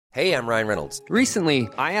Hey, I'm Ryan Reynolds. Recently,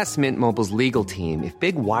 I asked Mint Mobile's legal team if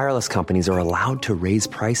big wireless companies are allowed to raise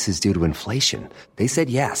prices due to inflation. They said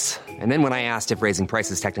yes. And then when I asked if raising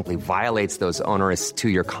prices technically violates those onerous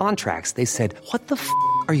two-year contracts, they said, "What the f***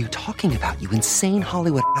 are you talking about, you insane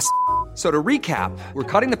Hollywood ass?" So to recap, we're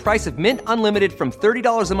cutting the price of Mint Unlimited from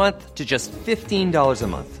 $30 a month to just $15 a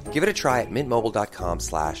month. Give it a try at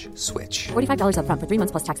mintmobile.com/switch. $45 up front for 3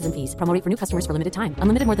 months plus taxes and fees. Promo rate for new customers for limited time.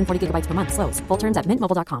 Unlimited more than 40 gigabytes per month. Slows full terms at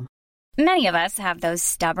mintmobile.com. Many of us have those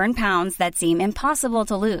stubborn pounds that seem impossible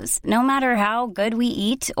to lose, no matter how good we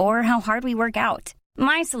eat or how hard we work out.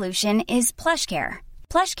 My solution is PlushCare.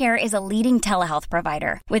 PlushCare is a leading telehealth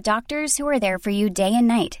provider with doctors who are there for you day and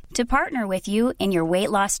night to partner with you in your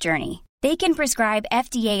weight loss journey. They can prescribe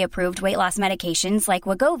FDA-approved weight loss medications like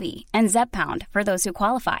Wegovy and Zepbound for those who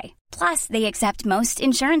qualify. Plus, they accept most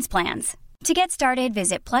insurance plans. To get started,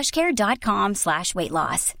 visit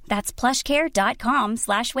plushcare.com/weightloss. That's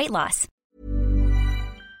plushcare.com/weightloss.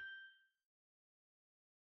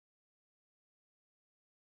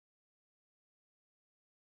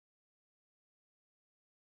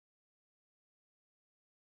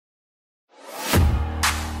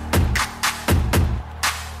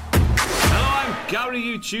 Gary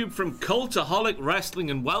YouTube from Cultaholic Wrestling,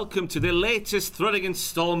 and welcome to the latest thrilling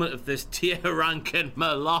installment of this tier ranking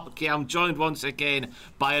malarkey. I'm joined once again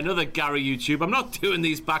by another Gary YouTube. I'm not doing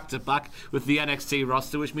these back to back with the NXT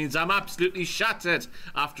roster, which means I'm absolutely shattered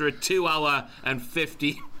after a 2 hour and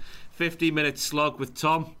 50 minute slog with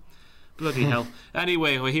Tom. Bloody hell.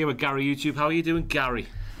 Anyway, we're here with Gary YouTube. How are you doing, Gary?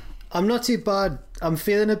 I'm not too bad. I'm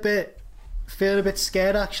feeling a bit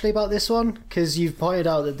scared actually about this one, because you've pointed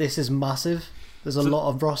out that this is massive. There's a lot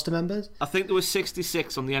of roster members. I think there was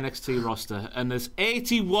 66 on the NXT roster, and there's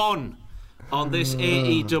 81 on this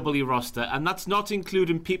AEW roster, and that's not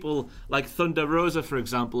including people like Thunder Rosa, for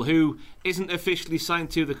example, who isn't officially signed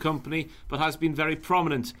to the company but has been very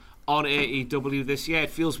prominent on AEW this year. It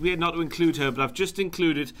feels weird not to include her, but I've just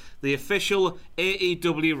included the official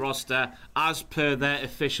AEW roster as per their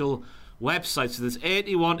official website. So there's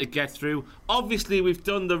 81 to get through. Obviously, we've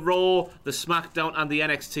done the Raw, the SmackDown and the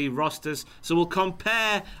NXT rosters, so we'll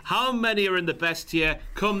compare how many are in the best tier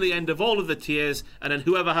come the end of all of the tiers, and then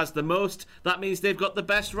whoever has the most, that means they've got the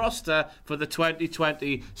best roster for the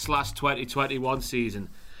 2020/2021 season.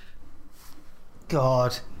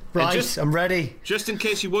 God. Right, I'm ready. Just in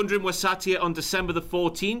case you're wondering, we're sat here on December the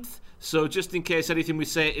 14th. So just in case anything we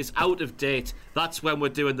say is out of date, that's when we're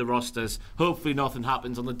doing the rosters. Hopefully nothing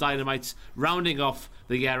happens on the Dynamites rounding off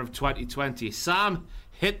the year of 2020. Sam,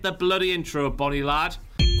 hit the bloody intro, Bonnie lad.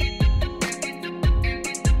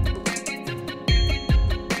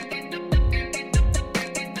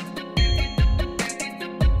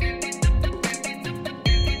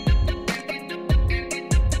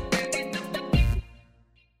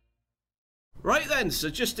 Right then, so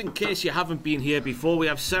just in case you haven't been here before, we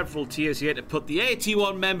have several tiers here to put the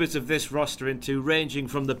 81 members of this roster into, ranging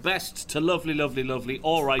from the best to lovely,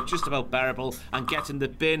 alright, just about bearable, and get in the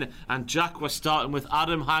bin. And Jack, we're starting with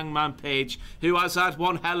Adam Hangman Page, who has had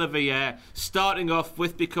one hell of a year, starting off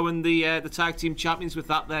with becoming the tag team champions with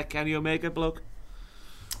that there Kenny Omega bloke.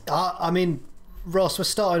 I mean, Ross, we're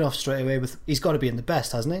starting off straight away with, he's got to be in the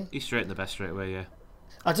best, hasn't he? He's straight in the best straight away, yeah.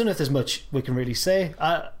 I don't know if there's much we can really say.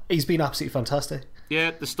 He's been absolutely fantastic.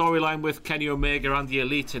 Yeah, the storyline with Kenny Omega and the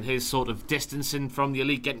Elite and his sort of distancing from the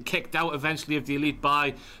Elite, getting kicked out eventually of the Elite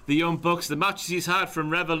by the Young Bucks, the matches he's had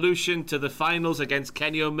from Revolution to the finals against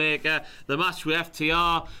Kenny Omega, the match with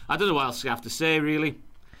FTR. I don't know what else you have to say, really.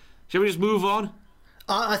 Shall we just move on?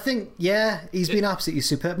 I think, yeah, he's been absolutely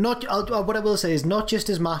superb. What I will say is not just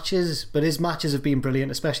his matches, but his matches have been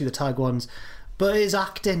brilliant, especially the tag ones, but his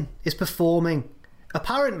acting, his performing.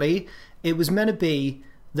 Apparently, it was meant to be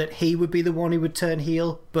that he would be the one who would turn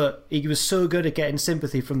heel, but he was so good at getting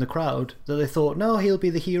sympathy from the crowd that they thought, no, he'll be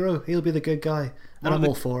the hero, he'll be the good guy, and I'm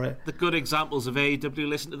all for it. The good examples of AEW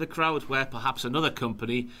listen to the crowd, where perhaps another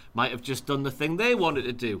company might have just done the thing they wanted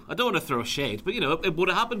to do. I don't want to throw shade, but, you know, it would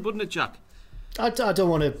have happened, wouldn't it, Jack? I don't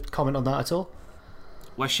want to comment on that at all.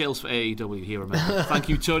 We're shills for AEW here, remember. Thank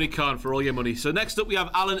you, Tony Khan, for all your money. So next up we have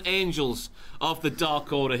Alan Angels of the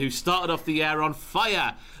Dark Order, who started off the year on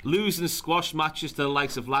fire, losing squash matches to the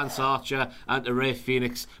likes of Lance Archer and to Rey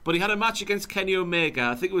Fenix. But he had a match against Kenny Omega.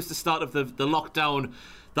 I think it was the start of the lockdown,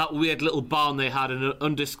 that weird little barn they had in an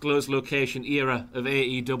undisclosed location era of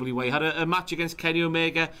AEW, where he had a match against Kenny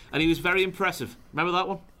Omega, and he was very impressive. Remember that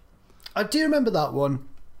one? I do remember that one.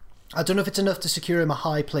 I don't know if it's enough to secure him a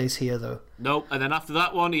high place here, though. No, and then after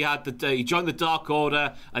that one, he joined the Dark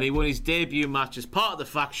Order, and he won his debut match as part of the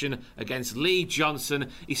faction against Lee Johnson.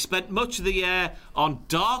 He spent much of the year on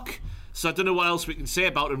Dark, So I don't know what else we can say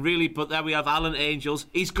about him, really. But there we have Alan Angels.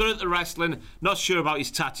 He's good at the wrestling. Not sure about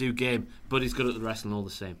his tattoo game, but he's good at the wrestling all the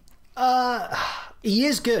same. He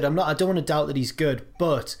is good. I don't want to doubt that he's good,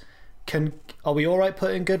 but are we all right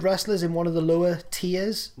putting good wrestlers in one of the lower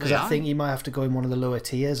tiers? Because I think he might have to go in one of the lower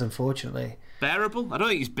tiers, unfortunately. Bearable? I don't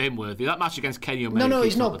think he's bin worthy. That match against Kenny Omega. No,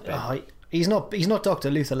 he's not. He's not Dr.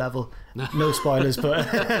 Luther level. No spoilers,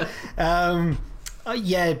 but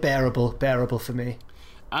yeah, bearable for me.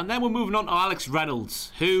 And then we're moving on to Alex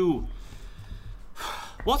Reynolds, who,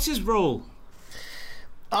 what's his role?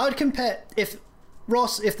 I would compare if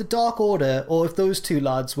the Dark Order or if those two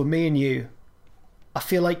lads were me and you, I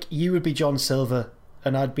feel like you would be John Silver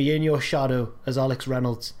and I'd be in your shadow as Alex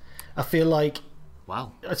Reynolds. I feel like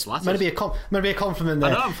wow, it's meant to be a compliment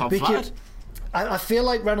there. I know, I'm flattered. I feel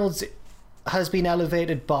like Reynolds has been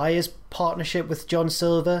elevated by his partnership with John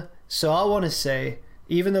Silver, so I want to say,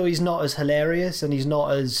 even though he's not as hilarious and he's not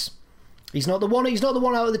the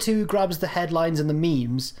one out of the two who grabs the headlines and the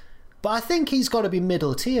memes, but I think he's got to be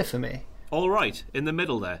middle tier for me. All right, in the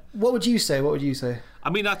middle there. What would you say? I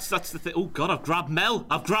mean, that's the thing. Oh, God, I've grabbed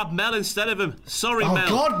Mel instead of him. Sorry, Mel. Oh,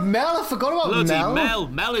 God, Mel. I forgot about Bloody Mel.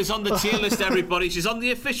 Mel is on the tier list, everybody. She's on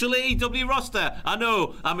the official AEW roster. I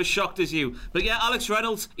know, I'm as shocked as you. But yeah, Alex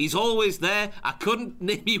Reynolds, he's always there. I couldn't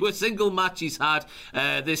name you a single match he's had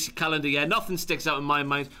this calendar year. Nothing sticks out in my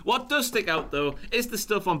mind. What does stick out, though, is the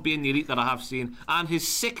stuff on Being the Elite that I have seen and his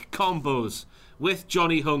sick combos with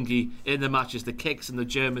Johnny Hungy in the matches, the kicks and the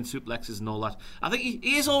German suplexes and all that. I think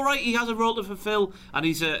he is all right. He has a role to fulfill, and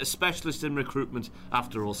he's a specialist in recruitment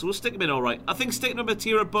after all. So we'll stick him in all right. I think sticking him a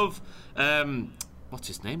tier above, what's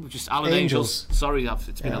his name? Just Alan Angels. Sorry,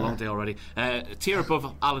 it's been a long day already. A tier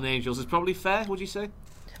above Alan Angels is probably fair, would you say?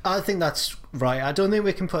 I think that's right. I don't think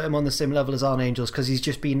we can put him on the same level as Alan Angels because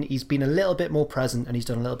he's been a little bit more present and he's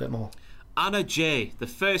done a little bit more. Anna Jay, the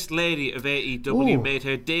first lady of AEW, made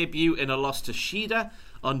her debut in a loss to Shida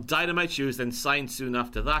on Dynamite. She was then signed soon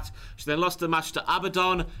after that. She then lost the match to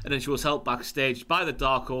Abaddon, and then she was helped backstage by the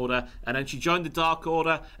Dark Order, and then she joined the Dark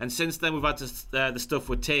Order, and since then we've had the stuff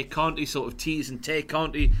with Tay Conti, sort of teasing Tay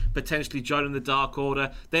Conti potentially joining the Dark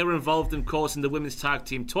Order. They were involved, of course, in the Women's Tag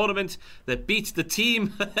Team Tournament. They beat the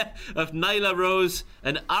team of Nyla Rose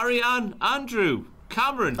and Ariane Andrew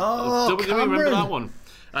Cameron. Oh, Cameron. Remember that one?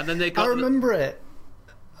 And then they got. I remember it.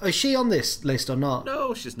 Is she on this list or not?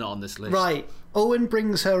 No, she's not on this list. Right. Owen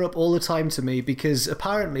brings her up all the time to me because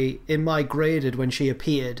apparently in my Graded when she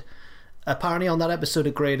appeared, apparently on that episode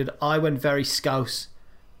of Graded, I went very scouse.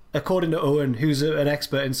 According to Owen, who's an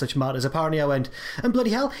expert in such matters, apparently I went, and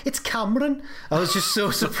bloody hell, it's Cameron. I was just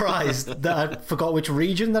so surprised that I forgot which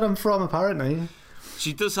region that I'm from, apparently.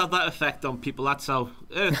 She does have that effect on people. That's how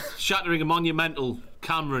shattering and monumental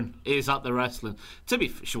Cameron is at the wrestling. To be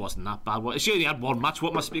fair, she wasn't that bad. She only had one match.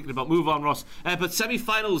 What am I speaking about? Move on, Ross. But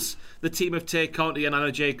semi-finals, the team of Tay Conti and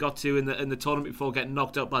Anna Jay got to in the tournament before getting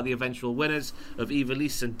knocked out by the eventual winners of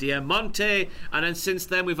Ivelisse and Diamante. And then since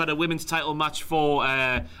then, we've had a women's title match for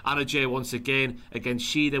Anna Jay once again against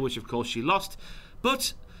Shida, which of course she lost.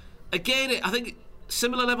 But again, I think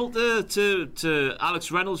similar level to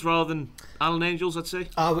Alex Reynolds rather than Alan Angels, I'd say.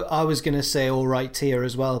 I was going to say all right tier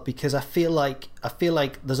as well because I feel like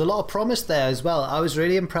there's a lot of promise there as well. I was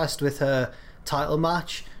really impressed with her title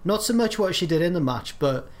match. Not so much what she did in the match,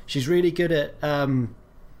 but she's really good at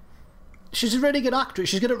she's a really good actress.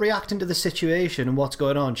 She's good at reacting to the situation and what's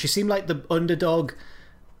going on. She seemed like the underdog,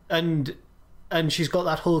 and she's got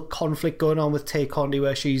that whole conflict going on with Tay Conti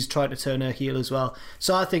where she's trying to turn her heel as well.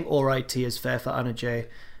 So I think all right tier is fair for Anna Jay.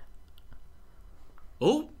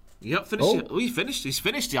 Oh, yep, finished. Oh, he's finished. He's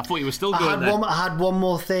finished. I thought you were still going there. I had one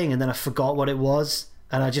more thing and then I forgot what it was,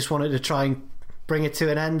 and I just wanted to try and bring it to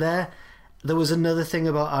an end there. There was another thing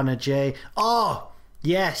about Anna Jay. Oh,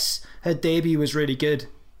 yes, her debut was really good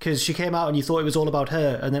because she came out and you thought it was all about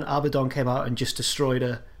her, and then Abaddon came out and just destroyed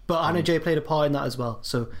her. But Anna Jay played a part in that as well,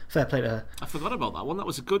 so fair play to her. I forgot about that one. That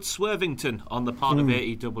was a good Swervington on the part of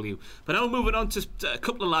AEW. But now moving on to a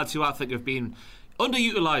couple of lads who I think have been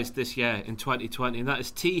underutilised this year in 2020, and that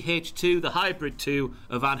is TH2, the hybrid 2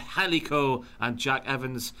 of Angelico and Jack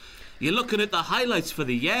Evans. You're looking at the highlights for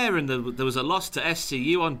the year, and there was a loss to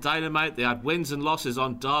SCU on Dynamite. They had wins and losses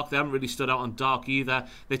on Dark. They haven't really stood out on Dark either.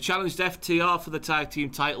 They challenged FTR for the tag team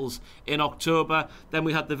titles in October. Then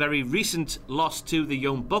we had the very recent loss to the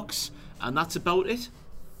Young Bucks, and that's about it.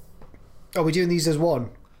 Are we doing these as one?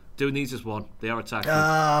 Doing these as one. They are a tag team.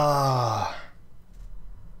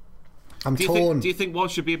 I'm torn. Do you think one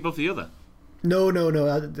should be above the other? No.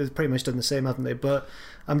 They've pretty much done the same, haven't they? But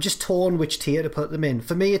I'm just torn which tier to put them in.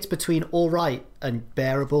 For me, it's between all right and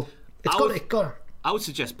bearable. I would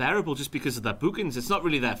suggest Bearable just because of their bookings. It's not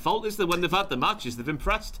really their fault, is it? When they've had the matches, they've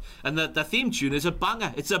impressed. And their theme tune is a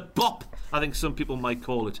banger. It's a bop, I think some people might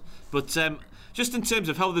call it. But just in terms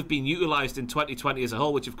of how they've been utilised in 2020 as a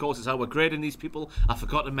whole, which of course is how we're grading these people, I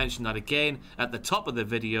forgot to mention that again at the top of the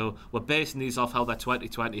video. We're basing these off how their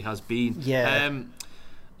 2020 has been. Yeah.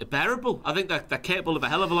 Bearable. I think that they're capable of a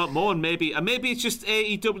hell of a lot more, and maybe it's just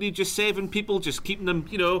AEW just saving people, just keeping them,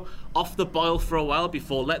 off the boil for a while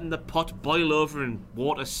before letting the pot boil over and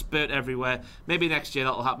water spurt everywhere. Maybe next year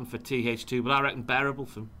that'll happen for TH2, but I reckon Bearable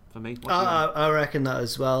for me. I reckon that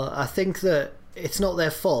as well. I think that it's not their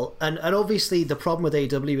fault, and obviously the problem with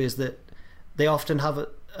AEW is that they often have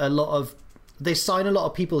they sign a lot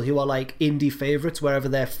of people who are like indie favourites wherever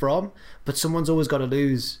they're from, but someone's always got to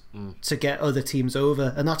lose to get other teams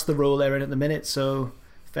over, and that's the role they're in at the minute, so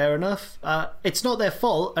fair enough. It's not their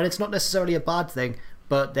fault, and it's not necessarily a bad thing,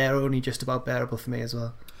 but they're only just about bearable for me as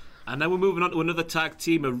well. And now we're moving on to another tag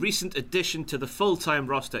team, a recent addition to the full-time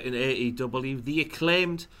roster in AEW, the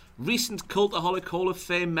acclaimed recent Cultaholic Hall of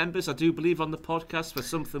Fame members, I do believe on the podcast, for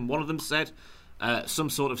something one of them said. Some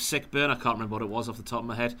sort of sick burn, I can't remember what it was off the top of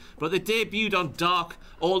my head, but they debuted on Dark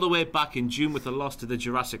all the way back in June with a loss to the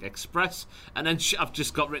Jurassic Express, and then I've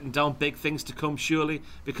just got written down big things to come, surely,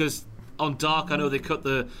 because on Dark I know they cut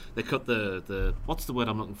the what's the word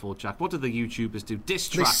I'm looking for, Jack? What do the YouTubers do? Diss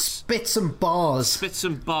tracks. They spit some bars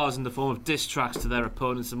in the form of diss tracks to their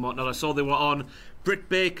opponents and whatnot. I saw they were on Britt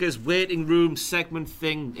Baker's waiting room segment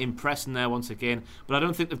thing, impressing there once again, but I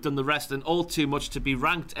don't think they've done the wrestling all too much to be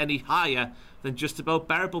ranked any higher than just about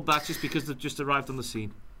bearable matches because they've just arrived on the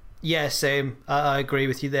scene. Yeah, same. I agree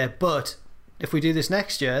with you there, but if we do this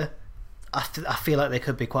next year, I feel like they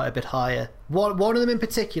could be quite a bit higher. One of them in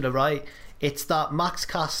particular, right? It's that Max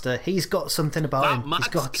Caster. He's got something about him.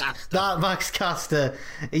 That Max Caster.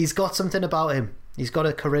 He's got something about him. He's got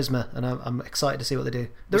a charisma, and I'm excited to see what they do.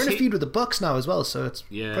 They're in a feud with the Bucks now as well, so it's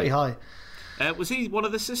pretty high. Was he one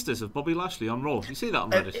of the sisters of Bobby Lashley on Raw? You see that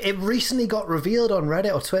on Reddit? It recently got revealed on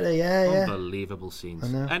Reddit or Twitter, yeah. Unbelievable scenes.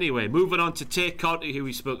 Anyway, moving on to Tay Conti, who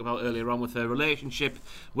we spoke about earlier on with her relationship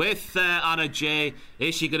with Anna Jay.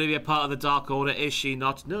 Is she going to be a part of the Dark Order? Is she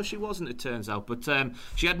not? No, she wasn't, it turns out. But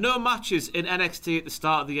she had no matches in NXT at the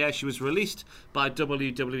start of the year. She was released by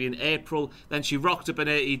WWE in April. Then she rocked up in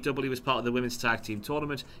AEW as part of the Women's Tag Team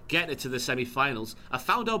Tournament, getting it to the semi-finals. I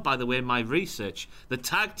found out, by the way, in my research, the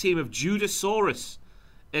tag team of Judosaurus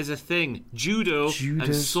is a thing. Judo and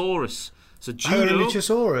Saurus. So Judo,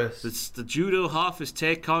 Luchasaurus. The Judo half is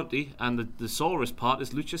Tay Conti, and the Saurus part is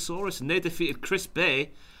Luchasaurus, and they defeated Chris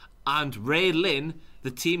Bay and Ray Lynn,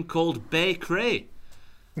 the team called Bay Cray.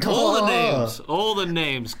 All the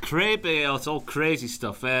names. Cray Bay, it's all crazy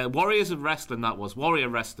stuff. Warriors of Wrestling, that was. Warrior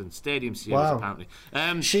Wrestling, Stadium Series, apparently.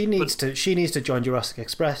 She needs to join Jurassic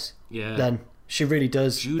Express. Yeah. Then she really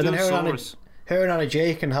does. Judosaurus. Her and Anna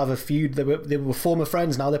Jay can have a feud. They were former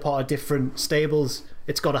friends. Now they're part of different stables.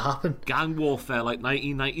 It's got to happen. Gang warfare like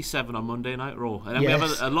 1997 on Monday Night Raw. And then we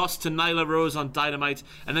have a loss to Nyla Rose on Dynamite.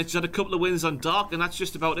 And then she's had a couple of wins on Dark. And that's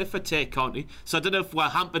just about it for Tay Conti. So I don't know if we're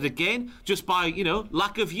hampered again just by,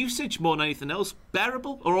 lack of usage more than anything else.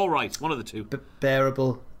 Bearable or all right? One of the two.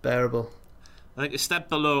 Bearable. I think a step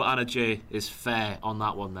below Anna Jay is fair on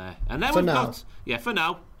that one there. And then for now.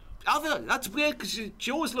 That's weird because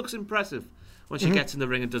she always looks impressive when she gets in the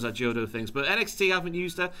ring and does her judo things. But NXT haven't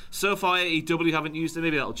used her. So far, AEW haven't used her.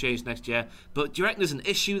 Maybe that'll change next year. But do you reckon there's an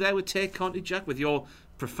issue there with Tay Conti, Jack, with your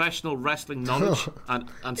professional wrestling knowledge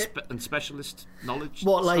and specialist knowledge?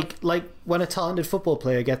 What, like when a talented football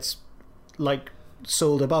player gets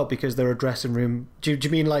sold about because they're a dressing room? Do you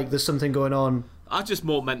mean like there's something going on? I just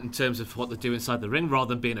more meant in terms of what they do inside the ring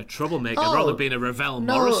rather than being a troublemaker, rather than being a Ravel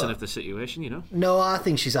Morrison of the situation, No, I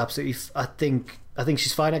think she's absolutely... I think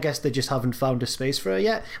she's fine. I guess they just haven't found a space for her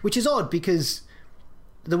yet, which is odd because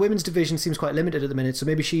the women's division seems quite limited at the minute, so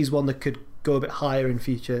maybe she's one that could go a bit higher in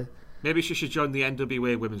future. Maybe she should join the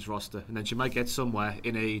NWA women's roster, and then she might get somewhere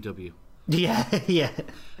in AEW. Yeah.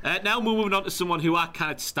 Now we're moving on to someone who I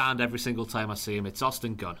can't stand every single time I see him. It's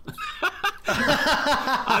Austin Gunn.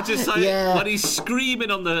 When he's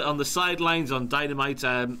screaming on the sidelines on Dynamite.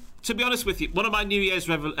 To be honest with you, one of my New Year's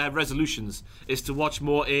resolutions is to watch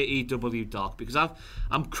more AEW Dark, because I'm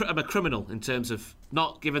a criminal in terms of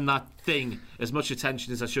not giving that thing as much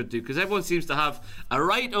attention as I should do, because everyone seems to have a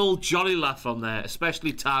right old jolly laugh on there,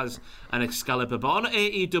 especially Taz and Excalibur. But on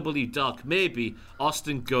AEW Dark, maybe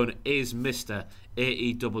Austin Gunn is Mr.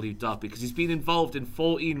 AEW Dark, because he's been involved in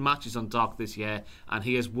 14 matches on Dark this year and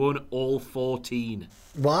he has won all 14.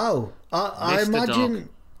 Wow. I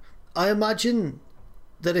imagine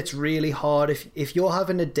that it's really hard if you're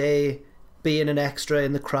having a day being an extra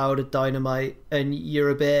in the crowd at Dynamite and you're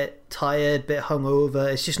a bit tired, a bit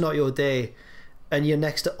hungover, it's just not your day, and you're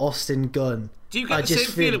next to Austin Gunn. Do you get the same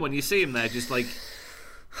feeling when you see him there, just like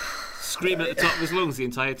screaming at the top of his lungs the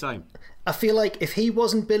entire time? I feel like if he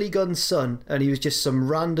wasn't Billy Gunn's son and he was just some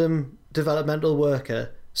random developmental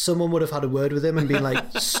worker, someone would have had a word with him and been like,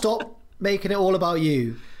 stop making it all about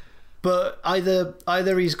you. But either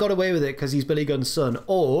he's got away with it because he's Billy Gunn's son,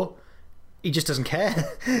 or he just doesn't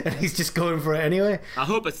care and he's just going for it anyway. I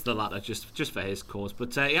hope it's the latter, just for his cause.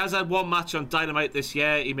 But he has had one match on Dynamite this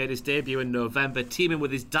year. He made his debut in November, teaming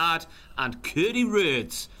with his dad and Cody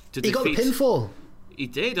Rhodes to defeat... He got the pinfall. He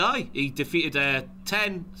did, aye. He defeated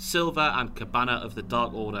 10, Silver and Cabana of the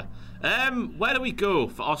Dark Order. Where do we go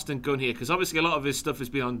for Austin Gunn here? Because obviously a lot of his stuff has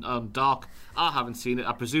been on Dark. I haven't seen it.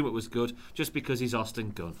 I presume it was good, just because he's Austin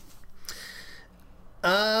Gunn.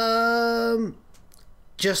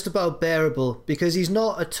 Just about bearable, because he's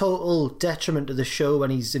not a total detriment to the show when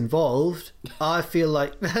he's involved. I feel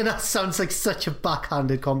like that sounds like such a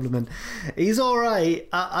backhanded compliment. He's alright.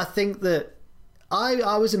 I think that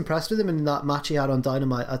I was impressed with him in that match he had on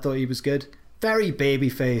Dynamite. I thought he was good. Very baby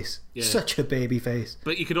face. Yeah. Such a baby face.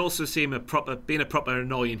 But you could also see him being a proper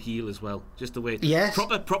annoying heel as well. Just the way. Yes.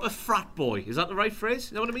 Proper frat boy. Is that the right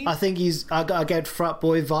phrase? You know what I mean? I think I get frat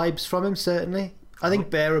boy vibes from him, certainly. I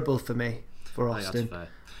think bearable for me, for Austin. That's fair.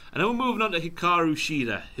 And then we're moving on to Hikaru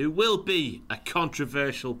Shida, who will be a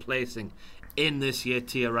controversial placing in this year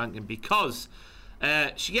tier ranking because,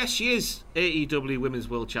 she is AEW Women's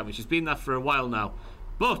World Champion. She's been that for a while now.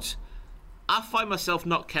 But I find myself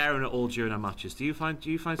not caring at all during her matches. Do you find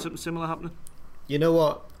something similar happening? You know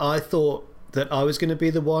what? I thought that I was going to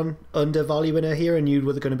be the one undervaluing her here, and you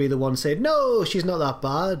were going to be the one saying, no, she's not that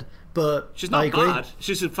bad. But she's not bad.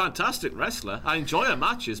 She's a fantastic wrestler. I enjoy her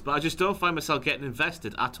matches, but I just don't find myself getting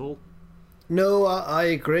invested at all. No, I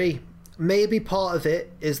agree. Maybe part of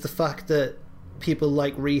it is the fact that people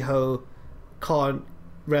like Riho can't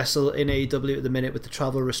wrestle in AEW at the minute with the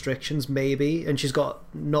travel restrictions, maybe, and she's got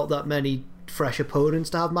not that many fresh opponents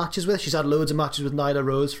to have matches with. She's had loads of matches with Nyla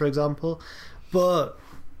Rose, for example, but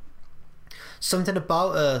something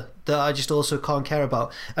about her that I just also can't care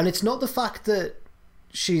about. And it's not the fact that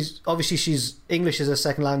she's English as her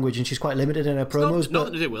second language and she's quite limited in her promos. It's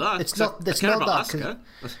nothing to do with that. It's not that.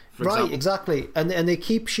 Right, exactly. And they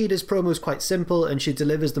keep Shida's promos quite simple and she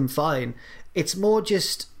delivers them fine. It's more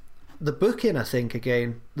just the booking, I think,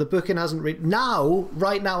 again. The booking hasn't... right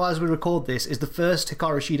now, as we record this, is the first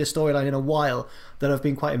Hikaru Shida storyline in a while that I've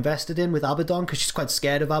been quite invested in with Abaddon, because she's quite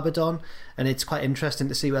scared of Abaddon, and it's quite interesting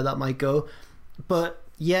to see where that might go. But,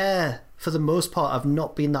 yeah, for the most part, I've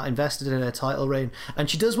not been that invested in her title reign. And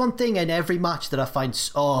she does one thing in every match that I find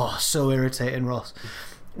so irritating, Ross.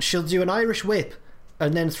 She'll do an Irish whip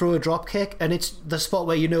and then throw a drop kick, and it's the spot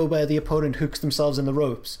where where the opponent hooks themselves in the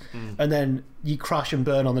ropes, and then you crash and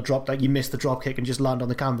burn on the drop, like you miss the drop kick and just land on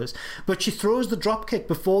the canvas. But she throws the drop kick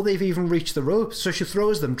before they've even reached the ropes, so she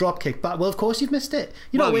throws them, drop kick back. Well, of course you've missed it.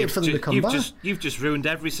 You're not waiting for them to come back. You've just ruined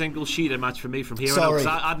every single Shida match for me from here on out, because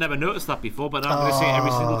I'd never noticed that before, but I'm going to say it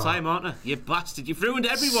every single time, aren't I? You bastard. You've ruined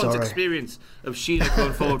everyone's experience of Shida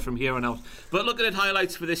going forward from here on out. But looking at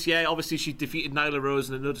highlights for this year, obviously she defeated Nyla Rose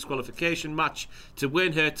in a no disqualification match to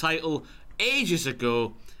win her title ages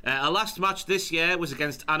ago. Our last match this year was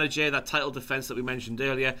against Anna Jay, that title defence that we mentioned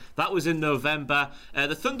earlier. That was in November.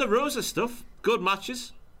 The Thunder Rosa stuff, good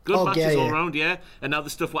matches. All round, yeah. And now the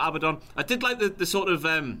stuff with Abaddon. I did like the sort of...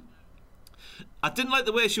 I didn't like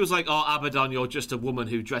the way she was like, oh, Abaddon, you're just a woman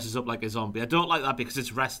who dresses up like a zombie. I don't like that because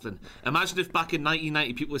it's wrestling. Imagine if back in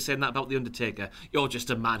 1990 people were saying that about The Undertaker. You're just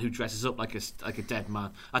a man who dresses up like a dead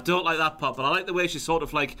man. I don't like that part, but I like the way she's sort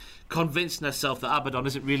of like convincing herself that Abaddon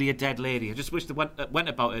isn't really a dead lady. I just wish they went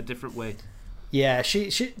about it a different way. Yeah, she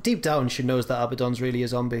deep down she knows that Abaddon's really a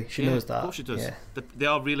zombie. She knows that. Of course she does. Yeah. They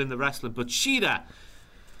are real in the wrestling. But Shida...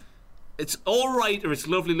 it's alright or it's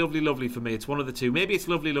lovely, lovely, lovely for me. It's one of the two. Maybe it's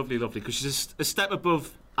lovely, lovely, lovely because she's a step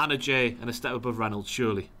above Anna Jay and a step above Reynolds,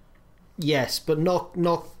 surely. Yes, but not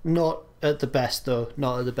at the best, though.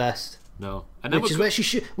 Not at the best. No. And which is where she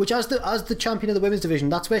should... Which, as the champion of the women's division,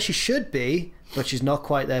 that's where she should be, but she's not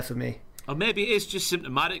quite there for me. Or maybe it is just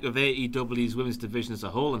symptomatic of AEW's women's division as a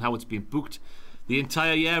whole and how it's been booked the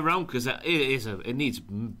entire year round, because it needs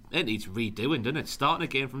redoing, doesn't it? Starting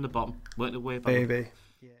again from the bottom, working away back. Baby.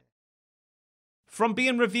 From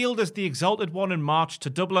being revealed as the Exalted One in March to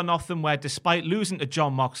Double or Nothing, where despite losing to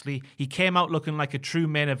Jon Moxley, he came out looking like a true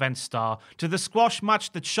main event star, to the squash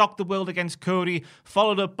match that shocked the world against Cody,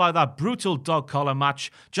 followed up by that brutal dog collar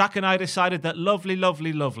match, Jack and I decided that Lovely,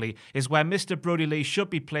 Lovely, Lovely is where Mr. Brody Lee should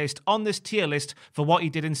be placed on this tier list for what he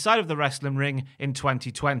did inside of the wrestling ring in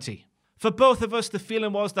 2020. For both of us, the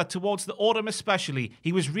feeling was that towards the autumn especially,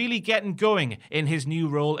 he was really getting going in his new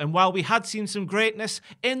role, and while we had seen some greatness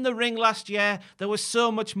in the ring last year, there was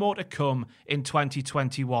so much more to come in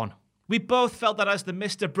 2021. We both felt that as the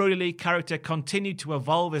Mr. Brodie Lee character continued to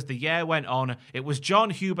evolve as the year went on, it was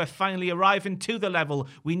Jon Huber finally arriving to the level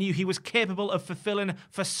we knew he was capable of fulfilling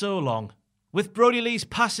for so long. With Brodie Lee's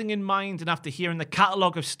passing in mind, and after hearing the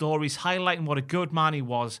catalogue of stories highlighting what a good man he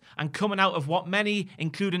was, and coming out of what many,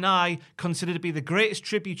 including I, consider to be the greatest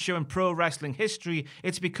tribute show in pro wrestling history,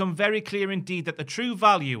 it's become very clear indeed that the true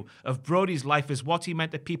value of Brodie's life is what he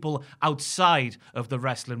meant to people outside of the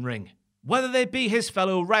wrestling ring. Whether they be his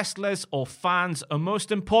fellow wrestlers or fans, or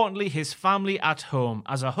most importantly his family at home,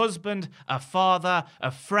 as a husband, a father,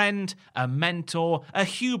 a friend, a mentor, a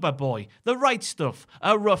Huber boy, the right stuff,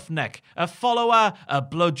 a roughneck, a follower, a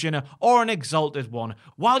bludgeoner, or an exalted one.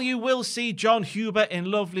 While you will see Jon Huber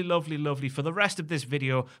in lovely, lovely, lovely for the rest of this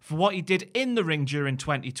video for what he did in the ring during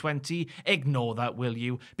 2020, ignore that, will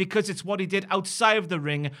you? Because it's what he did outside of the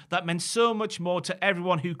ring that meant so much more to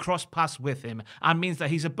everyone who crossed paths with him, and means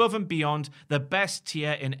that he's above and beyond the best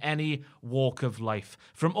tier in any walk of life.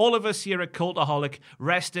 From all of us here at Cultaholic,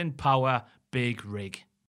 rest in power, Big Rig.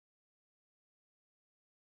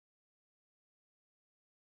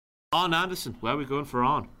 Arn Anderson, where are we going for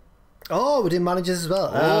Arn? Oh, we did managers as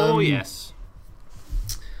well. Oh, yes.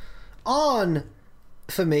 Arn,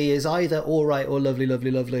 for me, is either alright or lovely,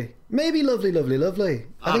 lovely, lovely. Maybe lovely, lovely, lovely.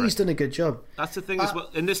 I think he's done a good job. That's the thing as well.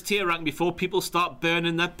 In this tier rank, before people start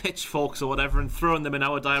burning their pitchforks or whatever and throwing them in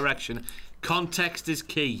our direction, context is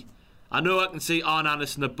key. I know I can see Arn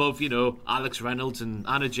Anderson above, Alex Reynolds and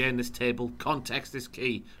Anna Jay in this table. Context is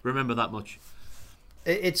key. Remember that much.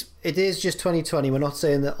 It is just 2020. We're not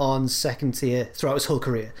saying that Arn's second tier throughout his whole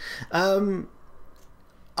career.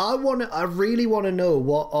 I really want to know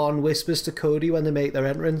what Arn whispers to Cody when they make their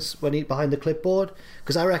entrance, when he's behind the clipboard,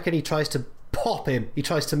 because I reckon he tries to pop him. He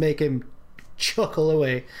tries to make him chuckle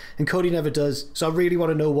away, and Cody never does. So I really want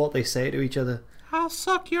to know what they say to each other. I'll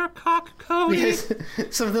suck your cock, Cody. Yes,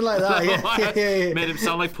 something like that. Yeah. Made him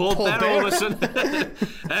sound like Paul Bear all of a sudden.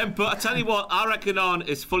 But I tell you what, I reckon Arn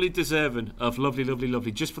is fully deserving of lovely, lovely,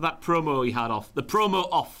 lovely, just for that promo he had off. The promo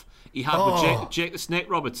off he had with Jake the Snake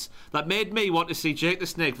Roberts. That made me want to see Jake the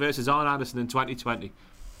Snake versus Arn Anderson in 2020.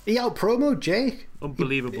 He out-promoed Jake.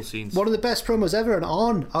 Unbelievable scenes. One of the best promos ever, and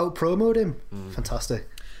Arn out-promoed him. Fantastic.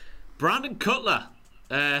 Brandon Cutler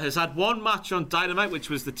has had one match on Dynamite, which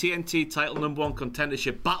was the TNT title #1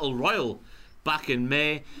 contendership Battle Royal back in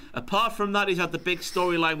May. Apart from that, he's had the big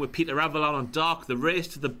storyline with Peter Avalon on Dark, the race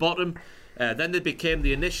to the bottom. Then they became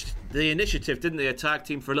the Initiative, didn't they? A tag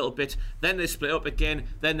team for a little bit. Then they split up again.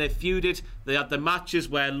 Then they feuded. They had the matches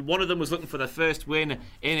where one of them was looking for their first win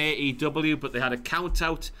in AEW, but they had a count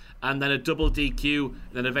out and then a double DQ. And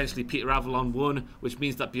then eventually Peter Avalon won, which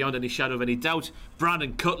means that beyond any shadow of any doubt,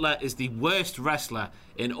 Brandon Cutler is the worst wrestler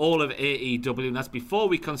in all of AEW. And that's before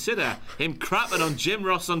we consider him crapping on Jim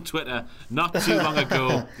Ross on Twitter not too long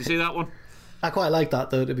ago. You see that one? I quite like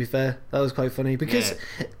that, though, to be fair. That was quite funny. Because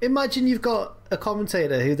imagine you've got a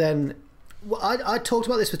commentator who then... I talked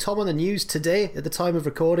about this with Tom on the news today at the time of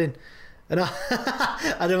recording. And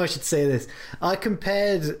I don't know if I should say this. I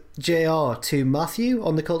compared JR to Matthew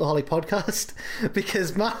on the Cultaholic podcast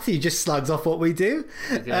because Matthew just slags off what we do.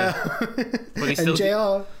 Yeah. But he's still...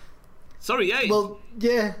 JR... Sorry, yeah. Well,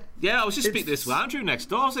 yeah. Yeah, I was just speaking to this with Andrew next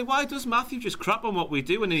door. I was like, why does Matthew just crap on what we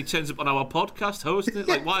do and then he turns up on our podcast hosting it?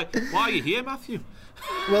 Like, why are you here, Matthew?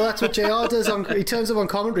 Well, that's what JR does. He turns up on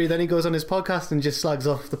commentary, then he goes on his podcast and just slags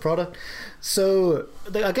off the product. So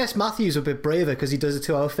I guess Matthew's a bit braver because he does it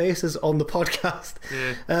to our faces on the podcast.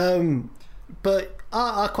 Yeah. But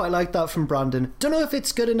I quite like that from Brandon. Don't know if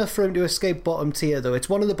it's good enough for him to escape bottom tier, though. It's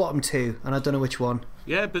one of the bottom two, and I don't know which one.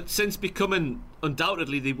 Yeah, but since becoming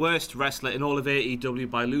undoubtedly the worst wrestler in all of AEW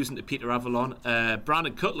by losing to Peter Avalon,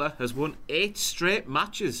 Brandon Cutler has won 8 straight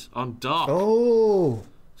matches on Dark. Oh.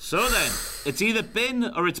 So then, it's either bin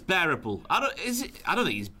or it's bearable. I don't think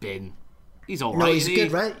he's bin. He's all right. No, he's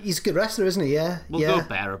a good wrestler, isn't he? Yeah. We'll go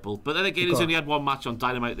bearable. But then again, he's only had one match on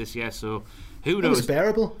Dynamite this year, so who knows? It was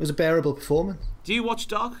bearable. It was a bearable performance. Do you watch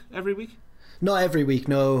Dark every week? Not every week,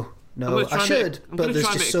 no. I should, but there's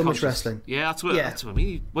just so much wrestling. Yeah, that's what I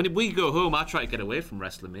mean. When we go home, I try to get away from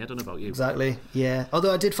wrestling, mate. I don't know about you. Exactly, yeah.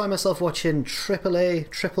 Although I did find myself watching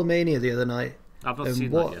Triple Mania the other night. I've not seen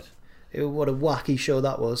that yet. What a wacky show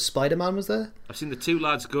that was. Spider-Man was there. I've seen the 2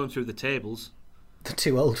 lads going through the tables. The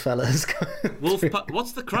 2 old fellas.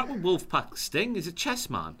 What's the crap with Wolfpack Sting? Is it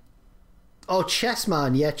Chessman? Oh,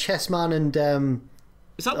 Chessman, yeah. Chessman and...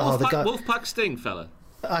 Is that Wolfpack Sting, fella?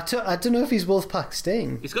 I don't know if he's Wolfpack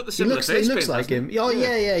Sting. He's got the He similar looks face like paint, him. hasn't he? Oh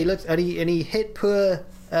yeah. He looks and he hit poor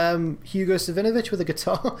Hugo Savinovich with a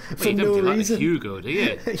guitar for you no don't do that to reason. Hugo, do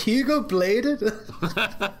you? Hugo bladed.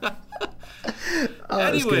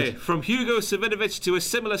 Anyway, from Hugo Savinovich to a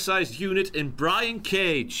similar-sized unit in Brian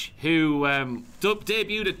Cage, who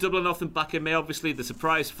debuted at Double or Nothing back in May. Obviously, the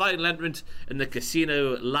surprise final entrant in the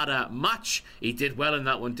Casino Ladder match. He did well in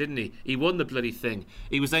that one, didn't he? He won the bloody thing.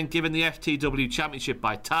 He was then given the FTW Championship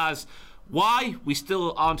by Taz. Why? We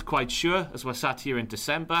still aren't quite sure, as we're sat here in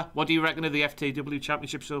December. What do you reckon of the FTW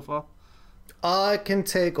Championship so far? I can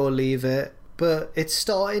take or leave it, but it's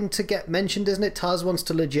starting to get mentioned, isn't it? Taz wants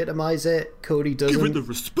to legitimize it. Cody doesn't. Give it the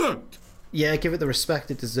respect. Yeah, give it the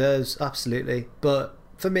respect it deserves, absolutely. But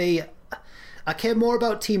for me, I care more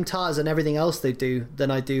about Team Taz and everything else they do than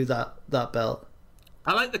I do that belt.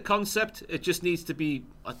 I like the concept. It just needs to be,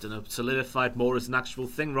 I don't know, solidified more as an actual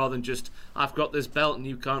thing rather than just, I've got this belt and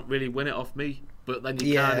you can't really win it off me, but then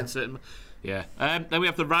you can in certain... Yeah. Then we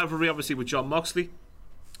have the rivalry, obviously, with Jon Moxley.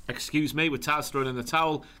 With Taz throwing in the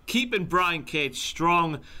towel, keeping Brian Cage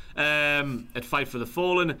strong at Fight for the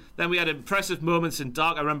Fallen. Then we had impressive moments in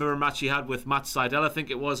Dark. I remember a match he had with Matt Sydal, I think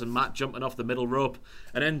it was, and Matt jumping off the middle rope.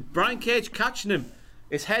 And then Brian Cage catching him,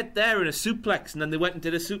 his head there in a suplex, and then they went and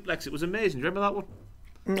did a suplex. It was amazing. Do you remember that one?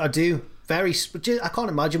 I do. I can't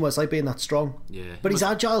imagine what it's like being that strong. Yeah. But he's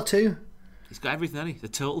agile too. He's got everything, hasn't he? The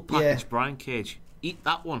total package, Brian Cage. Eat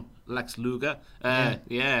that one, Lex Luger. Then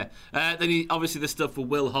he obviously the stuff for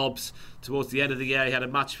Will Hobbs towards the end of the year. He had a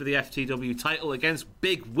match for the FTW title against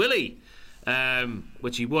Big Willie,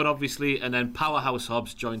 which he won obviously, and then Powerhouse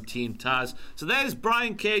Hobbs joined Team Taz. So there's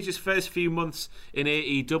Brian Cage's first few months in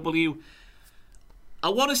AEW. I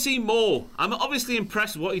want to see more. I'm obviously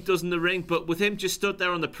impressed with what he does in the ring, but with him just stood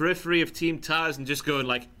there on the periphery of Team Taz and just going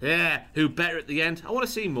like, yeah, who better at the end? I want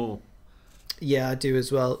to see more. Yeah, I do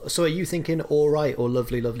as well. So are you thinking all right or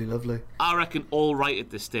lovely, lovely, lovely? I reckon all right at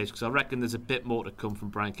this stage because I reckon there's a bit more to come from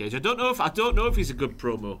Brian Cage. I don't know if he's a good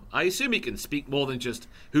promo. I assume he can speak more than just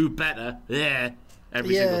who better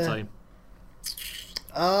every single time.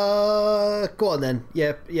 Go on then.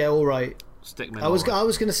 Yeah, all right. Stick him in. I was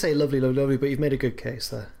going to say lovely, lovely, lovely, but you've made a good case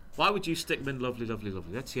there. Why would you stick him in lovely, lovely,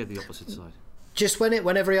 lovely? Let's hear the opposite side. Just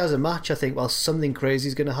whenever he has a match, I think, well, something crazy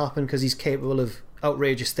is going to happen because he's capable of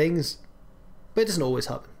outrageous things. But it doesn't always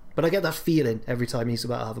happen. But I get that feeling every time he's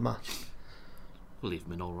about to have a match. We'll leave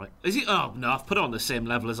him in all right. Is he? Oh no, I've put him on the same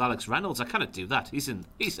level as Alex Reynolds. I cannot do that. He's in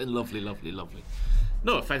lovely, lovely, lovely.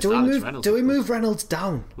 No offense to Alex Reynolds. Do we move Reynolds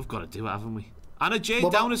down? We've got to do it, haven't we? Anna Jay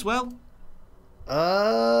down as well.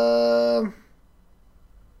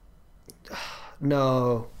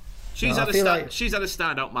 No. She's had a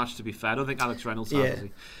standout match, to be fair. I don't think Alex Reynolds has.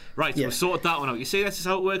 Right, so we've sorted that one out. You see, this is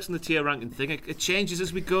how it works in the tier ranking thing. It changes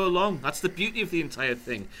as we go along. That's the beauty of the entire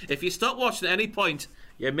thing. If you stop watching at any point,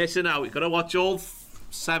 you're missing out. You've got to watch all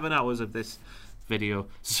 7 hours of this video.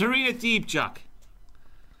 Serena Deeb, Jack.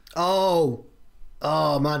 Oh,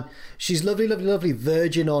 man. She's lovely, lovely, lovely.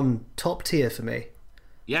 Virgin on top tier for me.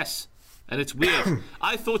 Yes. And it's weird.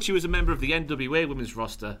 I thought she was a member of the NWA women's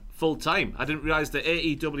roster full time. I didn't realise that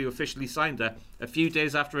AEW officially signed her a few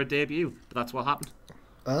days after her debut. But that's what happened.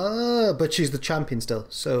 But she's the champion still.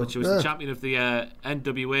 But she was the champion of the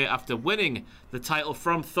NWA after winning the title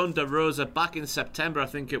from Thunder Rosa back in September, I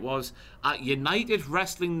think it was, at United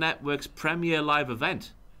Wrestling Network's premiere live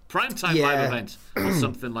event. Primetime live event, or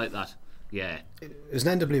something like that. Yeah. It was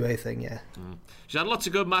an NWA thing, yeah. She had lots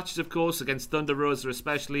of good matches, of course, against Thunder Rosa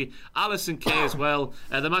especially. Allysin Kay as well.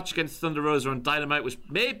 The match against Thunder Rosa on Dynamite was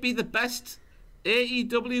maybe the best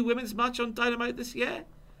AEW women's match on Dynamite this year.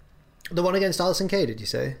 The one against Allysin Kay, did you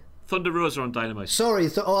say? Thunder Rosa on Dynamite. Sorry,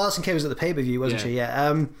 Allysin Kay was at the pay-per-view, wasn't she?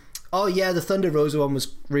 Yeah. The Thunder Rosa one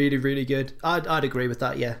was really, really good. I'd agree with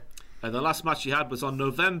that, yeah. The last match she had was on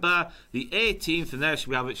November the 18th, and there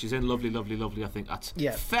we have it. She's in lovely, lovely, lovely. I think that's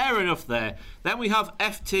fair enough there. Then we have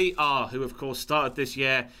FTR, who, of course, started this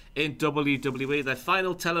year in WWE. Their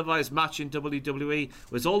final televised match in WWE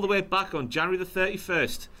was all the way back on January the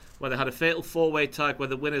 31st, where they had a fatal four-way tag where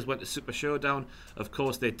the winners went to Super Showdown. Of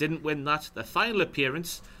course, they didn't win that. Their final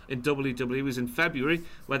appearance in WWE was in February,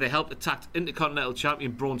 where they helped attack Intercontinental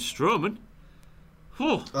Champion Braun Strowman.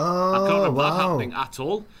 I can't remember that happening at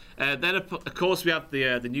all. Then, of course, we have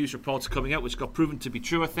the news reports coming out, which got proven to be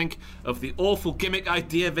true, I think, of the awful gimmick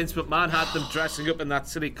idea Vince McMahon had them dressing up in that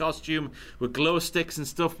silly costume with glow sticks and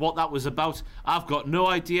stuff. What that was about, I've got no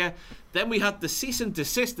idea. Then we had the cease and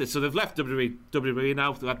desist. So they've left WWE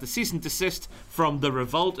now. They had the cease and desist from the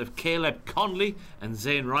revolt of Caleb Conley and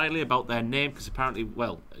Zane Riley about their name, because apparently,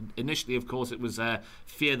 initially, of course, it was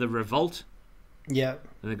Fear the Revolt. Yeah.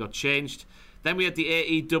 And they got changed. Then we had the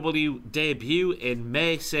AEW debut in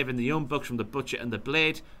May, saving the Young Bucks from the Butcher and the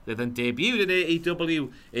Blade. They then debuted in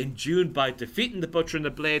AEW in June by defeating the Butcher and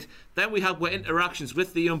the Blade. Then we had interactions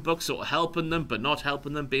with the Young Bucks, sort of helping them but not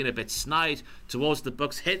helping them, being a bit snide towards the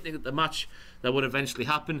Bucks, hinting at the match that would eventually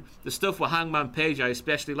happen. The stuff with Hangman Page, I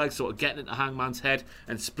especially like, sort of getting into Hangman's head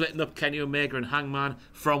and splitting up Kenny Omega and Hangman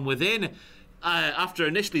from within. After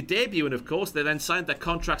initially debuting, of course, they then signed their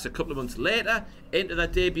contracts a couple of months later into their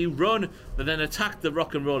debut run. They then attacked the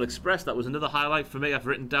Rock and Roll Express. That was another highlight for me. I've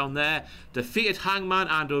written down there. Defeated Hangman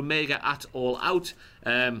and Omega at All Out.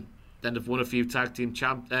 Then they've won a few tag team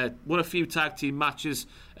matches,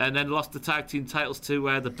 and then lost the tag team titles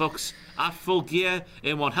to the Bucks at Full Gear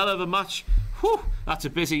in one hell of a match. Whew, that's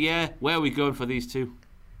a busy year. Where are we going for these two?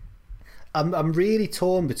 I'm really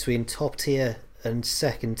torn between top tier and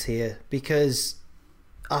second tier, because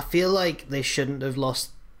I feel like they shouldn't have lost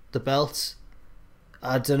the belts.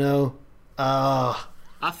 I don't know. I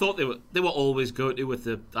thought they were always going to with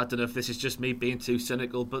the. I don't know if this is just me being too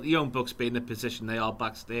cynical, but the Young Bucks being the position they are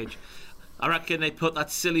backstage, I reckon they put that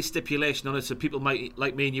silly stipulation on it so people might,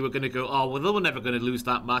 like me and you, were going to go, oh well, they were never going to lose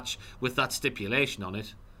that match with that stipulation on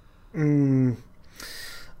it.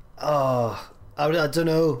 I don't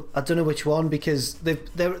know. I don't know which one, because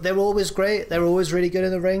they're always great. They're always really good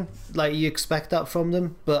in the ring. Like, you expect that from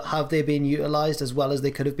them, but have they been utilised as well as they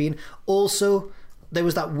could have been? Also, there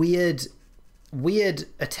was that weird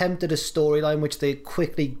attempt at a storyline which they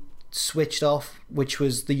quickly switched off, which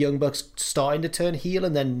was the Young Bucks starting to turn heel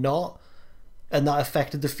and then not, and that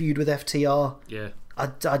affected the feud with FTR. Yeah. I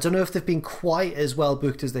don't know if they've been quite as well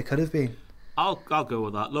booked as they could have been. I'll go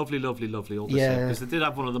with that. Lovely all the same, because they did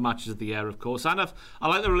have one of the matches of the year, of course. And I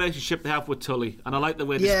like the relationship they have with Tully, and I like the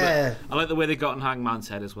way they split. I like the way they got in Hangman's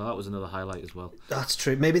head as well. That was another highlight as well. That's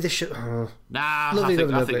true. Maybe they should. I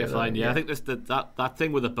think you're fine. Yeah, I think that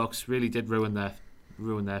thing with the Bucks really did ruin their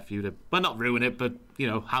feud. Well, not ruin it, but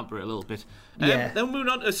hamper it a little bit. Then moving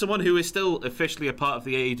on to someone who is still officially a part of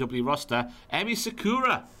the AEW roster, Emi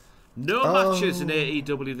Sakura. No matches in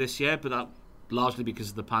AEW this year, but that largely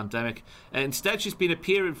because of the pandemic. Instead, she's been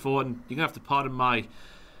appearing for, and you're going to have to pardon my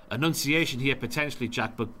enunciation here potentially,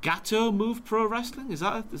 Jack, but Gato Move Pro Wrestling? Is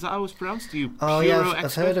that how it's pronounced?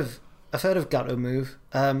 I've heard of Gato Move.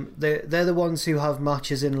 They're the ones who have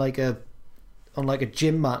matches in on a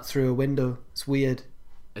gym mat through a window. It's weird.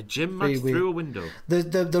 A gym mat through a window?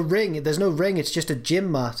 The ring, there's no ring, it's just a gym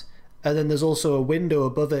mat, and then there's also a window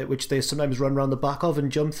above it which they sometimes run around the back of and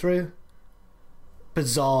jump through.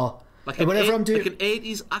 Bizarre. Like an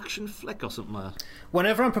 80s action flick or something like that.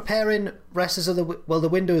 Whenever I'm preparing wrestlers of the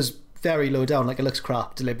window's very low down, like it looks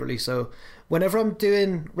crap deliberately. So whenever I'm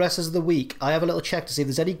doing wrestlers of the week, I have a little check to see if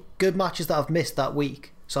there's any good matches that I've missed that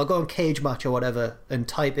week. So I'll go on Cage Match or whatever and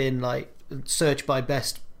type in, search by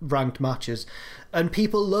best ranked matches, and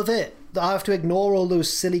people love it. I have to ignore all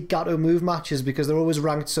those silly Gato Move matches because they're always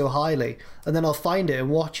ranked so highly, and then I'll find it and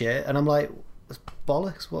watch it, and I'm like,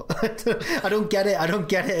 bollocks, what? I don't get it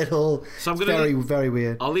at all. So it's very, very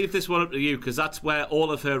weird. I'll leave this one up to you, because that's where all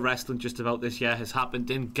of her wrestling just about this year has happened,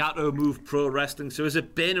 in Gato Move Pro Wrestling. So is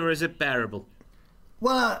it bin or is it bearable?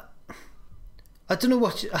 Well, I don't know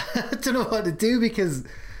what to do, because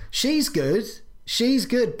she's good,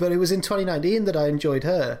 but it was in 2019 that I enjoyed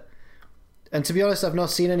her, and to be honest, I've not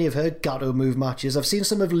seen any of her Gato Move matches. I've seen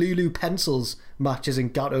some of Lulu Pencil's matches in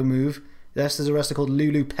Gato Move. Yes, there's a wrestler called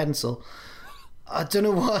Lulu Pencil. I don't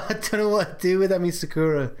know what to do with Emi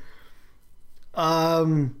Sakura.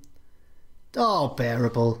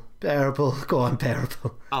 Bearable. Go on,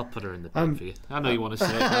 bearable. I'll put her in the bin for you. I know you want to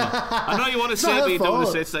say it. I know you want to say it, but you don't want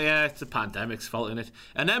to say it. So yeah, it's the pandemic's fault in it.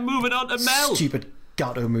 And then moving on to Mel. Stupid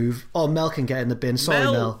Gato Move. Oh, Mel can get in the bin. Sorry,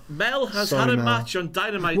 Mel. Mel has had a match on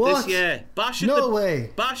Dynamite this year. Bash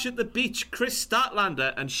at the Beach, Chris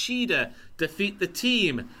Statlander and Shida defeat the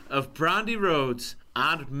team of Brandy Rhodes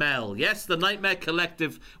and Mel. Yes, the Nightmare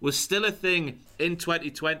Collective was still a thing in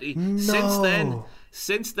 2020. No.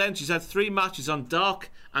 Since then, she's had 3 matches on Dark,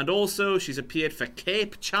 and also she's appeared for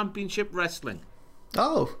Cape Championship Wrestling.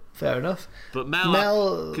 Oh, fair enough. But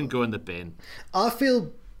Mel can go in the bin. I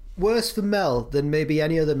feel worse for Mel than maybe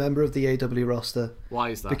any other member of the AW roster.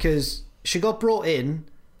 Why is that? Because she got brought in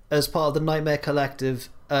as part of the Nightmare Collective,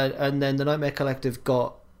 and then the Nightmare Collective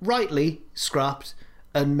got rightly scrapped,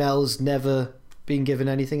 and Mel's never been given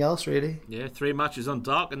anything else, really. Yeah, 3 matches on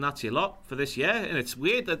Dark, and that's your lot for this year. And it's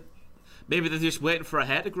weird that maybe they're just waiting for her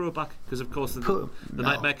hair to grow back, because of course the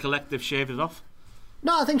Nightmare Collective shaved it off.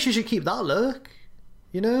 No, I think she should keep that look.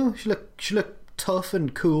 She look tough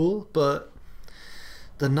and cool, but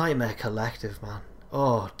the Nightmare Collective, man.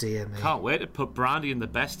 Oh dear me. Can't wait to put Brandy in the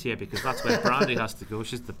best here, because that's where Brandy has to go.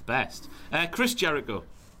 She's the best. Chris Jericho.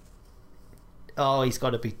 Oh, he's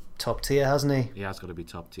got to be top tier, hasn't he? Yeah, it's got to be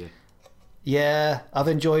top tier. Yeah, I've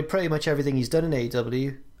enjoyed pretty much everything he's done in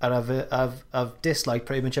AEW, and I've disliked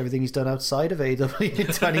pretty much everything he's done outside of AEW in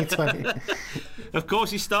 2020. Of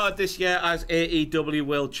course, he started this year as AEW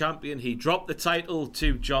World Champion. He dropped the title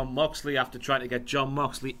to Jon Moxley after trying to get Jon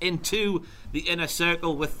Moxley into the Inner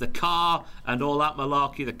Circle with the car and all that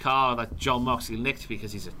malarkey. The car that Jon Moxley nicked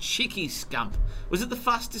because he's a cheeky scamp. Was it the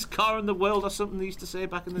fastest car in the world or something they used to say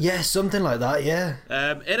back in the day? Yeah, something like that, yeah.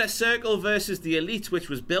 Inner Circle versus the Elite, which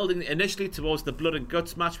was building initially towards the Blood and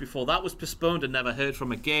Guts match before that was postponed and never heard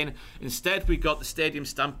from again. Instead, we got the Stadium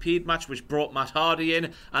Stampede match, which brought Matt Hardy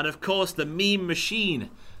in, and of course the meme machine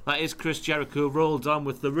that is Chris Jericho rolled on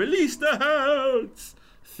with the "Release the Hounds"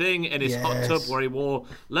 thing in his hot tub, where he wore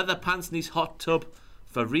leather pants in his hot tub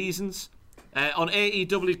for reasons. On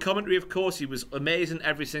AEW commentary, of course, he was amazing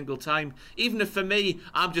every single time. Even if, for me,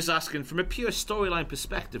 I'm just asking from a pure storyline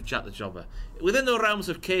perspective, Jack the Jobber, within the realms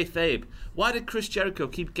of kayfabe, why did Chris Jericho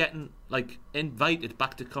keep getting invited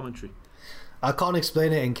back to commentary? I can't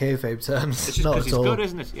explain it in kayfabe terms. It's just not because at he's all. good,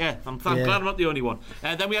 isn't it? Yeah, I'm glad I'm not the only one.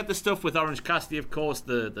 Then we had the stuff with Orange Cassidy, of course,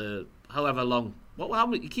 the however long. How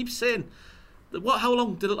many? He keeps saying. How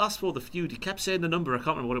long did it last for, the feud? He kept saying the number. I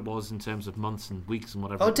can't remember what it was in terms of months and weeks and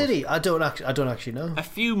whatever. Oh, did he? I don't actually know. A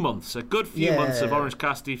few months, a good few months of Orange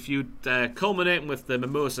Cassidy feud, culminating with the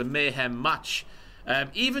Mimosa Mayhem match.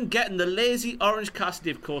 Even getting the lazy Orange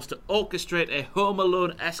Cassidy, of course, to orchestrate a Home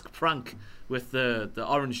Alone-esque prank with the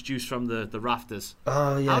orange juice from the rafters.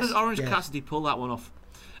 Oh, yes. How did Orange Cassidy pull that one off?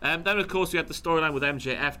 Then, of course, we had the storyline with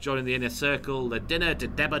MJF joining the Inner Circle, the Dinner de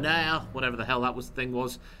Debonair, whatever the hell that thing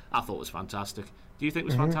was. I thought it was fantastic. Do you think it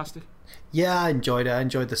was fantastic? Yeah, I enjoyed it. I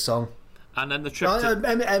enjoyed the song. And then the trip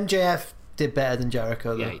MJF did better than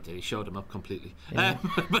Jericho, though. Yeah, he did. He showed him up completely. Yeah.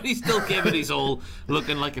 But he still gave it his all,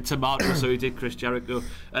 looking like a tomato, so he did Chris Jericho.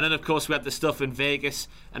 And then, of course, we had the stuff in Vegas.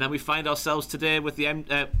 And then we find ourselves today with the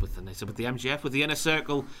MJF, with the Inner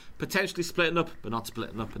Circle, potentially splitting up, but not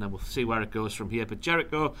splitting up. And then we'll see where it goes from here. But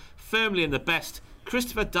Jericho, firmly in the best.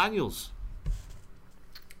 Christopher Daniels.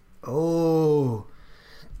 Oh...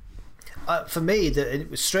 for me,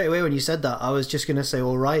 straight away when you said that, I was just going to say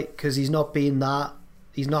all right, because he's not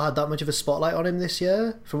had that much of a spotlight on him this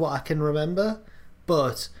year, from what I can remember.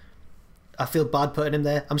 But I feel bad putting him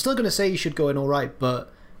there. I'm still going to say he should go in all right,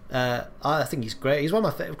 but I think he's great. He's one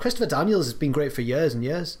of my favorites. Christopher Daniels has been great for years and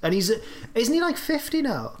years, and isn't he like 50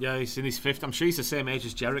 now? Yeah, he's in his 50. I'm sure he's the same age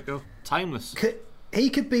as Jericho. Timeless. He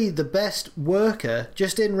could be the best worker,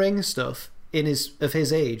 just in ring stuff, of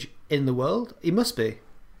his age in the world. He must be.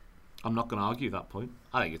 I'm not going to argue that point.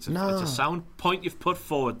 I think it's a sound point you've put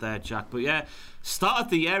forward there, Jack. But yeah, started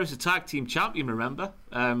the year as a tag team champion, remember?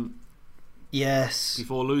 Yes.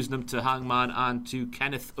 Before losing him to Hangman and to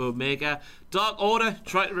Kenneth Omega. Dark Order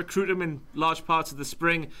tried to recruit him in large parts of the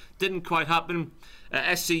spring. Didn't quite happen.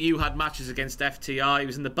 SCU had matches against FTR. He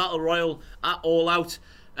was in the Battle Royal at All Out.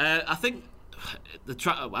 I think...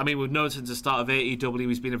 we've known since the start of AEW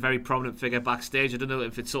he's been a very prominent figure backstage. I don't know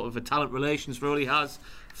if it's sort of a talent relations role he has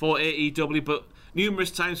for AEW, but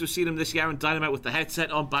numerous times we've seen him this year in Dynamite with the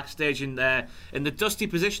headset on backstage in the dusty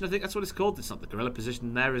position. I think that's what it's called. It's not the gorilla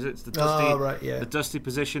position there, is it? It's the dusty, the dusty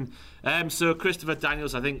position. So Christopher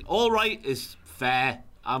Daniels, I think all right is fair.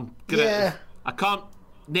 I can't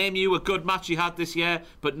name you a good match he had this year,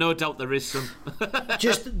 but no doubt there is some.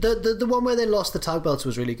 Just the one where they lost the tag belts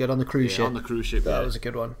was really good on the cruise ship. On the cruise ship, that was a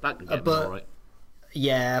good one. That can get all right.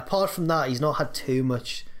 Yeah, apart from that, he's not had too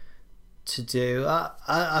much to do.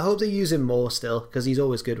 I hope they use him more still, because he's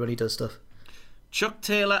always good when he does stuff. Chuck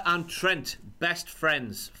Taylor and Trent, best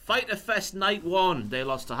friends. Fyter Fest Night 1, they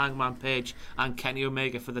lost to Hangman Page and Kenny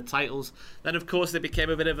Omega for the titles. Then, of course, they became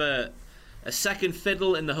a bit of a second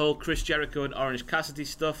fiddle in the whole Chris Jericho and Orange Cassidy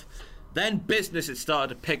stuff. Then business had started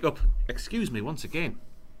to pick up, once again,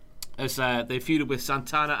 as they feuded with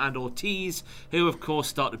Santana and Ortiz, who of course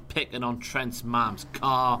started picking on Trent's mom's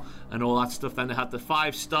car and all that stuff. Then they had the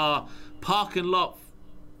 5-star parking lot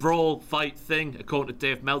brawl fight thing, according to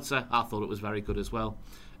Dave Meltzer. I thought it was very good as well.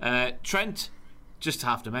 Trent, just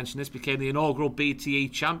have to mention this, became the inaugural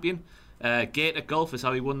BTE champion. Gator Golf is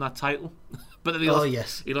how he won that title. But then he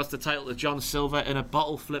lost the title to John Silver in a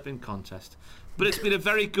bottle flipping contest. But it's been a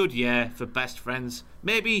very good year for best friends.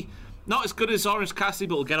 Maybe not as good as Orange Cassidy,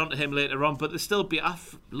 but we'll get onto him later on. But they'll still be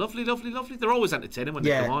lovely. They're always entertaining when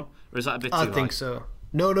they come on. Or is that a bit too high? I think so.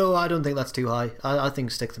 No, I don't think that's too high. I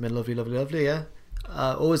think stick them in lovely, yeah.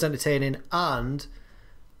 Always entertaining. And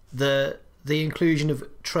the inclusion of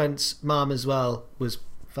Trent's mum as well was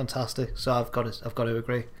fantastic. So I've got to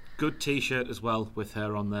agree. Good T-shirt as well with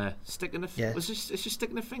her on there. Sticking Yeah. is she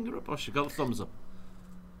sticking a finger up or she got a thumbs up?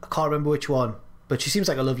 I can't remember which one, but she seems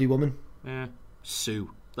like a lovely woman. Yeah,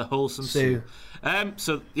 Sue, the wholesome Sue. Sue.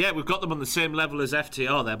 So yeah, we've got them on the same level as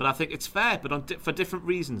FTR there, but I think it's fair, but for different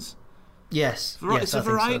reasons. Yes, It's a I think so.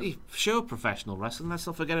 variety show, professional wrestling. Let's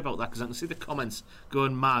not forget about that because I can see the comments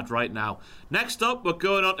going mad right now. Next up, we're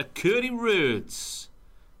going on to Cody Rhodes.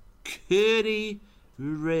 Cody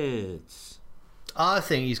Rhodes. I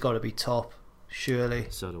think he's got to be top, surely.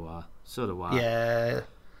 So do I. Yeah.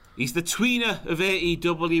 He's the tweener of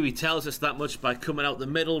AEW. He tells us that much by coming out the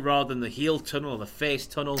middle rather than the heel tunnel or the face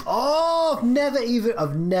tunnel. Oh,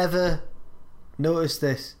 I've never noticed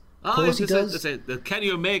this. Of course he does.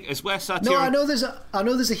 Kenny Omega is West Side. No, I know there's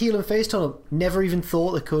a heel and face tunnel. Never even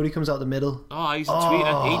thought that Cody comes out the middle. Oh, he's a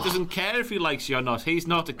tweener. He doesn't care if he likes you or not. He's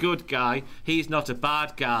not a good guy. He's not a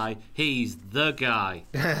bad guy. He's the guy.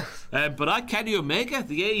 But Kenny Omega,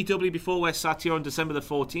 the AEW before West Sat here on December the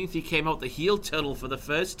 14th, he came out the heel tunnel for the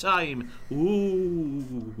first time. Ooh.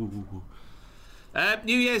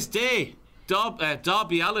 New Year's Day.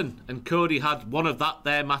 Darby Allin and Cody had one of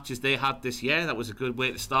their matches they had this year. That was a good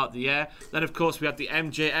way to start the year. Then, of course, we had the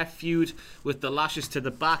MJF feud with the lashes to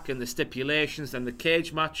the back and the stipulations. Then the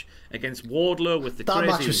cage match against Wardlow with the that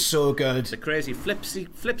match was so good. The crazy flipsy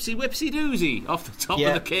whipsy doozy off the top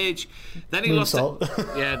of the cage. Then he lost Moonsault.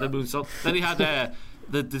 the moonsault. Then he had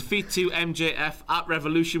the defeat to MJF at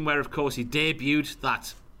Revolution, where, of course, he debuted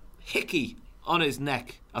that hickey on his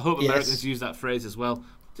neck. I hope Americans use that phrase as well.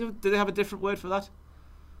 Do they have a different word for that?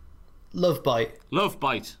 Love bite. Love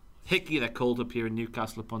bite. Hickey, they're called up here in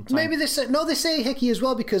Newcastle upon Tyne. Maybe they say hickey as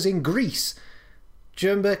well because in Greece, do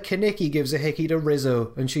you remember Kaneki gives a hickey to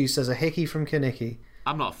Rizzo and she says a hickey from Kaneki?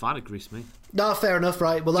 I'm not a fan of Greece, mate. No, fair enough,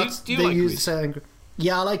 right? Well, Do you like Greece?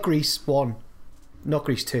 Yeah, I like Greece 1, not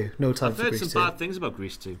Greece 2. No time I've for heard Greece 2. some bad things about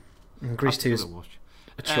Greece 2. Greece 2 is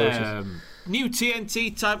atrocious. New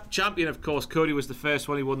TNT champion, of course. Cody was the first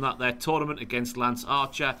one. He won that tournament against Lance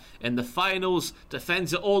Archer in the finals.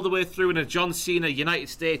 Defends it all the way through in a John Cena United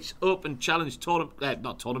States Open Challenge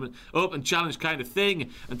Open Challenge kind of thing,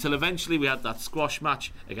 until eventually we had that squash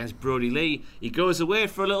match against Brody Lee. He goes away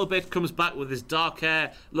for a little bit, comes back with his dark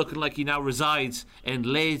hair, looking like he now resides in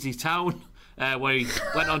Lazy Town, where he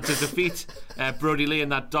went on to defeat Brody Lee in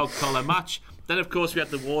that dog collar match. Then, of course, we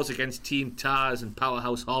had the wars against Team Taz and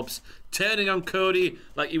Powerhouse Hobbs, turning on Cody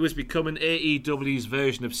like he was becoming AEW's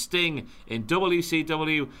version of Sting in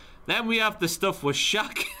WCW. Then we have the stuff with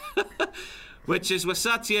Shaq, which is, we're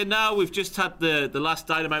sat here now. We've just had the last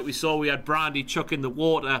Dynamite we saw. We had Brandy chucking the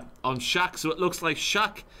water on Shaq, so it looks like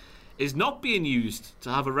Shaq is not being used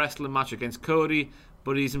to have a wrestling match against Cody,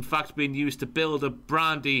 but he's in fact being used to build up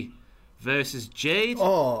Brandy versus Jade.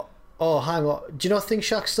 Oh, hang on. Do you not think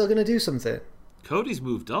Shaq's still going to do something? Cody's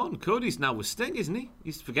moved on. Cody's now with Sting, isn't he?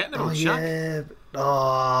 He's forgetting about Shaq. Yeah.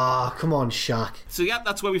 Oh, come on, Shaq. So yeah,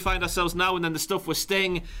 that's where we find ourselves now. And then the stuff with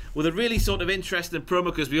Sting, with a really sort of interesting promo,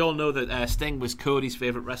 because we all know that Sting was Cody's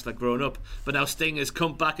favourite wrestler growing up. But now Sting has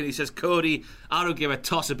come back and he says, Cody, I don't give a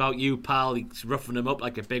toss about you, pal. He's roughing him up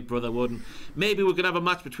like a big brother wouldn't. Maybe we're going to have a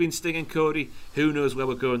match between Sting and Cody. Who knows where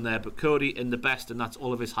we're going there. But Cody in the best, and that's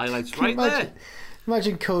all of his highlights there.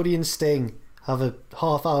 Imagine Cody and Sting have a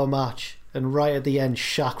half-hour match, and right at the end,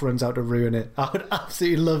 Shaq runs out to ruin it. I would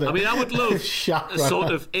absolutely love it. I mean, I would love Shaq a sort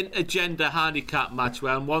of intergender handicap match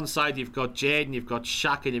where on one side you've got Jade and you've got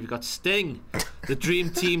Shaq and you've got Sting. The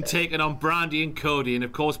dream team taking on Brandy and Cody, and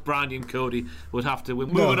of course Brandy and Cody would have to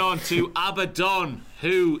win. Moving on to Abaddon,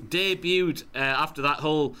 who debuted after that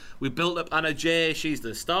whole, we built up Anna Jay, she's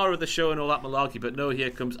the star of the show and all that malarkey, but no,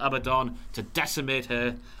 here comes Abaddon to decimate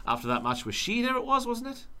her after that match with Shida, it was,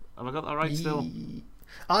 wasn't it? Have I got that right still?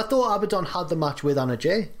 I thought Abaddon had the match with Anna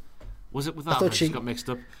Jay. Was it with that? I just got mixed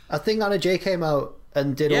up. I think Anna Jay came out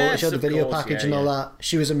and did all she had the video package and all that.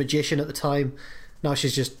 She was a magician at the time. Now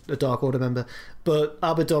she's just a Dark Order member. But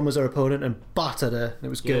Abaddon was her opponent and battered her, and it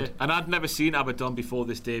was good. And I'd never seen Abaddon before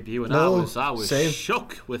this debut, and No, I was same.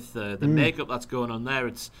 shook with the makeup that's going on there.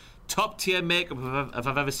 It's top tier makeup if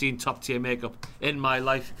I've ever seen top tier makeup in my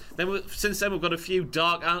life. Since then we've got a few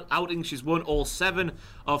dark outings. She's won all 7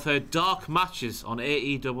 of her dark matches on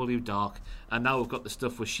AEW Dark, and now we've got the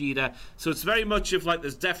stuff with Shida. So it's very much of like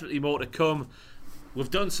there's definitely more to come.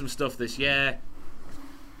 We've done some stuff this year.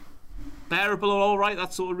 Bearable or all right,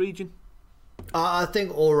 that sort of region. I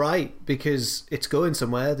think all right, because it's going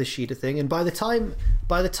somewhere, the Shida thing, and by the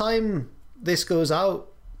time this goes out,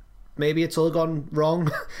 maybe it's all gone wrong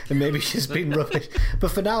and maybe she's been rubbish.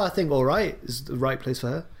 But for now, I think all right is the right place for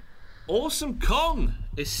her. Awesome Kong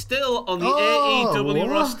is still on the Oh, AEW what?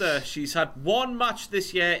 roster. She's had one match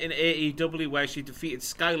this year in AEW where she defeated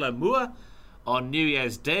Skylar Moore on New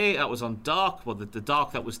Year's Day. That was on Dark. Well, the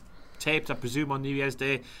Dark that was taped, I presume, on New Year's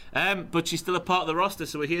Day. But she's still a part of the roster,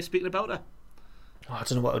 so we're here speaking about her. Oh, I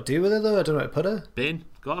don't know what to do with her, though. I don't know where to put her. Bin,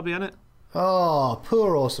 gotta be on it. Oh,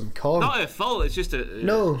 poor Awesome Kong. Not her fault. It's just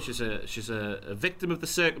No. She's a victim of the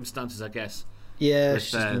circumstances, I guess. Yeah, With,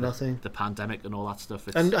 she's done nothing. The pandemic and all that stuff.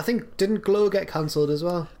 And I think, didn't Glow get cancelled as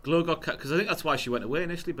well? Glow got because I think that's why she went away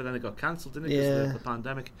initially, but then it got cancelled, didn't it? Because Yeah. of the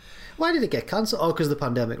pandemic. Why did it get cancelled? Oh, because of the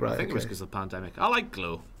pandemic, right? I think it was because of the pandemic. I like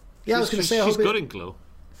Glow. Yeah, I was going to say, I she's hope good it, in Glow.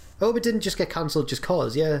 I hope it didn't just get cancelled just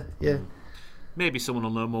cause. Yeah. Maybe someone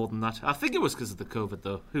will know more than that. I think it was because of the COVID,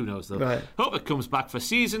 though. Who knows, though? Right. Hope it comes back for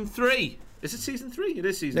season 3. Is it season 3? It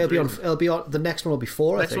is season It'll 3. be on. It'll be on. The next one will be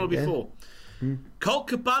 4. Next I think. one will be yeah. 4. Colt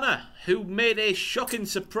Cabana, who made a shocking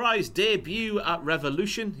surprise debut at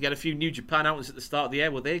Revolution. He had a few New Japan outings at the start of the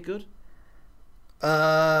year. Were they good?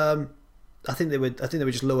 I think they were. I think they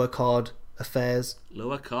were just lower card affairs.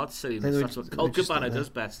 Lower card silliness. They were That's just- what they Colt were just Cabana like that. does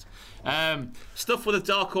best. Stuff with the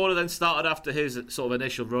Dark Order then started after his sort of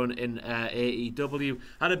initial run in AEW.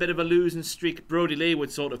 Had a bit of a losing streak. Brody Lee would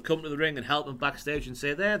sort of come to the ring and help him backstage and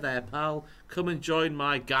say, there, pal, come and join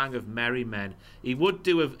my gang of merry men. He would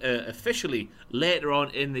do officially later on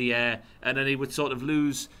in the year, and then he would sort of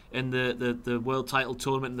lose in the world title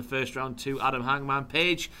tournament in the first round to Adam Hangman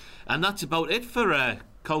Page. And that's about it for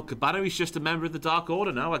Colt Cabana. He's just a member of the Dark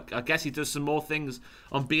Order now. I guess he does some more things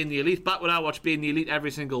on Being the Elite. Back when I watched Being the Elite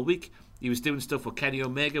every single week, he was doing stuff with Kenny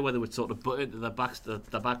Omega where they would sort of butt into the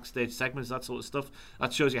backstage segments, that sort of stuff.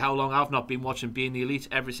 That shows you how long I've not been watching Being the Elite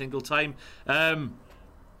every single time.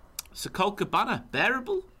 So Colt Cabana,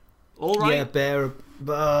 bearable? All right? Yeah,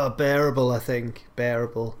 bearable. I think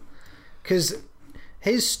bearable, because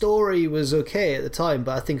his story was okay at the time,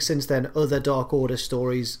 but I think since then other Dark Order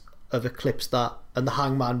stories have eclipsed that, and the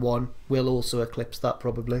Hangman one will also eclipse that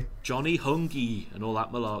probably. Johnny Hungy and all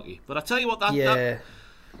that malarkey. But I tell you what, that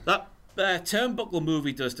turnbuckle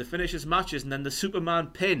movie does to finish his matches, and then the Superman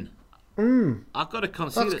pin. I've got to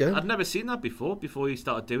concede That's it. good. I'd never seen that before he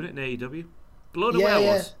started doing it in AEW. Blown away I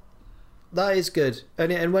was. That is good,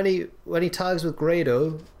 and when he tags with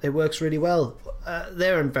Grado, it works really well.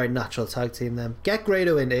 They're a very natural tag team. Them get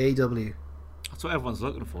Grado into AEW. That's what everyone's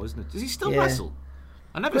looking for, isn't it? Does he still Yeah. wrestle?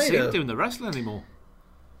 I never see Grado. him doing the wrestling anymore.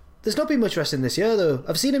 There's not been much wrestling this year though.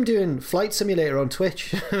 I've seen him doing Flight Simulator on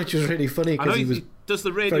Twitch, which was really funny I know because he does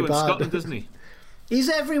the radio very in bad. Scotland, doesn't he? He's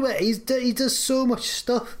everywhere. He does so much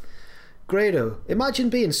stuff. Grado, imagine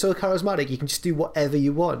being so charismatic you can just do whatever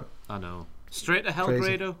you want. I know. Straight to hell, Crazy.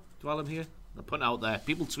 Grado. Dwell him here. They're putting it out there.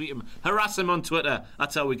 People tweet him, harass him on Twitter.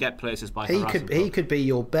 That's how we get places, by harassing He could be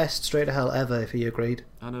your best straight to hell ever if he agreed.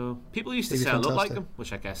 I know. People used to He'd be say I look like fantastic. him,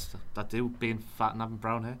 which I guess I do, being fat and having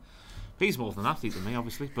brown hair. He's more of an athlete than me,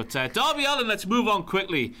 obviously. But Darby Allin, let's move on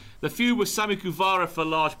quickly. The feud with Sammy Guevara for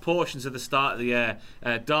large portions of the start of the year.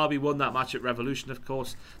 Darby won that match at Revolution, of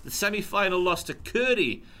course. The semi-final loss to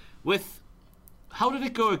Cody with... How did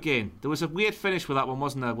it go again? There was a weird finish with that one,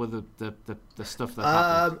 wasn't there, with the stuff that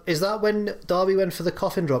happened? Is that when Darby went for the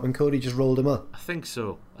coffin drop and Cody just rolled him up? I think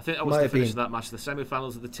so. I think that was Might the have finish been. of that match, the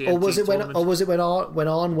semi-finals of the TNT Or was it tournament. when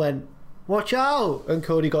Arn went, "Watch out!" and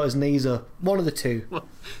Cody got his knees up? One of the two.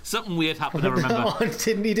 Something weird happened, I remember. Arn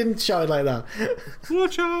he didn't shout like that.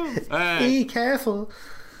 Watch out! Be careful.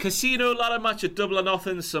 Casino ladder match at Double or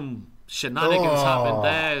Nothing. Some shenanigans happened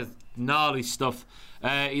there. Gnarly stuff.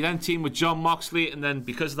 He then teamed with Jon Moxley, and then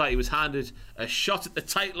because of that, he was handed a shot at the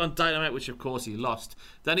title on Dynamite, which of course he lost.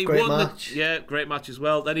 Then he Great won match. great match as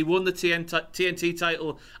well. Then he won the TNT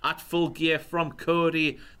title at Full Gear from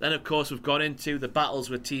Cody. Then of course we've gone into the battles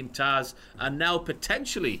with Team Taz, and now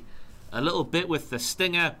potentially a little bit with the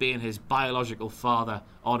Stinger being his biological father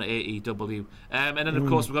on AEW. And then, of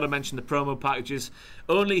course, we've got to mention the promo packages.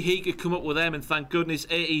 Only he could come up with them, and thank goodness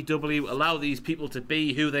AEW allow these people to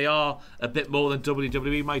be who they are a bit more than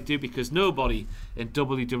WWE might do, because nobody in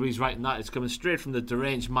WWE is writing that. It's coming straight from the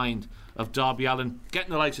deranged mind of Darby Allin,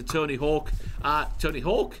 getting the likes of Tony Hawk. Tony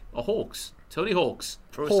Hawk? Or Hawks? Tony Hawks.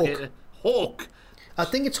 Pro Hawk. skater. Hawk. I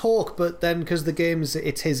think it's Hawk, but then because the game's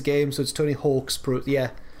it's his game, so it's Tony Hawk's pro.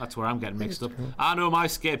 Yeah. That's where I'm getting mixed up. I know my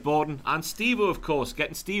skateboarding. And Steve-O, of course.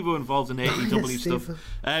 Getting Steve-O involved in AEW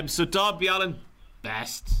stuff. So Darby Allin,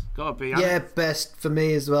 best. Gotta be. Yeah, best for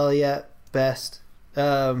me as well. Yeah, best.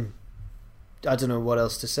 I don't know what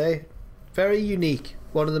else to say. Very unique.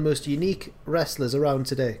 One of the most unique wrestlers around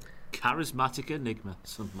today. Charismatic enigma,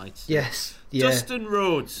 some might say. Yes. Yeah. Dustin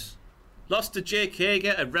Rhodes. Lost to Jake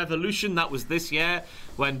Hager at Revolution. That was this year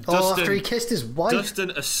when after he kissed his wife. Dustin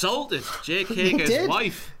assaulted Jake He Hager's did.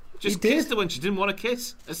 wife. Just He did. kissed her when she didn't want to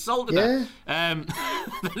kiss. Assaulted her. Then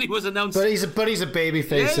he was announced. But he's a baby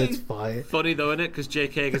face, so Yeah, it's fine. Funny though, isn't it? Because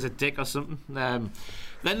Jake Hager's a dick or something.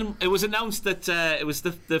 Then it was announced that it was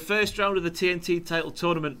the first round of the TNT title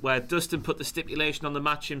tournament where Dustin put the stipulation on the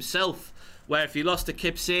match himself, where if he lost to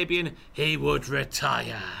Kip Sabian, he would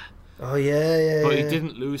retire. Oh yeah. But he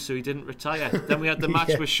didn't lose, so he didn't retire. Then we had the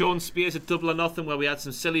match with Sean Spears at Double or Nothing, where we had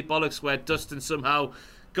some silly bollocks where Dustin somehow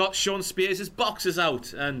got Sean Spears' boxers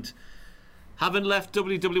out. And having left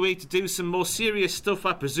WWE to do some more serious stuff,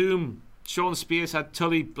 I presume Sean Spears had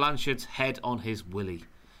Tully Blanchard's head on his willy.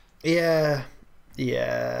 Yeah.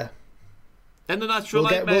 Then the Natural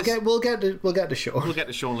Nightmares. We'll get to Sean. We'll get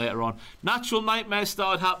to Sean later on. Natural Nightmares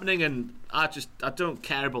started happening, and I don't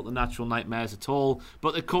care about the Natural Nightmares at all.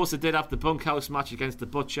 But of course, they did have the bunkhouse match against the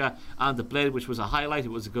Butcher and the Blade, which was a highlight.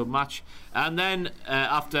 It was a good match. And then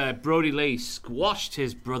after Brody Lee squashed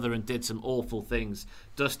his brother and did some awful things,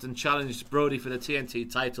 Dustin challenged Brody for the TNT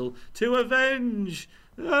title to avenge.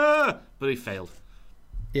 But he failed.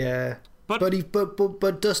 Yeah.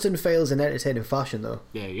 But Dustin fails in entertaining fashion, though.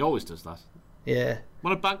 Yeah, he always does that. Yeah.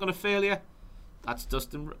 Want to bank on a failure? That's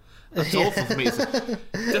Dustin. That's awful for me.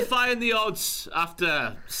 Defying the odds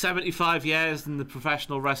after 75 years in the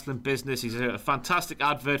professional wrestling business. He's a fantastic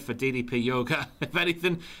advert for DDP Yoga. If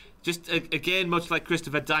anything, just again, much like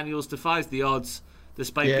Christopher Daniels, defies the odds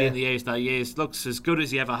despite being the age that he is. Looks as good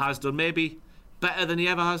as he ever has done. Maybe better than he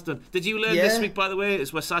ever has done. Did you learn this week, by the way,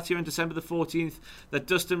 as we're sat here on December the 14th, that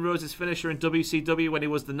Dustin Rhodes' finisher in WCW when he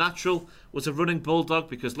was the Natural was a running bulldog?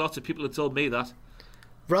 Because lots of people had told me that.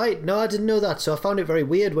 Right, no, I didn't know that, so I found it very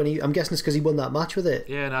weird when I'm guessing it's because he won that match with it.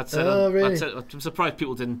 Yeah, and I'd said, really? I'm surprised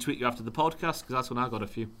people didn't tweet you after the podcast, because that's when I got a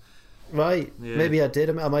few. Right, maybe I did.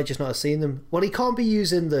 I might just not have seen them. Well, he can't be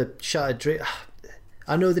using the Shattered Dream.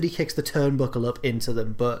 I know that he kicks the turnbuckle up into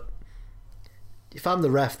them, but if I'm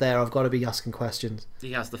the ref there, I've got to be asking questions.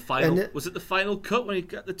 He has the final. Was it the final cut when he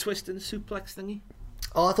got the twist and suplex thingy?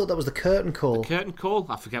 Oh, I thought that was the curtain call. The curtain call?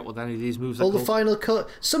 I forget what any of these moves are called. called. The final cut.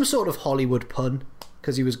 Some sort of Hollywood pun,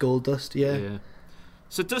 because he was Goldust, yeah.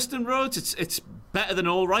 So Dustin Rhodes, it's better than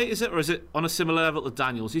all right, is it? Or is it on a similar level to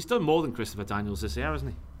Daniels? He's done more than Christopher Daniels this year,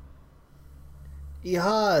 hasn't he? He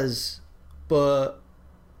has, but...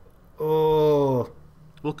 Oh...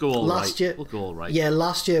 We'll go all last year, We'll go all right. Yeah,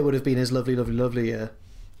 last year would have been his lovely year.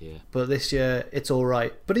 Yeah. But this year, it's all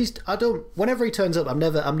right. But whenever he turns up, I'm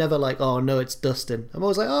never like, oh no, it's Dustin. I'm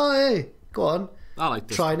always like, oh hey, go on. I like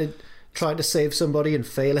Dustin. Trying to save somebody and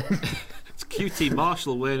failing. It's QT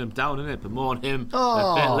Marshall weighing him down, isn't it? But more on him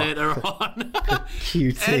a bit later on.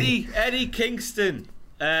 QT. Eddie Kingston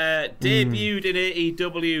debuted in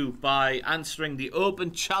AEW by answering the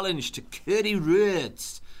open challenge to Cody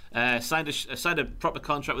Rhodes. Signed a proper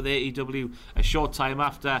contract with AEW a short time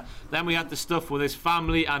after. Then we had the stuff with his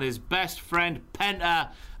family and his best friend Penta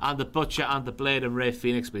and the Butcher and the Blade and Ray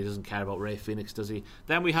Phoenix, but he doesn't care about Ray Phoenix, does he?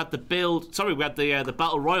 Then we had the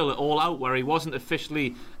Battle Royal at All Out, where he wasn't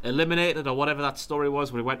officially eliminated or whatever that story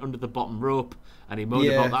was, where he went under the bottom rope and he moaned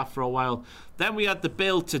about that for a while. Then we had the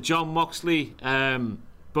build to Jon Moxley,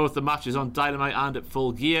 both the matches on Dynamite and at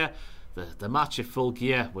Full Gear. The match at Full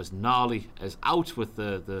Gear was gnarly as out with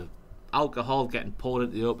the alcohol getting poured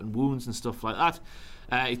into the open wounds and stuff like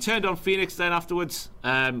that. He turned on Phoenix then afterwards,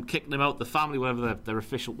 kicking him out. The family, whatever their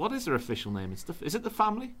official... What is their official name? Is it the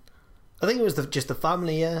family? I think it was just the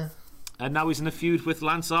family, yeah. And now he's in a feud with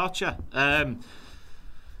Lance Archer.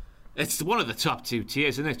 It's one of the top two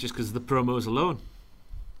tiers, isn't it? Just because of the promos alone.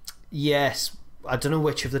 Yes. I don't know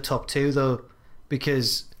which of the top two, though,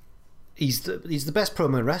 because... He's the best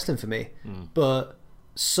promo in wrestling for me, but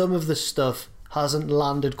some of the stuff hasn't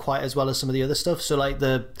landed quite as well as some of the other stuff. So like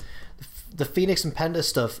the Phoenix and Penta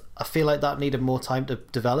stuff, I feel like that needed more time to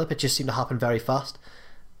develop. It just seemed to happen very fast.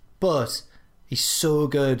 But he's so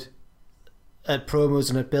good at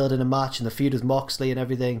promos and at building a match and the feud with Moxley and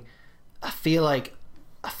everything. I feel like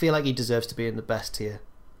he deserves to be in the best tier.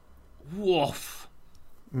 Woof.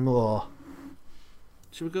 More.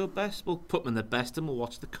 Should we go best? We'll put them in the best and we'll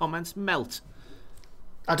watch the comments melt.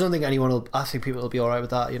 I don't think I think people will be alright with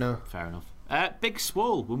that, you know. Fair enough. Big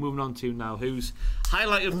Swole, we're moving on to now, whose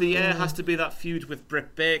highlight of the year has to be that feud with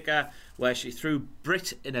Britt Baker, where she threw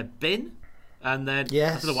Britt in a bin. And then, I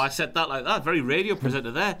don't know why I said that like that, very radio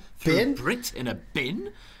presenter there. Threw Britt in a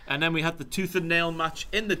bin. And then we had the tooth and nail match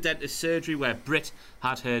in the dentist surgery where Britt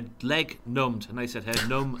had her leg numbed. And I said her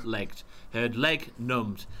numb-legged. Her leg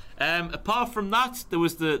numbed. Apart from that, there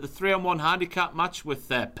was the 3-on-1 handicap match with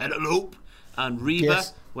Penelope and Reba,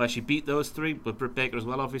 where she beat those three, but Britt Baker as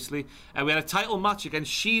well, obviously. We had a title match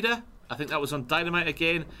against Shida. I think that was on Dynamite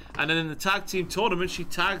again. And then in the tag team tournament, she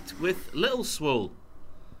tagged with Little Swole.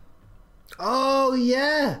 Oh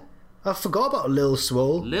yeah, I forgot about Lil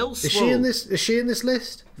Swole. Lil Is she in this? Is she in this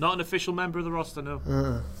list? Not an official member of the roster,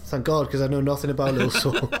 no. Thank God, because I know nothing about Lil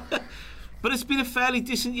Swole. But it's been a fairly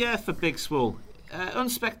decent year for Big Swole.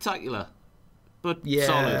 Unspectacular, but Yeah.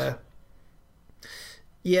 solid.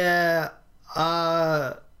 Yeah,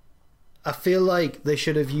 I feel like they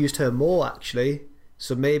should have used her more, actually.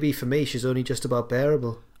 So maybe for me, she's only just about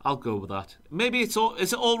bearable. I'll go with that. Maybe is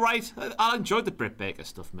it all right? I enjoyed the Britt Baker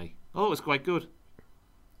stuff, me. Oh, it was quite good.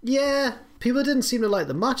 Yeah, people didn't seem to like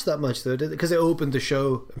the match that much, though, did they? Because it opened the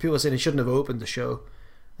show, and people were saying it shouldn't have opened the show.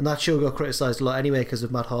 And that show got criticised a lot anyway because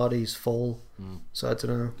of Matt Hardy's fall. So I don't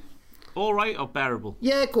know. All right or bearable?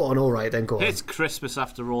 Yeah, go on, all right, then go on. It's Christmas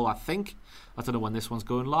after all, I think. I don't know when this one's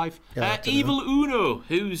going live. Yeah, I don't Evil Uno,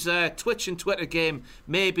 whose Twitch and Twitter game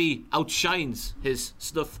maybe outshines his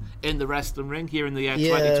stuff in the wrestling ring here in the year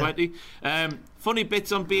 2020. Funny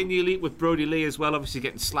bits on Being the Elite with Brody Lee as well, obviously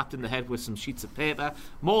getting slapped in the head with some sheets of paper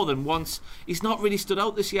more than once. He's not really stood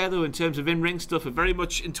out this year, though, in terms of in-ring stuff. Very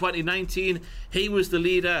much in 2019, he was the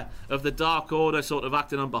leader of the Dark Order, sort of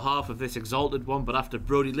acting on behalf of this Exalted One, but after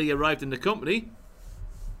Brody Lee arrived in the company,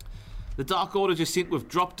 the Dark Order just seem to have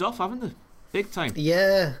dropped off, haven't they? Big time.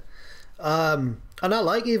 Yeah. And I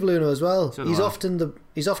like Evil Uno as well. So do he's I. often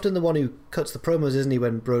the one who cuts the promos, isn't he,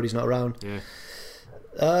 when Brody's not around? Yeah.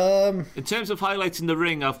 In terms of highlights in the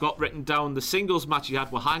ring, I've got written down the singles match he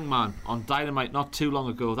had with Hangman on Dynamite not too long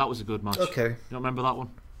ago. That was a good match. Okay. You don't remember that one?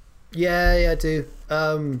 Yeah, I do.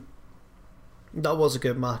 That was a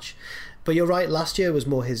good match. But you're right, last year was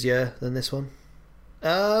more his year than this one.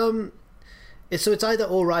 So it's either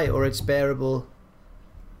alright or it's bearable.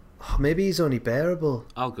 Oh, maybe he's only bearable.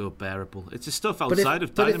 I'll go bearable. It's the stuff outside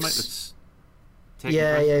of Dynamite that's taking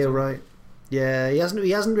Yeah, precedence. you're right. Yeah, he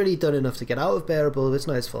hasn't really done enough to get out of bearable. It's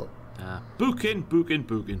not his fault. Booking.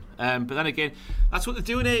 But then again, that's what they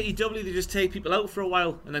do in AEW. They just take people out for a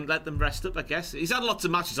while and then let them rest up, I guess. He's had lots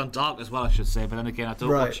of matches on Dark as well, I should say. But then again, I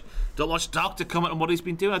don't watch Dark to comment on what he's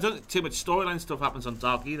been doing. I don't think too much storyline stuff happens on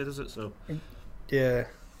Dark either, does it? So Yeah.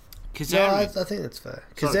 Kazarian. No, I think that's fair.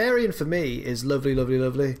 Kazarian for me is lovely.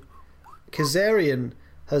 Kazarian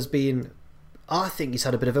has been, I think he's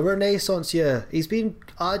had a bit of a renaissance year. He's been,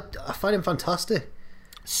 I find him fantastic.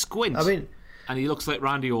 Squint. I mean, and he looks like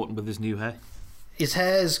Randy Orton with his new hair. his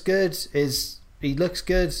hair's good. He looks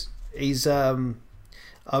good. He's when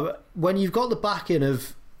you've got the backing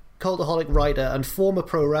of cultaholic writer and former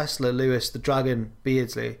pro wrestler Lewis the Dragon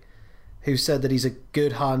Beardsley, who said that he's a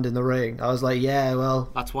good hand in the ring, I was like, yeah,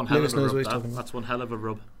 well, That's one hell Lewis of a knows what rub. he's talking about. That's one hell of a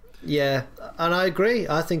rub. Yeah, and I agree.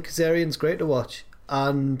 I think Kazarian's great to watch,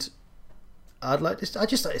 and I just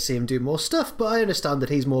like to see him do more stuff. But I understand that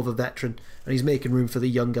he's more of a veteran and he's making room for the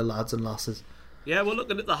younger lads and lasses. Yeah, we're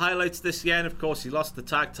looking at the highlights this year, and of course he lost the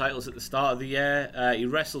tag titles at the start of the year. He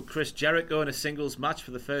wrestled Chris Jericho in a singles match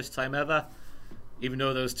for the first time ever, even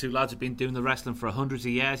though those two lads have been doing the wrestling for hundreds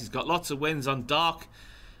of years. He's got lots of wins on Dark.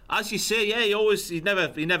 As you say, yeah, he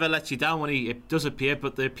never lets you down when he does appear,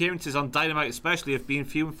 but the appearances on Dynamite especially have been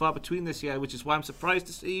few and far between this year, which is why I'm surprised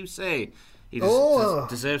to see you say he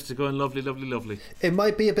deserves to go in lovely. It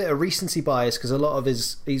might be a bit of recency bias because a lot of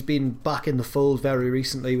he's been back in the fold very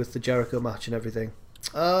recently with the Jericho match and everything.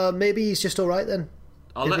 Maybe he's just all right then.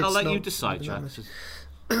 I'll let you decide, Jack.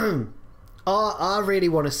 I really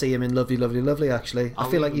want to see him in lovely. Actually, I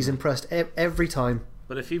feel like he's impressed every time.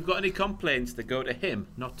 But if you've got any complaints, they go to him,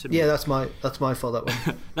 not to me. Yeah, that's my fault, that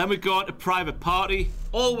one. Then we go on to Private Party.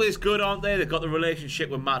 Always good, aren't they? They've got the relationship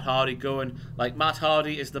with Matt Hardy going. Like, Matt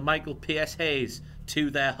Hardy is the Michael P.S. Hayes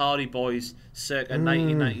to their Hardy Boys circa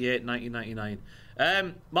 1998,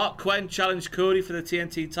 1999. Mark Quinn challenged Cody for the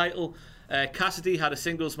TNT title. Cassidy had a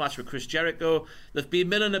singles match with Chris Jericho. They've been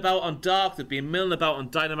milling about on Dark. They've been milling about on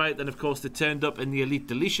Dynamite. Then, of course, they turned up in the Elite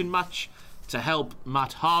Deletion match to help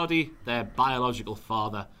Matt Hardy, their biological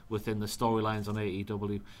father, within the storylines on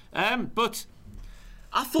AEW. But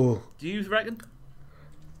I thought, do you reckon?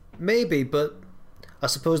 Maybe, but I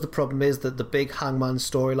suppose the problem is that the big Hangman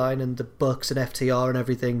storyline and the Bucks and FTR and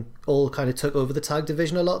everything all kind of took over the tag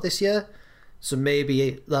division a lot this year. So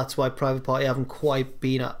maybe that's why Private Party haven't quite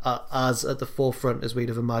been as at the forefront as we'd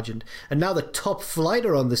have imagined. And now the top flight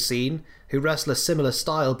are on the scene, who wrestle a similar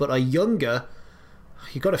style but are younger.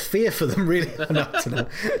 You got to fear for them, really.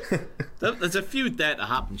 There's a feud there to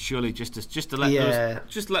happen, surely, just to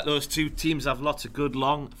let those two teams have lots of good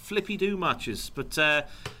long flippy do matches. But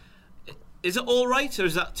is it all right, or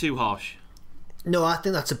is that too harsh? No, I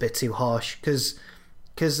think that's a bit too harsh because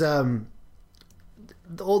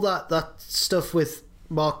all that stuff with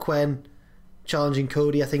Mark Quinn challenging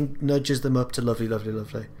Cody, I think nudges them up to lovely.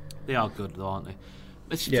 They are good, though, aren't they?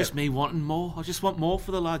 It's just me wanting more. I just want more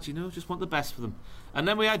for the lads, just want the best for them. And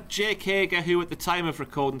then we had Jake Hager, who at the time of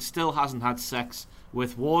recording still hasn't had sex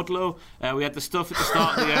with Wardlow. We had the stuff at the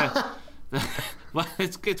start of the year. Well,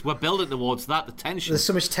 we're building towards that. The tension. There's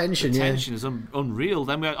so much tension. The tension is unreal.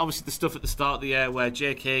 Then we had obviously the stuff at the start of the year where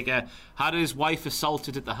Jake Hager had his wife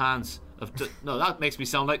assaulted at the hands of. No, that makes me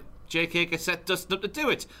sound like Jake Hager set Dustin up to do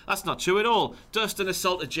it. That's not true at all. Dustin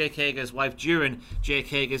assaulted Jake Hager's wife during Jake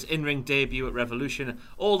Hager's in-ring debut at Revolution,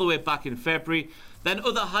 all the way back in February. Then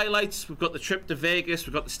other highlights, we've got the trip to Vegas,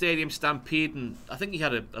 we've got the Stadium Stampede, and I think he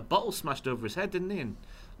had a bottle smashed over his head, didn't he? And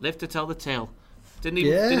lived to tell the tale. Didn't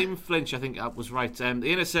even flinch, I think that was right. The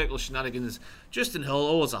Inner Circle shenanigans, Justin Hull,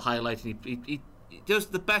 always a highlight, and he does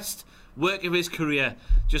the best work of his career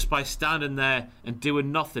just by standing there and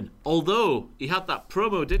doing nothing. Although, he had that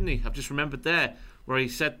promo, didn't he? I've just remembered there, where he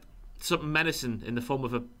said something menacing in the form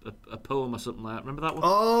of a poem or something like that. Remember that one?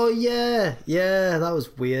 Oh, yeah, that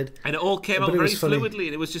was weird. And it all came out very fluidly,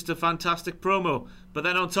 and it was just a fantastic promo. But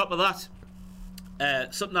then on top of that,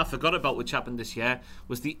 something I forgot about which happened this year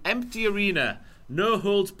was the empty arena, no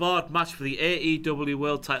holds barred match for the AEW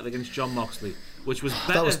World Title against Jon Moxley, which was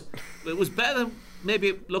better. It was better than maybe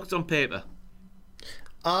it looked on paper.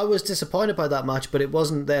 I was disappointed by that match, but it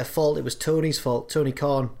wasn't their fault. It was Tony's fault, Tony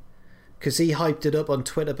Khan, because he hyped it up on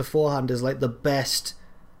Twitter beforehand as like the best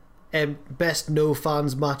no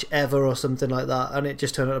fans match ever or something like that, and it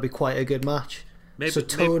just turned out to be quite a good match. Maybe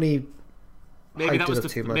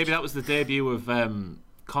that was the debut of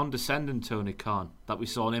condescending Tony Khan that we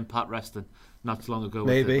saw in Impact Wrestling not long ago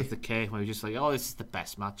with the K, where he was just like, oh, this is the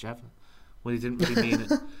best match ever. Well, he didn't really mean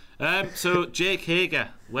it. So Jake Hager,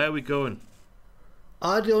 where are we going?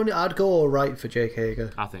 I'd go all right for Jake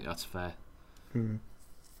Hager. I think that's fair.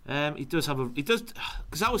 He does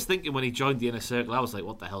because I was thinking when he joined the Inner Circle, I was like,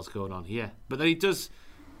 what the hell's going on here? But then there's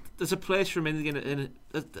a place for him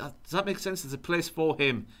does that make sense? There's a place for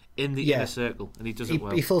him in the Inner Circle, and he does it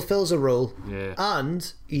well. He fulfills a role,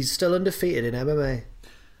 and he's still undefeated in MMA.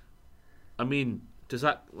 I mean, does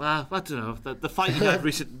that? Well, I don't know. The fight he had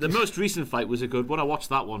the most recent fight was a good one. I watched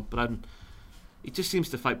that one, but he just seems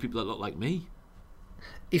to fight people that look like me.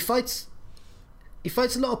 He fights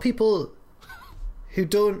a lot of people who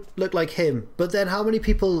don't look like him. But then, how many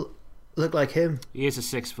people look like him? He is a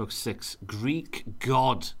 6'6" Greek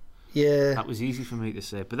god. Yeah, that was easy for me to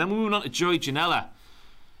say. But then we move on to Joey Janela,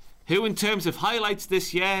 who, in terms of highlights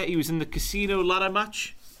this year, he was in the Casino ladder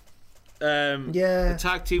match. The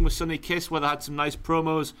tag team with Sonny Kiss, where they had some nice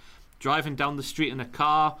promos, driving down the street in a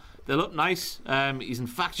car. They look nice. He's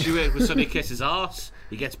infatuated with Sonny Kiss's arse.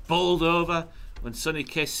 He gets bowled over when Sonny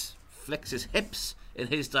Kiss flicks his hips in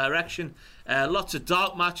his direction. Lots of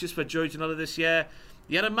dark matches for Joey Janela this year.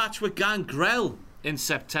 He had a match with Gangrel in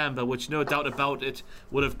September, which no doubt about it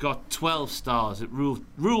would have got 12 stars. It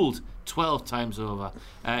ruled 12 times over.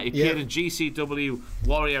 He appeared in GCW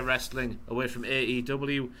Warrior Wrestling away from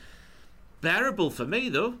AEW. Bearable for me,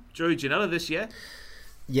 though, Joey Janela this year.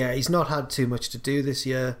 Yeah, he's not had too much to do this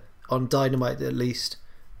year, on Dynamite at least,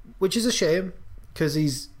 which is a shame, because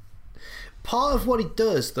he's part of what he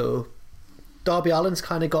does, though. Darby Allin's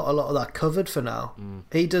kind of got a lot of that covered for now.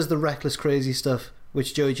 He does the reckless, crazy stuff,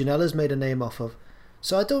 which Joey Janela's made a name off of.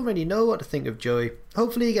 So I don't really know what to think of Joey.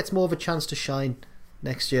 Hopefully he gets more of a chance to shine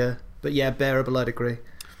next year. But yeah, bearable, I'd agree.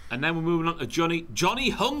 And then we're moving on to John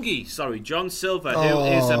Silver, who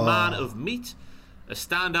is a man of meat, a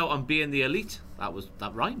standout on being the elite.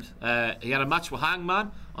 That rhymed. He had a match with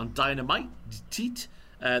Hangman on Dynamite.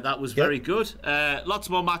 That was very good. Lots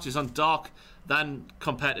more matches on Dark than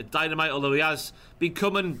compared to Dynamite, although he has been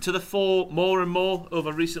coming to the fore more and more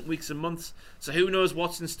over recent weeks and months. So who knows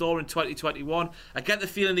what's in store in 2021. I get the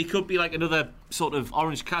feeling he could be like another sort of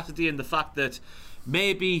Orange Cassidy in the fact that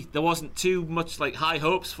maybe there wasn't too much like high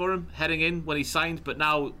hopes for him heading in when he signed, but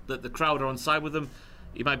now that the crowd are on side with him,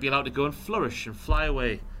 he might be allowed to go and flourish and fly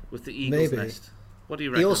away with the Eagles' nest. What do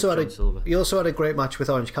you reckon, John Silver? He also had a great match with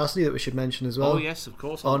Orange Cassidy that we should mention as well. Oh yes, of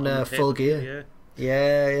course. On Full Gear.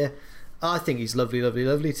 Yeah. I think he's lovely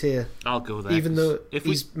tier. I'll go there. Even though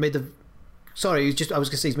he's made the... Sorry, I was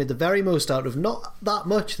going to say he's made the very most out of not that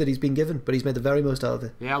much that he's been given, but he's made the very most out of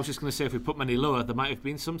it. Yeah, I was just going to say if we put him any lower, there might have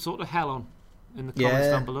been some sort of hell on in the comments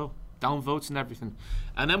down below. Down votes and everything.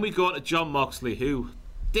 And then we go on to Jon Moxley, who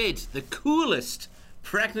did the coolest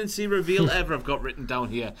pregnancy reveal ever I've got written down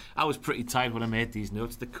here. I was pretty tired when I made these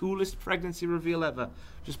notes. The coolest pregnancy reveal ever,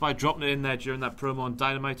 just by dropping it in there during that promo on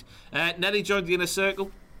Dynamite. Nelly joined the Inner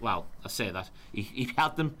Circle. Well, I say that he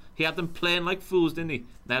had them playing like fools, didn't he?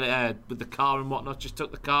 Then with the car and whatnot, just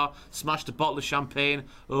took the car, smashed a bottle of champagne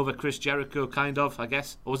over Chris Jericho, kind of, I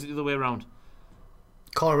guess, or was it the other way around?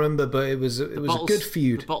 can't remember, but it was a good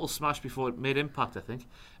feud. The bottle smash before it made impact, I think.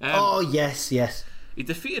 Yes. He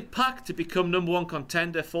defeated Pac to become number one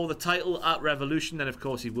contender for the title at Revolution. Then, of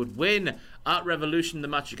course, he would win at Revolution the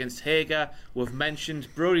match against Hager. We've mentioned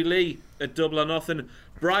Brody Lee at Double or Nothing,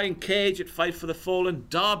 Brian Cage at Fight for the Fallen,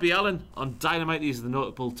 Darby Allin on Dynamite. These are the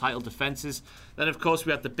notable title defences. Then, of course,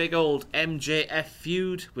 we had the big old MJF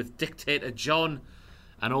feud with Dictator John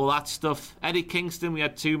and all that stuff. Eddie Kingston, we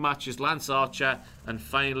had 2 matches, Lance Archer, and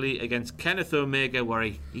finally against Kenneth Omega, where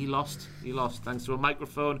he lost. He lost thanks to a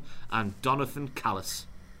microphone and Donathan Callis.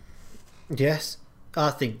 Yes.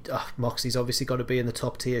 I think Moxley's obviously got to be in the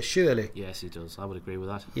top tier, surely. Yes, he does. I would agree with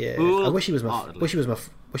that. Yeah. I wish he was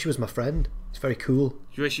my friend. It's very cool.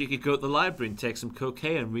 You wish you could go to the library and take some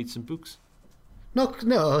cocaine and read some books? No,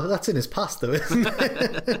 that's in his past though, isn't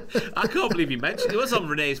it? I can't believe you mentioned it. Was on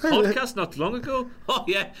Renee's podcast not long ago. Oh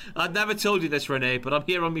yeah, I'd never told you this, Renee, but I'm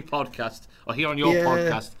here on my podcast, or here on your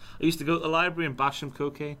podcast. I used to go to the library and bash some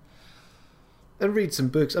cocaine and read some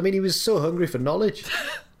books. I mean, he was so hungry for knowledge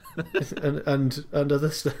and other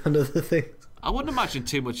things. I wouldn't imagine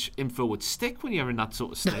too much info would stick when you're in that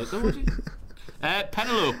sort of state, though, would you?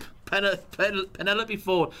 Penelope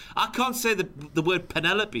Ford. I can't say the word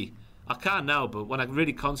Penelope. I can now, but when I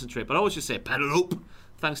really concentrate. But I always just say Penelope,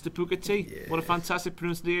 thanks to Booker T. Yeah. What a fantastic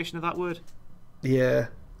pronunciation of that word. Yeah.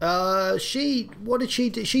 What did she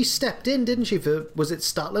do? She stepped in, didn't she? Was it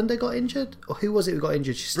Statlander that got injured? Or who was it who got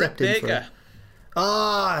injured? She stepped in for it.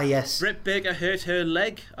 Yes. Britt Baker hurt her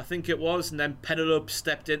leg, I think it was, and then Penelope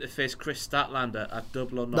stepped in to face Chris Statlander at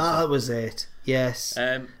Double or Nothing. That was it. Yes.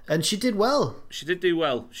 And she did well. She did do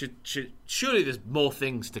well. Surely there's more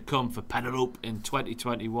things to come for Penelope in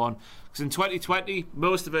 2021. Because in 2020,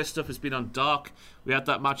 most of her stuff has been on Dark. We had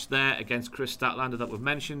that match there against Chris Statlander that we've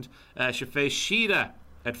mentioned. She faced Shida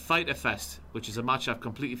at Fyter Fest, which is a match I've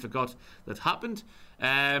completely forgot that happened.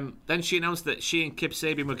 Then she announced that she and Kip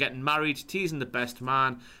Sabian were getting married, teasing the best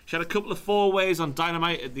man. She had a couple of 4-ways on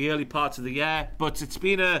Dynamite at the early parts of the year, but it's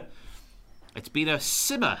been a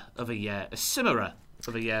simmerer of a year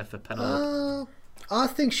for Penelope. I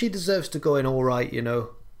think she deserves to go in all right, you know.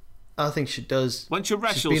 I think she does. When she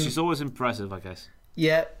wrestles, she's always impressive, I guess.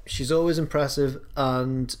 Yeah, she's always impressive,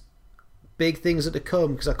 and big things are to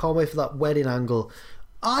come, because I can't wait for that wedding angle.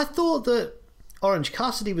 I thought that Orange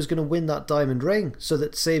Cassidy was going to win that diamond ring so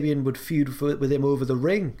that Sabian would feud with him over the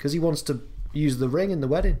ring, because he wants to use the ring in the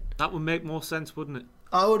wedding. That would make more sense, wouldn't it?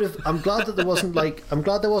 I'm glad that there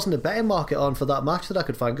wasn't a betting market on for that match that I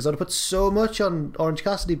could find, because I'd have put so much on Orange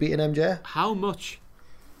Cassidy beating MJ. How much?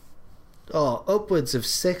 Oh, upwards of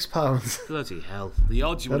 £6. Bloody hell! The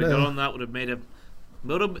odds you would have got on that would have made him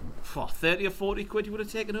 30 or 40 quid. You would have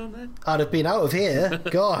taken home there. I'd have been out of here.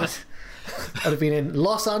 God, I'd have been in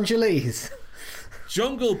Los Angeles.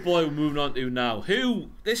 Jungle Boy we're moving on to now,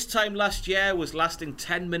 who this time last year was lasting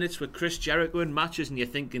 10 minutes with Chris Jericho in matches, and you're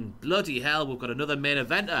thinking, bloody hell, we've got another main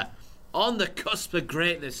eventer on the cusp of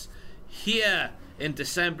greatness here in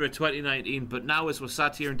December of 2019. But now, as we're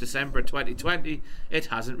sat here in December of 2020, it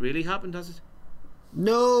hasn't really happened, has it?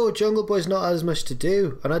 No, Jungle Boy's not had as much to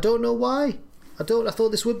do, and I don't know why. I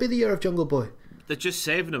thought this would be the year of Jungle Boy. They're just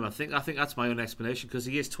saving him. I think that's my own explanation, because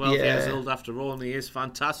he is 12 years old after all, and he is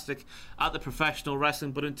fantastic at the professional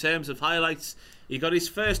wrestling. But in terms of highlights, he got his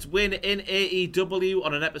first win in AEW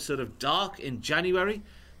on an episode of Dark in January.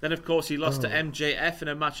 Then, of course, he lost to MJF in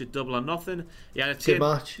a match at Double or Nothing. He had a good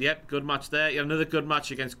match. Yep, good match there. He had another good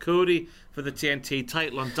match against Cody for the TNT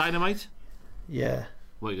title on Dynamite. Yeah.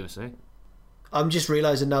 What are you going to say? I'm just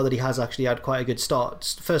realising now that he has actually had quite a good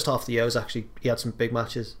start. First half of the year he had some big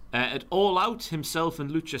matches. At All Out, himself and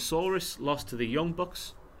Luchasaurus lost to the Young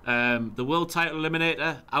Bucks. The World Title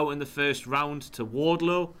Eliminator out in the first round to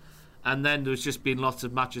Wardlow. And then there's just been lots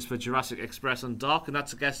of matches for Jurassic Express on Dark, and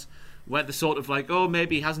that's, I guess, where they're sort of like, oh,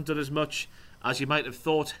 maybe he hasn't done as much as you might have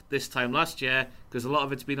thought this time last year, because a lot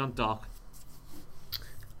of it's been on Dark.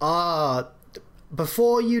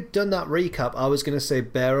 Before you'd done that recap, I was going to say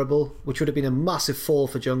Bearable, which would have been a massive fall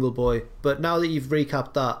for Jungle Boy. But now that you've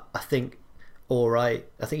recapped that, I think alright.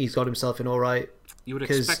 I think he's got himself in alright. You would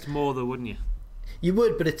expect more though, wouldn't you? You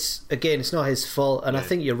would, but it's not his fault. And I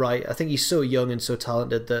think you're right. I think he's so young and so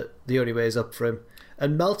talented that the only way is up for him.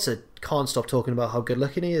 And Meltzer can't stop talking about how good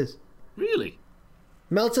looking he is. Really?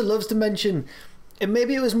 Meltzer loves to mention... And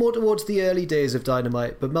maybe it was more towards the early days of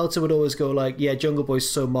Dynamite, but Meltzer would always go like, yeah, Jungle Boy's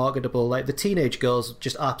so marketable. Like, the teenage girls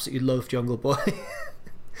just absolutely love Jungle Boy.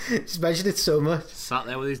 Just mentioned it so much. Sat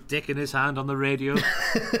there with his dick in his hand on the radio.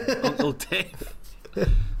 Uncle Dave.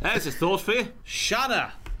 There's a thought for you.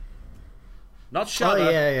 Shanna. Not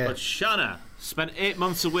Shanna, but Shanna. Spent 8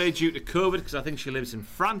 months away due to COVID, because I think she lives in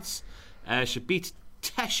France. She beat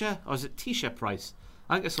Tesha, or is it Tisha Price?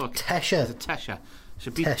 I think I saw Tesha. Is it Tesha?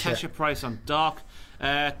 Should be Tesha. Tesha Price on Dark.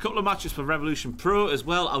 A couple of matches for Revolution Pro as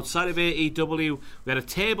well outside of AEW. We had a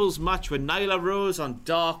tables match with Nyla Rose on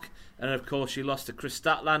Dark, and of course she lost to Chris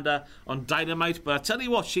Statlander on Dynamite. But I tell you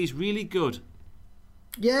what, she's really good.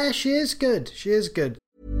 Yeah, she is good. She is good.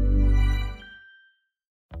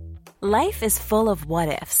 Life is full of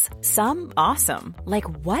what-ifs. Some awesome, like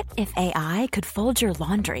what if AI could fold your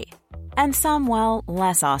laundry? And some, well,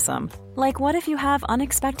 less awesome, like what if you have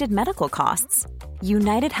unexpected medical costs?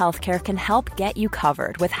 United Healthcare can help get you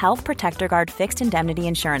covered with Health Protector Guard fixed indemnity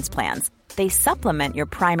insurance plans. They supplement your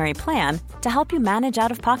primary plan to help you manage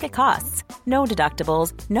out-of-pocket costs. No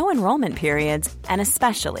deductibles, no enrollment periods, and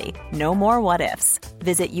especially no more what-ifs.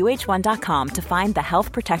 Visit uh1.com to find the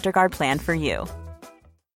Health Protector Guard plan for you.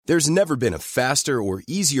 There's never been a faster or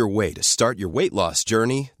easier way to start your weight loss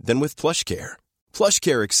journey than with PlushCare.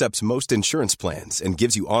 PlushCare accepts most insurance plans and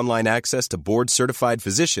gives you online access to board-certified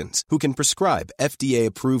physicians who can prescribe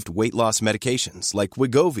FDA-approved weight loss medications like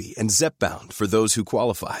Wegovy and Zepbound for those who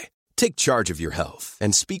qualify. Take charge of your health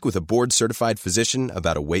and speak with a board-certified physician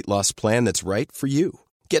about a weight loss plan that's right for you.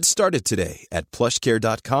 Get started today at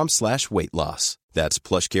plushcare.com/weight loss. That's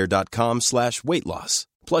plushcare.com/weight loss.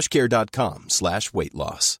 plushcare.com/weight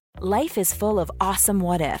loss. Life is full of awesome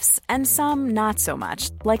what-ifs, and some not so much,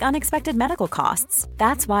 like unexpected medical costs.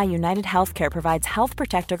 That's why United Healthcare provides Health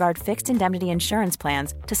Protector Guard fixed indemnity insurance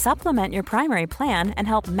plans to supplement your primary plan and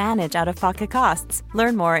help manage out-of-pocket costs.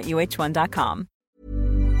 Learn more at uh1.com.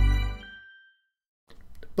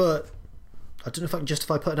 But I don't know if I can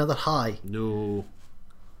justify putting another high. No.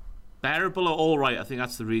 Bearable or all right? I think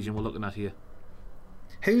that's the region we're looking at here.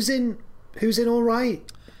 Who's in all right?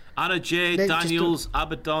 Anna Jay, Maybe Daniels,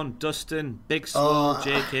 Abaddon, Dustin, Big Swole,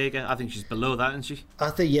 Jake Hager. I think she's below that, isn't she? I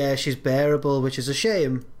think, yeah, she's bearable, which is a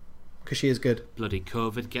shame, because she is good. Bloody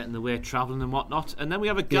COVID getting in the way, travelling and whatnot. And then we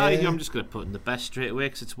have a guy who I'm just going to put in the best straight away,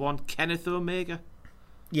 because it's one, Kenneth Omega.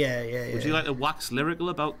 Yeah. Would you like to wax lyrical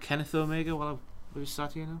about Kenneth Omega while I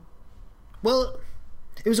sat here now? Well,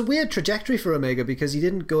 it was a weird trajectory for Omega, because he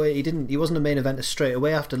wasn't a main eventer straight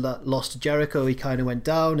away after that loss to Jericho. He kind of went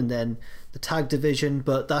down, and then the tag division,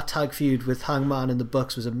 but that tag feud with Hangman and the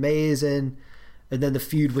Bucks was amazing, and then the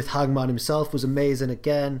feud with Hangman himself was amazing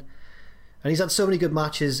again, and he's had so many good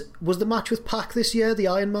matches. Was the match with Pac this year the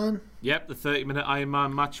Iron Man? Yep, the 30-minute Iron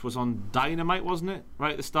Man match was on Dynamite, wasn't it?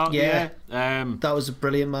 Right at the start of the year. That was a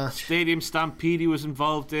brilliant match. Stadium Stampede he was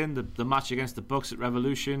involved in, the match against the Bucks at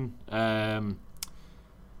Revolution.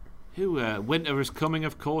 Winter is Coming,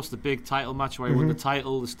 of course, the big title match where he won the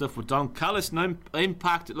title, the stuff with Don Callis and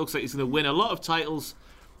Impact. It looks like he's going to win a lot of titles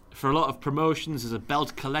for a lot of promotions as a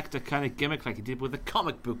belt collector kind of gimmick, like he did with the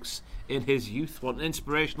comic books in his youth. What an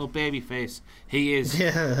inspirational babyface he is.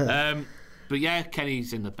 But yeah,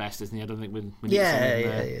 Kenny's in the best, isn't he? I don't think we need to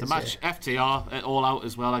say him. The match, FTR, All Out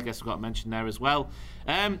as well, I guess we've got to mention there as well.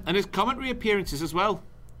 And his commentary appearances as well.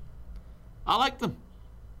 I like them.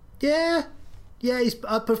 Yeah,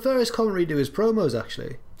 I prefer his commentary to his promos,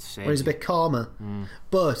 actually. Same. Where he's a bit calmer.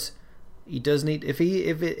 But he does need, if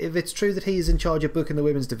it's true that he's in charge of booking the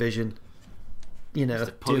women's division, do a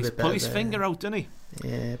bit better. Pull his finger out, doesn't he?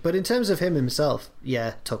 Yeah, but in terms of him himself,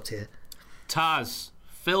 top tier. Taz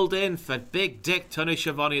filled in for Big Dick Tony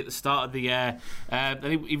Schiavone at the start of the year, and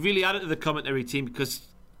he really added to the commentary team, because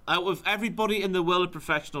out of everybody in the world of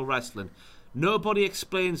professional wrestling, nobody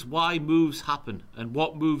explains why moves happen and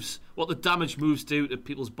what the damage moves do to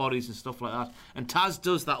people's bodies and stuff like that. And Taz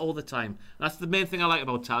does that all the time. That's the main thing I like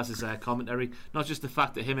about Taz's commentary. Not just the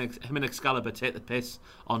fact that him and Excalibur take the piss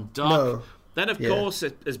on Dark. No. Then, of course,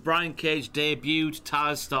 as Brian Cage debuted,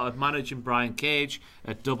 Taz started managing Brian Cage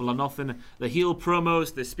at Double or Nothing. The heel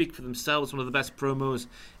promos, they speak for themselves. One of the best promos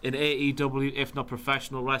in AEW, if not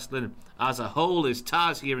professional wrestling as a whole, is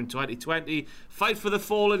Taz here in 2020. Fight for the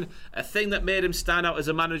Fallen. A thing that made him stand out as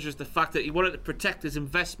a manager is the fact that he wanted to protect his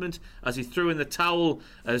investment as he threw in the towel,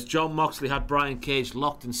 as Jon Moxley had Brian Cage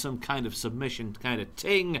locked in some kind of submission kind of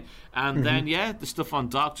ting. And then, the stuff on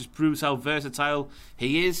Dark just proves how versatile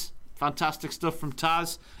he is. Fantastic stuff from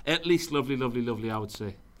Taz. At least lovely, I would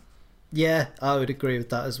say. Yeah, I would agree with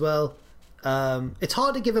that as well. It's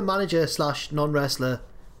hard to give a manager / non-wrestler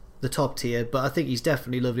the top tier, but I think he's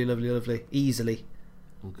definitely lovely, easily.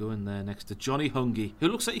 We'll go in there next to Johnny Hungy, who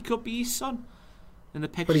looks like he could be his son in the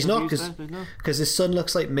picture. But he's not, because his son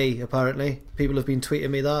looks like me, apparently. People have been tweeting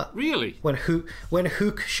me that. Really? When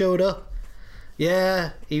Hook showed up.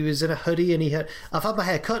 Yeah, he was in a hoodie and I've had my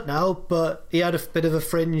hair cut now, but he had a bit of a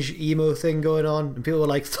fringe emo thing going on, and people were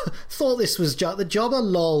like, thought this was Jack the Jobber,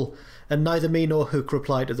 lol. And neither me nor Hook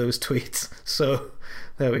replied to those tweets. So,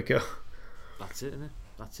 there we go. That's it, isn't it?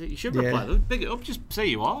 That's it. You should reply though. Big it up. Just say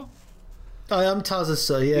you are. I am Taz's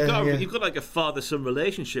son. Yeah, You've got like a father-son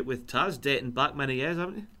relationship with Taz, dating back many years,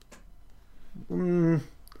 haven't you?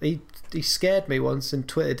 He scared me once in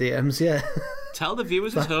Twitter DMs. Yeah. Tell the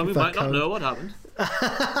viewers at home who might not know what happened.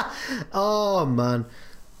 Oh man,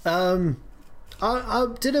 I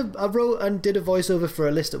wrote and did a voiceover for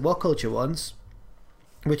a list at What Culture once,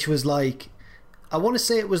 which was like, I want to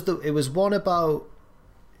say it was one about,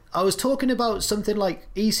 I was talking about something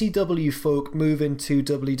like ECW folk moving to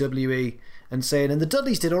WWE and saying, and the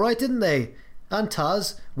Dudleys did alright, didn't they? And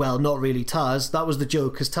Taz, well, not really Taz, that was the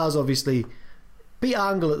joke, because Taz obviously beat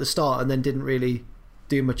Angle at the start and then didn't really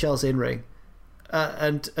do much else in ring.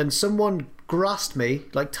 And someone grasped me,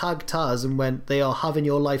 like tagged Taz, and went, "They are having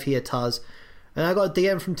your life here, Taz." And I got a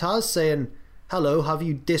DM from Taz saying, "Hello, have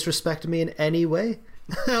you disrespected me in any way?"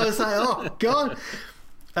 I was like, oh god.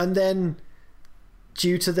 And then,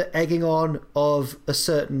 due to the egging on of a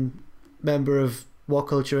certain member of What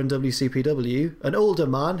Culture and WCPW, an older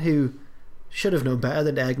man who should have known better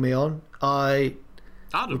than to egg me on, I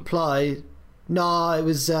replied, "No, it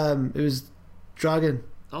was Dragon."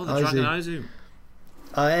 Oh, the Dragon Izu.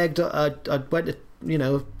 I went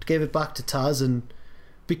to, gave it back to Taz, and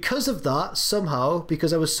because of that, somehow,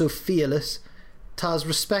 because I was so fearless, Taz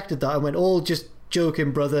respected that and went, "Oh, just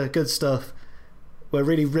joking, brother, good stuff. We're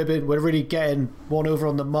really getting one over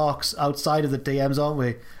on the marks outside of the DMs, aren't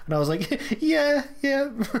we?" And I was like, yeah.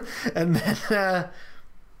 And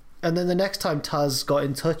then the next time Taz got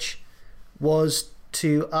in touch was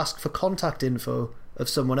to ask for contact info of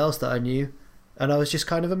someone else that I knew. And I was just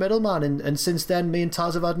kind of a middleman. And since then, me and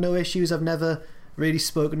Taz have had no issues. I've never really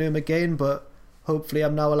spoken to him again, but hopefully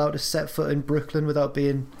I'm now allowed to set foot in Brooklyn without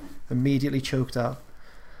being immediately choked out.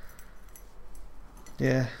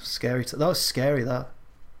 Yeah, scary. That was scary, that.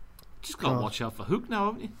 Just got to watch out for Hook now,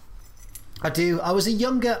 haven't you? I do. I was a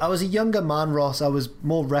younger man, Ross. I was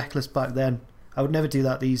more reckless back then. I would never do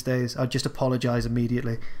that these days. I'd just apologise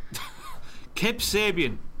immediately. Kip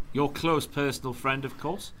Sabian, your close personal friend, of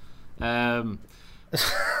course.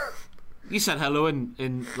 You said hello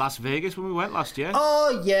in Las Vegas when we went last year.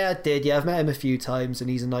 Oh yeah, I did. Yeah, I've met him a few times, and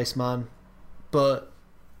he's a nice man. But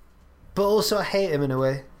also I hate him in a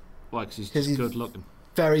way. Why? Because he's good looking.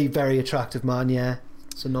 Very, very attractive man. Yeah,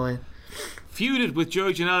 it's annoying. Feuded with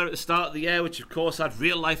Joey Janela at the start of the year, which of course had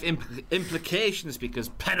real life implications because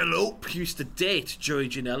Penelope used to date Joey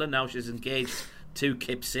Janela. Now she's engaged to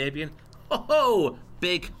Kip Sabian. Oh,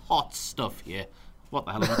 big hot stuff here. What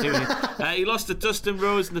the hell am I doing here? He lost to Dustin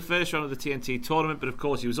Rhodes in the first round of the TNT tournament, but of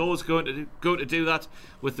course he was always going to do that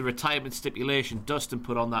with the retirement stipulation Dustin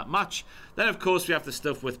put on that match. Then of course we have the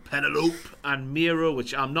stuff with Penelope and Miro,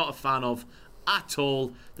 which I'm not a fan of at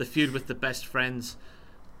all. The feud with the best friends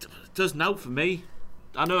doesn't out for me.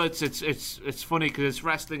 I know it's funny because it's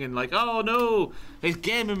wrestling and like, oh no, his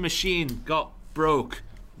gaming machine got broke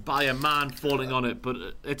by a man falling on it, but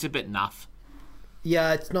it's a bit naff.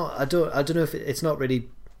 Yeah, it's not. I don't know if it's not really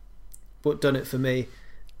done it for me.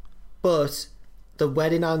 But the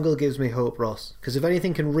wedding angle gives me hope, Ross. Because if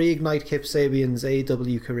anything can reignite Kip Sabian's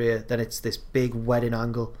AEW career, then it's this big wedding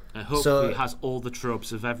angle. I hope he has all the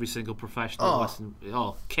tropes of every single professional Western.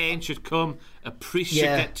 Oh, Kane should come. A priest should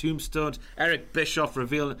get tombstoned. Eric Bischoff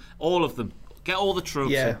revealing all of them. Get all the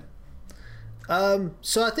tropes. Yeah.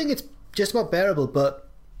 So I think it's just about bearable, but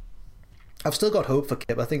I've still got hope for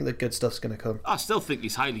Kip. I think the good stuff's going to come. I still think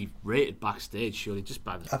he's highly rated backstage, surely, just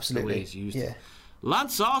by the way he's used it.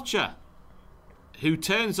 Lance Archer, who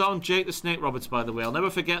turns on Jake the Snake Roberts, by the way. I'll never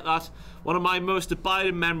forget that. One of my most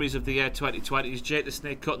abiding memories of the year 2020 is Jake the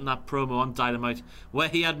Snake cutting that promo on Dynamite, where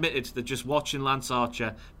he admitted that just watching Lance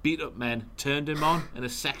Archer beat up men turned him on in a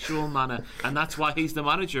sexual manner, and that's why he's the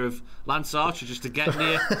manager of Lance Archer, just to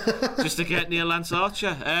get near Lance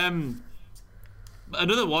Archer.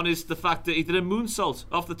 Another one is the fact that he did a moonsault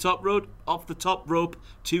off the top rope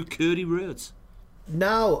to Cody Rhodes.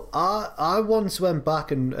 Now, I once went back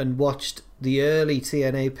and watched the early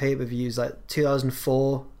TNA pay-per-views, like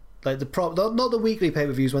 2004, like not the weekly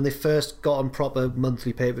pay-per-views, when they first got on proper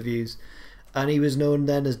monthly pay-per-views, and he was known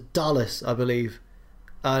then as Dallas, I believe.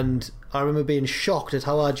 And I remember being shocked at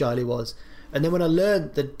how agile he was. And then when I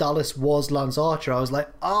learned that Dallas was Lance Archer, I was like,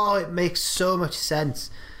 oh, it makes so much sense.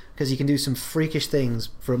 Because he can do some freakish things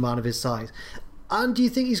for a man of his size. And do you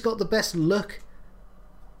think he's got the best look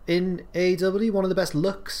in AEW? One of the best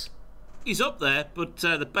looks? He's up there, but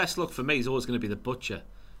the best look for me is always going to be the Butcher.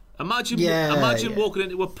 Imagine walking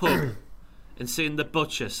into a pub and seeing the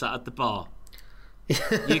Butcher sat at the bar.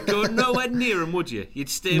 You'd go nowhere near him, would you? You'd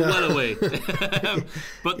stay well away.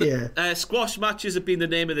 But the squash matches have been the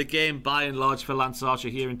name of the game by and large for Lance Archer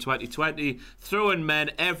here in 2020. Throwing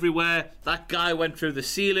men everywhere. That guy went through the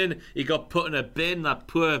ceiling. He got put in a bin. That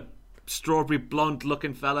poor strawberry blonde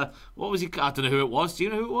looking fella. What was he? I don't know who it was. Do you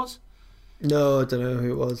know who it was? No, I don't know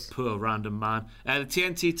who it was. Poor random man. The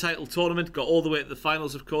TNT title tournament got all the way to the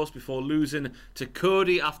finals, of course, before losing to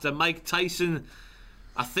Cody after Mike Tyson,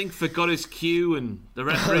 I think, forgot his cue and the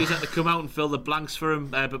referees had to come out and fill the blanks for him.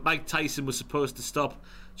 But Mike Tyson was supposed to stop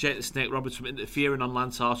Jake the Snake Roberts from interfering on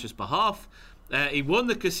Lance Archer's behalf. He won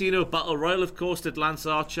the Casino Battle Royal, of course, did Lance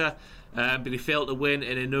Archer, but he failed to win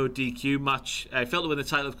in a no DQ match. He failed to win the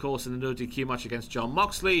title, of course, in a no DQ match against Jon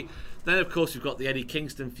Moxley. Then, of course, we've got the Eddie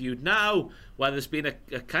Kingston feud now, where there's been a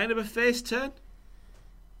kind of a face turn.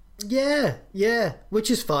 Yeah, which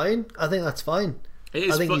is fine. I think that's fine. It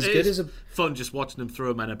is I think fun, he's good as a... fun just watching him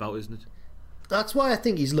throw men about, isn't it? That's why I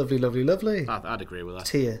think he's lovely. I'd agree with that.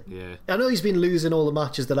 Tier. Yeah. I know he's been losing all the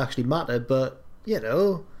matches that actually matter, but,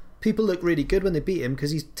 people look really good when they beat him because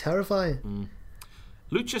he's terrifying.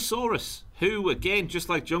 Luchasaurus, who, again, just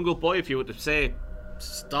like Jungle Boy, if you were to say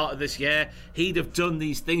start of this year, he'd have done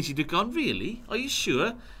these things, you'd have gone, really? Are you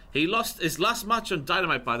sure? He lost his last match on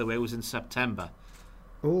Dynamite, by the way, was in September.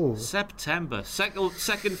 Oh, September. Second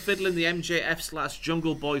fiddle in the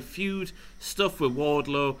MJF/Jungle Boy feud stuff with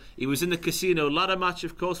Wardlow. He was in the Casino ladder match,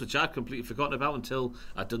 of course, which I'd completely forgotten about until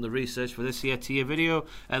I'd done the research for this here tier video.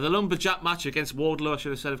 The Lumberjack match against Wardlow, I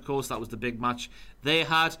should have said, of course, that was the big match they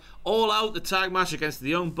had. All Out, the tag match against the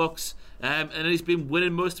Young Bucks, and he's been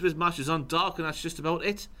winning most of his matches on Dark, and that's just about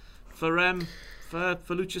it for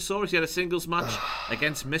Luchasaurus. He had a singles match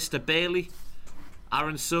against Mr. Bailey.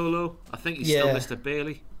 Aaron Solo, I think he's still Mr.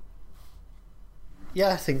 Bailey.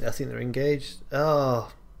 Yeah, I think they're engaged. Oh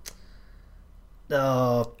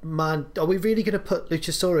man, are we really going to put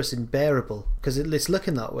Luchasaurus in bearable? Because it's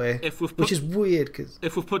looking that way, which is weird. Cause...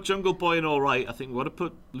 if we've put Jungle Boy in all right, I think we want to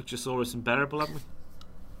put Luchasaurus in bearable, haven't we?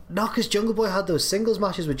 No, because Jungle Boy had those singles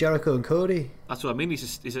matches with Jericho and Cody. That's what I mean.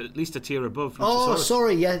 He's at least a tier above Luchasaurus. Oh,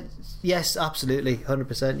 sorry. Yes, absolutely,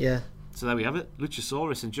 100%. Yeah. So there we have it.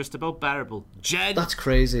 Luchasaurus and just about bearable. Jen. That's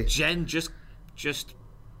crazy. Jen just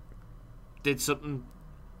did something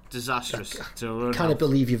disastrous to her own I can't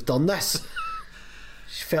believe you've done this.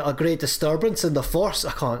 She felt a great disturbance in the force.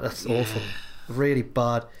 I can't. That's awful. Really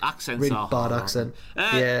bad. Accents really are bad hard. Accent.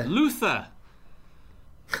 Luther.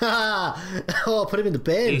 Oh, put him in the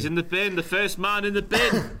bin. He's in the bin. The first man in the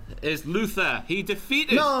bin is Luther. He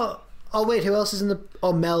defeated... No. Oh wait, who else is in the...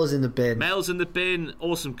 Oh, Mel's in the bin. Mel's in the bin,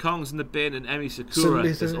 Awesome Kong's in the bin, and Emi Sakura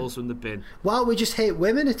is also in the bin. Wow, we just hate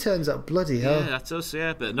women, it turns out. Bloody hell. Yeah, that's us,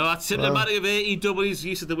 yeah. But no, that's symptomatic of AEW's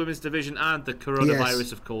use of the women's division and the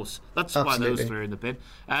coronavirus, of course. That's why those three are in the bin.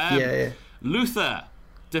 Luther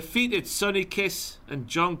defeated Sonny Kiss and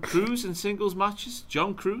John Cruz in singles matches.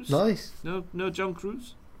 John Cruz? Nice. No John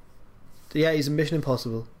Cruz? Yeah, he's in Mission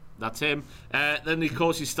Impossible. That's him. Then, of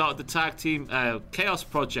course, he started the tag team Chaos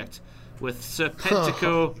Project with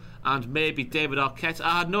Serpentico and maybe David Arquette.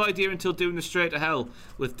 I had no idea until doing the Straight to Hell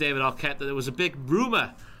with David Arquette that there was a big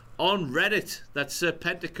rumour on Reddit that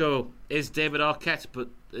Serpentico is David Arquette, but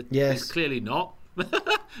it's clearly not.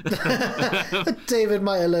 David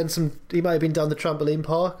might have learned he might have been down the trampoline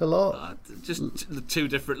park a lot. Just two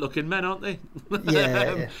different looking men, aren't they?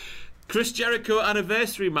 Yeah. Chris Jericho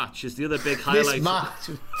anniversary match is the other big highlight. This match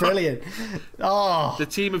was brilliant. The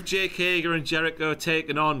team of Jake Hager and Jericho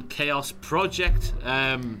taking on Chaos Project.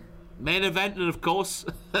 Main event, and of course,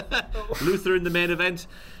 Luther in the main event.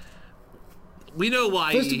 We know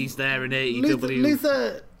why he's there in AEW.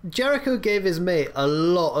 Luther, Jericho gave his mate a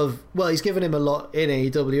lot of... Well, he's given him a lot in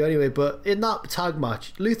AEW anyway, but in that tag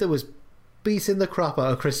match, Luther was beating the crap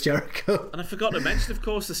out of Chris Jericho. And I forgot to mention, of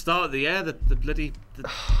course, the start of the year, the bloody...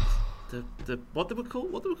 The what they were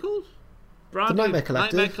called? The Nightmare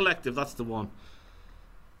Collective. Nightmare Collective, that's the one.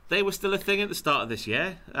 They were still a thing at the start of this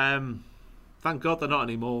year. Thank God they're not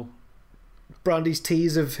anymore. Brandy's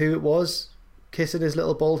tease of who it was, kissing his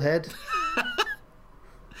little bald head.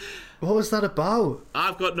 What was that about?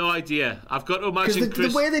 I've got no idea. I've got to imagine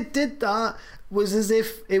the way they did that was as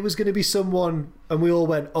if it was going to be someone, and we all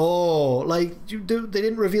went, oh, like, they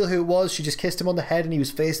didn't reveal who it was. She just kissed him on the head and he was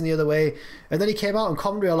facing the other way, and then he came out and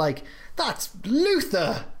commentary like, that's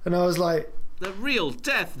Luther, and I was like, the real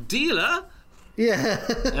death dealer.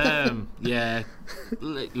 Yeah. Yeah,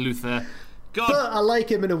 Luther. God. But I like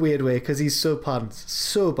him in a weird way because he's so pants,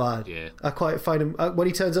 so bad. Yeah, I quite find him when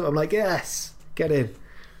he turns up, I'm like, yes, get in.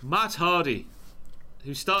 Matt Hardy,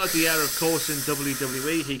 who started the era, of course, in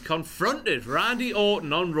WWE, he confronted Randy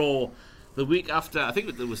Orton on Raw the week after, I think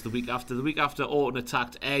it was the week after Orton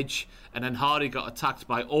attacked Edge, and then Hardy got attacked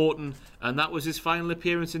by Orton, and that was his final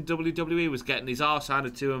appearance in WWE, was getting his arse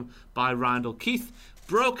handed to him by Randall Keith.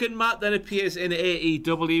 Broken Matt then appears in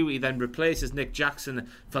AEW. He then replaces Nick Jackson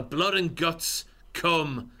for Blood and Guts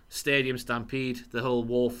Come Stadium Stampede, the whole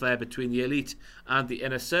warfare between the Elite and the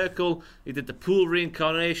Inner Circle. He did the Pool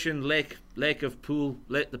reincarnation, the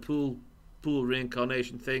Pool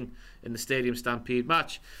reincarnation thing in the Stadium Stampede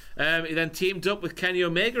match. He then teamed up with Kenny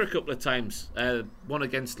Omega a couple of times, one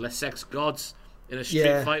against Les Sex Gods in a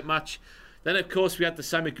street fight match. Then of course we had the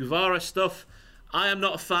Sammy Guevara stuff. I am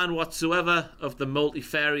not a fan whatsoever of the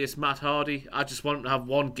multifarious Matt Hardy. I just want him to have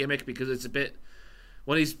one gimmick, because it's a bit,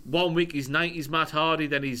 when he's 1 week he's 90s Matt Hardy,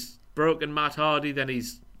 then he's broken Matt Hardy, then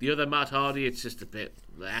he's the other Matt Hardy. It's just a bit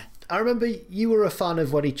bleh. I remember you were a fan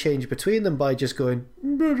of when he changed between them by just going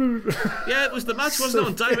yeah, it was the match, wasn't it?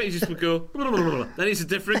 On Dynamite he just would go then he's a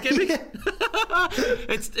different gimmick.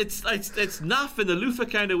 It's naff in the Luther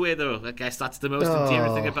kind of way, though. I guess that's the most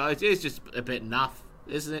endearing thing about it. It is just a bit naff,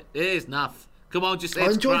 isn't it? It is naff. Come on, just say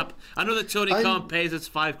it's crap. I know that Tony Khan pays us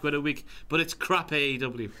 £5 a week, but it's crap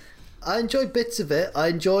AEW. I enjoyed bits of it. I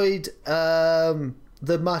enjoyed the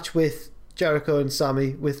match with Jericho and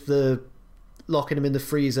Sammy, with the locking him in the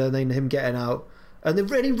freezer and then him getting out. And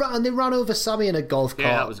they ran over Sammy in a golf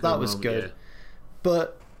cart. Yeah, that was good. Yeah.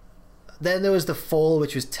 But then there was the fall,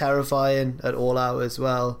 which was terrifying at All Out as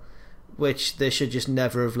well, which they should just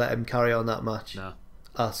never have let him carry on that match. No.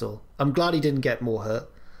 At all. I'm glad he didn't get more hurt.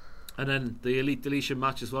 And then the Elite Deletion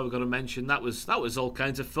match as well, we've got to mention. That was all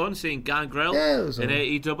kinds of fun, seeing Gangrel in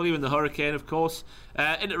AEW and the Hurricane, of course.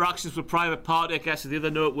 Interactions with Private Party, I guess, are the other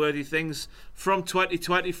noteworthy things from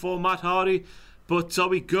 2024, Matt Hardy. But are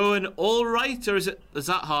we going all right, or is that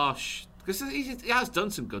harsh? Because he has done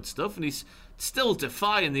some good stuff, and he's still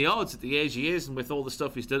defying the odds at the age he is, and with all the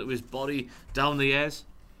stuff he's done to his body down the years.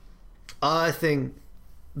 I think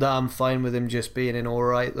that I'm fine with him just being in all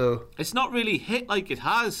right, though. It's not really hit like it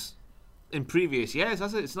has in previous years,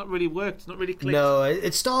 has it? It's not really worked. It's not really clicked. No,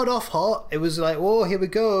 it started off hot. It was like, oh, here we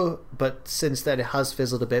go. But since then, it has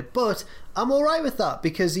fizzled a bit. But I'm all right with that,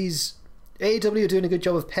 because AEW are doing a good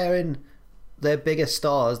job of pairing their bigger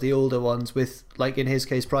stars, the older ones, with, like in his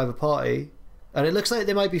case, Private Party. And it looks like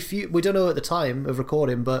they might be we don't know at the time of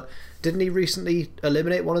recording, but didn't he recently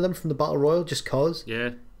eliminate one of them from the Battle Royal just cause?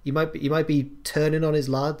 Yeah. You might be turning on his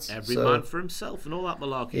lads. Every man for himself and all that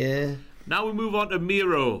malarkey. Yeah. Now we move on to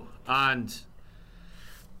Miro, and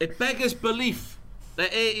it beggars belief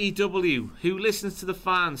that AEW, who listens to the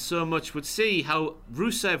fans so much, would see how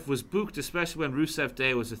Rusev was booked, especially when Rusev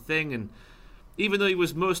Day was a thing, and even though he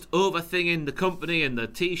was most over thing in the company and the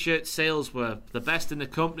t-shirt sales were the best in the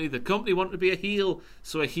company wanted to be a heel,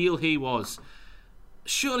 so a heel he was.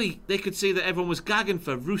 Surely they could see that everyone was gagging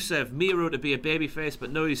for Rusev Miro to be a babyface,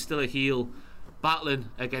 but no, he's still a heel, battling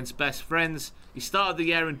against best friends. He started the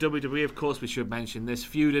year in WWE, of course we should mention this,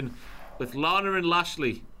 feuding with Lana and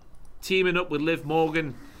Lashley, teaming up with Liv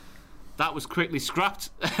Morgan. That was quickly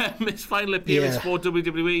scrapped. His final appearance for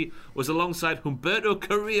WWE was alongside Humberto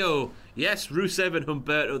Carrillo. Yes, Rusev and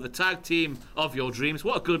Humberto, the tag team of your dreams.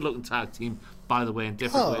 What a good looking tag team, by the way, in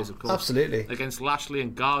different ways, of course. Absolutely. Against Lashley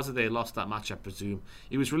and Garza, they lost that match, I presume.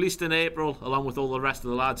 He was released in April, along with all the rest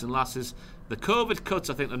of the lads and lasses. The COVID cuts,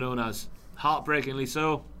 I think they're known as. Heartbreakingly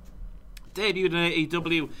so. Debuted in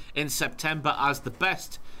AEW in September as the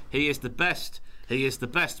best. He is the best. He is the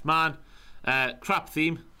best man. Crap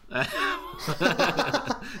theme. Not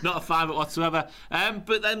a fan of it whatsoever.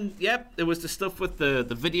 But then, there was the stuff with the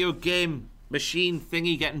video game machine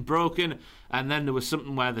thingy getting broken, and then there was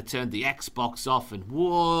something where they turned the Xbox off, and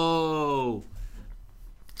whoa.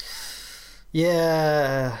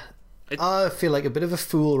 Yeah. I feel like a bit of a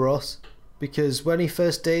fool, Ross, because when he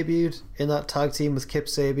first debuted in that tag team with Kip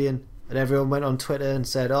Sabian, and everyone went on Twitter and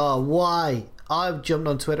said, oh, why? I jumped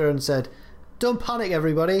on Twitter and said, don't panic,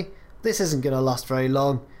 everybody. This isn't going to last very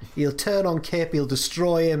long. He'll turn on Kip, he'll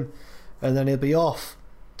destroy him, and then he'll be off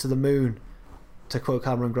to the moon, to quote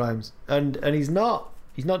Cameron Grimes. And he's not.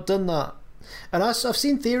 He's not done that. And I've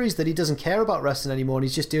seen theories that he doesn't care about wrestling anymore, and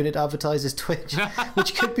he's just doing it to advertise his Twitch,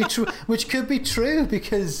 which could be true. Which could be true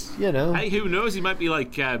because, you know. Hey, who knows? He might be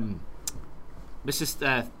like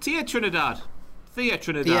Mrs. Thea Trinidad.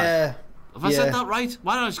 Yeah. Have I said that right?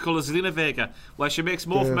 Why don't I just call her Zelina Vega, where she makes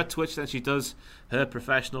more from her Twitch than she does her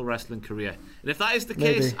professional wrestling career? And if that is the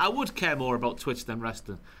case, I would care more about Twitch than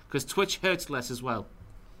wrestling, because Twitch hurts less as well.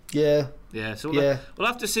 Yeah. So we'll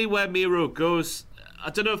have to see where Miro goes. I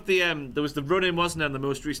don't know if there was the run-in, wasn't there, in the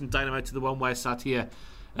most recent Dynamite to the one where I sat here.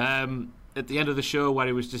 at the end of the show where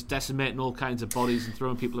he was just decimating all kinds of bodies and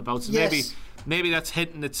throwing people about. So maybe that's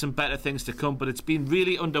hinting at some better things to come, but it's been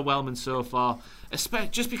really underwhelming so far,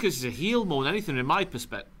 just because he's a heel more than anything in my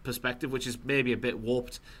perspective, which is maybe a bit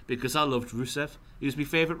warped because I loved Rusev. He was my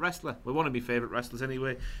favourite wrestler. Well, one of my favourite wrestlers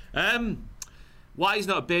anyway. Why he's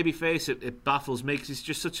not a babyface, it baffles me, because he's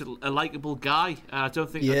just such a likeable guy. And I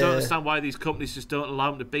don't understand why these companies just don't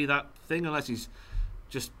allow him to be that thing unless he's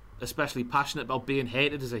just especially passionate about being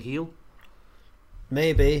hated as a heel.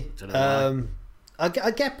 Maybe.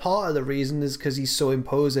 I get part of the reason is because he's so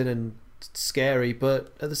imposing and scary,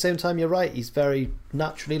 but at the same time, you're right. He's very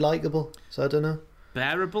naturally likable. So I don't know.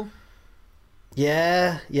 Bearable.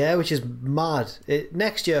 Yeah, which is mad.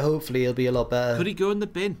 Next year, hopefully, he'll be a lot better. Could he go in the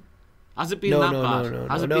bin? Has it been that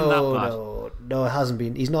bad? Has it been that bad? No, it hasn't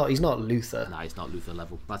been. He's not Luther. Nah, he's not Luther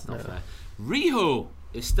level. That's not fair. Riho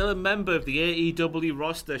is still a member of the AEW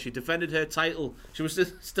roster. She defended her title. She was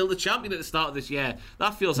still the champion at the start of this year.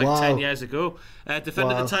 That feels like 10 years ago.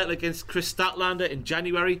 Defended the title against Chris Statlander in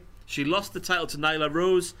January. She lost the title to Nyla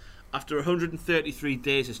Rose after 133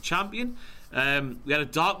 days as champion. We had a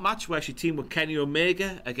dark match where she teamed with Kenny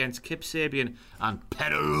Omega against Kip Sabian and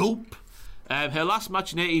Penelope. Her last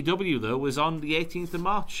match in AEW, though, was on the 18th of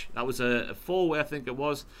March. That was a four-way, I think it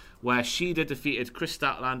was, where Shida defeated Chris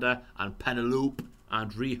Statlander and Penelope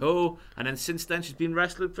and Riho. And then since then, she's been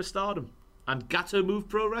wrestling for Stardom. And Gato Move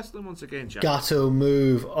Pro Wrestling once again, Jack. Gato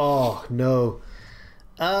Move. Oh, no.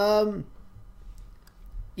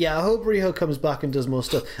 Yeah, I hope Riho comes back and does more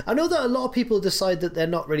stuff. I know that a lot of people decide that they're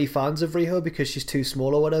not really fans of Riho because she's too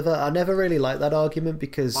small or whatever. I never really like that argument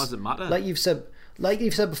because... Why does it matter? Like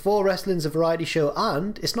you've said before, wrestling's a variety show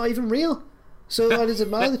and it's not even real. So why does it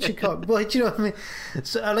matter that she can't... Well, do you know what I mean?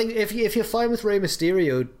 So, I think if you're fine with Rey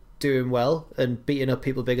Mysterio doing well and beating up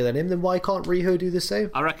people bigger than him, then why can't Riho do the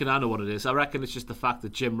same? I reckon I know what it is. I reckon it's just the fact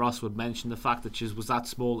that Jim Ross would mention the fact that she was that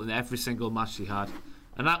small in every single match she had.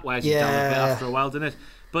 And that wears you down a bit after a while, doesn't it?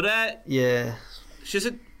 But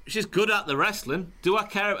she's good at the wrestling. Do I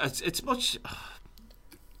care? It's much...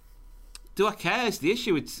 Do I care? It's the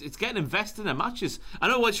issue. It's getting invested in her matches. I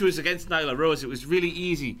know when she was against Nyla Rose, it was really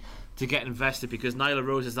easy to get invested because Nyla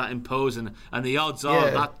Rose is that imposing, and the odds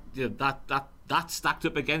are that's stacked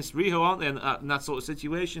up against Riho, aren't they? In that sort of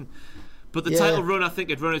situation. But the title run, I think,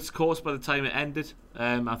 had run its course by the time it ended.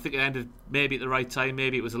 I think it ended maybe at the right time.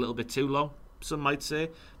 Maybe it was a little bit too long. Some might say,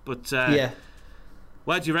 but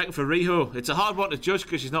where do you reckon for Riho? It's a hard one to judge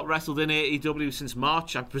because she's not wrestled in AEW since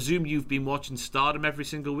March. I presume you've been watching Stardom every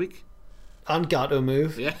single week. And Gato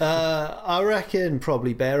Move. Yeah. I reckon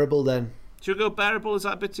probably Bearable then. Should we go Bearable? Is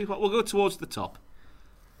that a bit too hot? We'll go towards the top.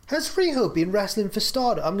 Has Riho been wrestling for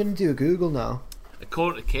Stardom? I'm going to do a Google now.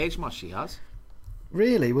 According to Cage Match, she has.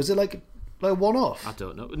 Really? Was it like one-off? I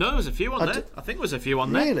don't know. No, there was a few on there. I think there was a few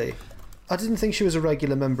on there. Really? I didn't think she was a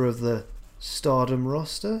regular member of the Stardom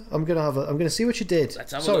roster. I'm gonna see what she did.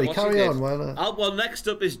 Sorry, carry on. Well, next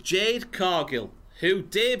up is Jade Cargill, who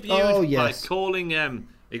debuted by calling.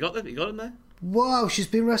 You got him there? Wow, she's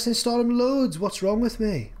been wrestling Stardom loads. What's wrong with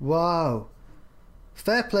me? Wow,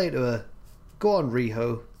 fair play to her. Go on,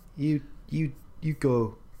 Riho. You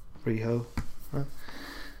go, Riho. Huh?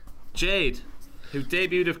 Jade, who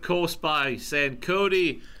debuted, of course, by saying,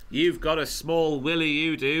 "Cody, you've got a small willy,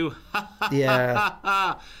 you do."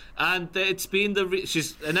 Yeah. And it's been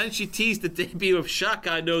and then she teased the debut of Shaq.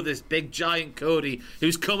 I know this big giant Cody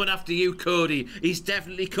who's coming after you, Cody. He's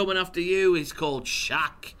definitely coming after you. He's called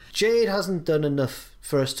Shaq. Jade hasn't done enough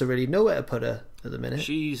for us to really know where to put her at the minute.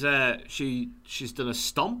 She's done a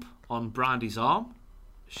stomp on Brandy's arm.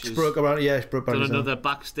 She broke Brandy's done another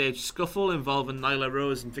backstage scuffle involving Nyla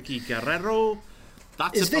Rose and Vicky Guerrero.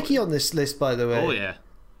 Is Vicky on this list, by the way? Oh yeah.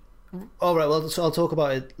 All right. Well, so I'll talk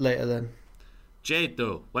about it later then. Jade,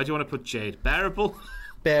 though, where do you want to put Jade? Bearable?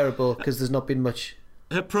 Bearable, because there's not been much.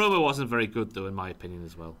 Her promo wasn't very good, though, in my opinion,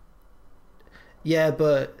 as well. Yeah,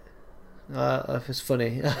 but it was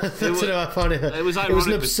funny. I found it. It was ironic. It was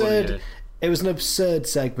an absurd. Funny, yeah. It was an absurd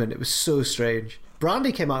segment. It was so strange.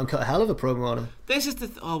 Brandy came out and cut a hell of a promo on her. This is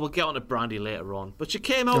we'll get on to Brandy later on. But she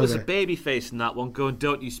came out as a babyface in that one, going,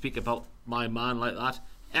 "Don't you speak about my man like that."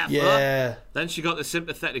 Yeah. Then she got the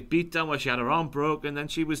sympathetic beatdown where she had her arm broken. Then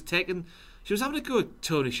she was having a go at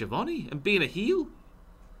Tony Schiavone and being a heel.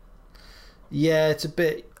 Yeah, it's a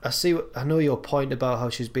bit. I know your point about how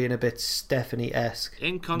she's being a bit Stephanie-esque.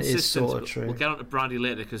 Inconsistent. It is sort of true. We'll get on to Brandy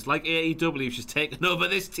later because, like AEW, she's taken over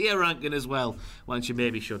this tier ranking as well, when she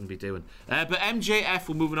maybe shouldn't be doing. But MJF,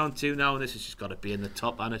 we're moving on to now, and this has just got to be in the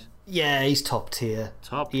top, hasn't it? Yeah, he's top tier.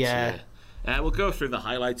 Top tier. We'll go through the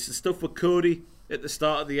highlights. The stuff with Cody at the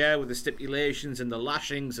start of the year with the stipulations and the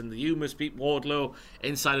lashings and the humorous beat Wardlow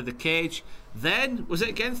inside of the cage. Then, was it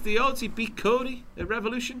against the odds? He beat Cody at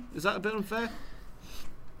Revolution? Is that a bit unfair?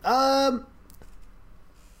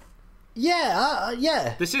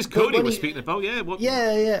 Yeah. This is Cody we're speaking about, yeah.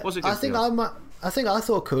 Yeah. Was it I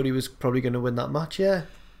thought Cody was probably going to win that match, yeah.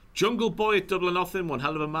 Jungle Boy at Double or Nothing, one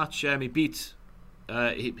hell of a match. He beat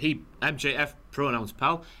MJF, pronouns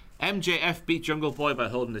pal. MJF beat Jungle Boy by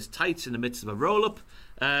holding his tights in the midst of a roll-up.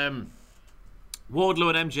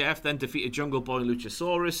 Wardlow and MJF then defeated Jungle Boy and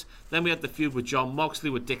Luchasaurus. Then we had the feud with Jon Moxley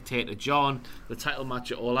with Dictator John, the title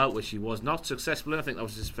match at All Out, which he was not successful in. I think that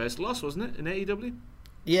was his first loss, wasn't it, in AEW?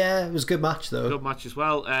 Yeah, it was a good match, though. Good match as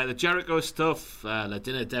well. The Jericho stuff, La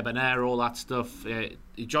Dinner Debonair, all that stuff.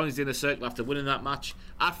 He joins the Inner Circle after winning that match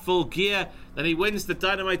at Full Gear. Then he wins the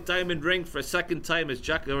Dynamite Diamond Ring for a second time, as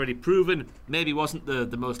Jack had already proven. Maybe wasn't the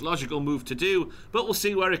most logical move to do, but we'll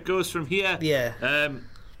see where it goes from here. Yeah.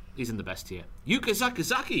 He's in the best tier. Yuka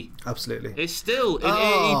Sakazaki absolutely is still in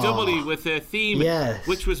AEW with her theme, yes,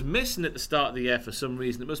 which was missing at the start of the year for some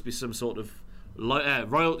reason. It must be some sort of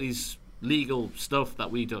royalties, legal stuff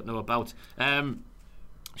that we don't know about.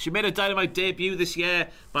 She made a Dynamite debut this year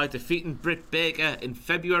by defeating Britt Baker in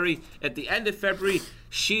February. At the end of February,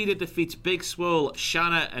 Shida defeats Big Swole,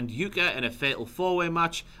 Shanna and Yuka in a fatal 4-way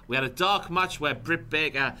match. We had a dark match where Britt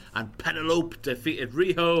Baker and Penelope defeated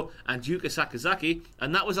Riho and Yuka Sakazaki,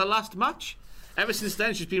 and that was her last match. Ever since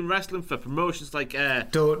then, she's been wrestling for promotions like...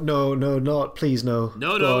 please no.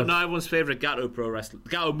 No, everyone's favourite Gato Pro Wrestling.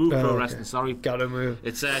 Gato Move Pro Wrestling, sorry. Gato Move.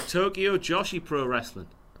 It's Tokyo Joshi Pro Wrestling.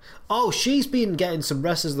 Oh, she's been getting some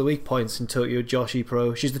Wrestlers of the Week points in Tokyo Joshi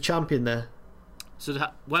Pro. She's the champion there. So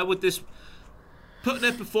where would this... Putting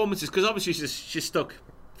her performances... Because obviously she's stuck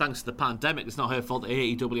thanks to the pandemic. It's not her fault that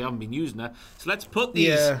AEW haven't been using her. So let's put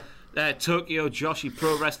these... Tokyo Joshi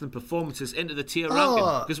Pro Wrestling performances into the tier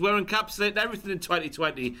ranking, because we're encapsulating everything in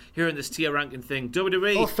 2020 here in this tier ranking thing.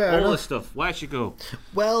 WWE, all this stuff. Where should you go?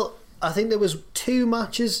 Well, I think there was 2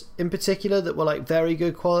 matches in particular that were like very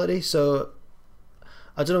good quality, so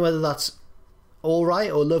I don't know whether that's all right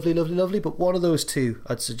or lovely, but one of those 2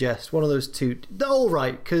 I'd suggest. One of those 2, they're all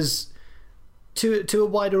right, because to a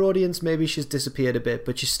wider audience maybe she's disappeared a bit,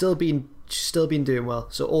 but she's still been doing well,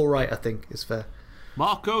 so all right I think is fair.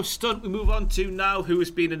 Marco Stunt, we move on to now, who has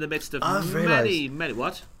been in the midst of many...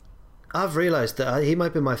 What? I've realised that he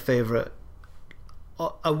might be my favourite.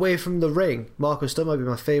 Away from the ring, Marco Stunt might be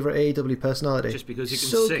my favourite AEW personality. Just because he can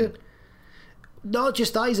sing? Good. Not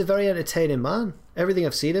just that, he's a very entertaining man. Everything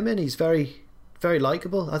I've seen him in, he's very, very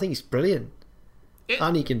likeable. I think he's brilliant.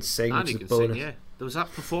 And he can sing, which is a bonus. Sing, yeah. There was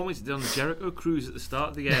that performance he did on the Jericho Cruise at the start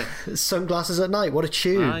of the year. Sunglasses at Night, what a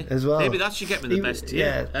tune as well. Maybe that should get me the best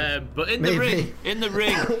tier. Yeah, but in the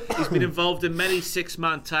ring, he's been involved in many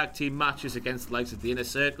 6-man tag team matches against the likes of the Inner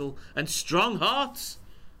Circle and Strong Hearts.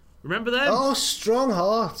 Remember them? Oh, Strong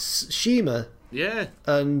Hearts, Shima. Yeah.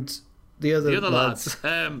 And the other lads.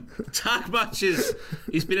 Tag matches.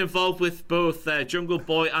 He's been involved with both Jungle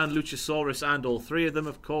Boy and Luchasaurus, and all 3 of them,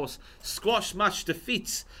 of course. Squash match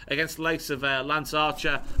defeats against the likes of Lance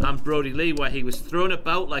Archer and Brody Lee, where he was thrown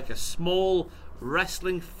about like a small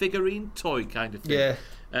wrestling figurine toy kind of thing. Yeah.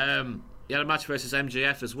 He had a match versus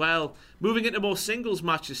MJF as well. Moving into more singles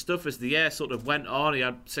matches stuff as the year sort of went on. He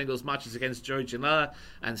had singles matches against Joey Janela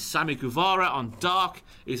and Sammy Guevara on Dark.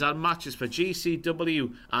 He's had matches for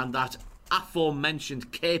GCW and that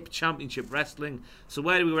aforementioned Cape Championship Wrestling. So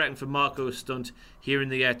where do we reckon for Marco Stunt here in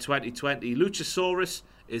the year 2020? Luchasaurus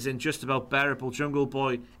is in just about bearable. Jungle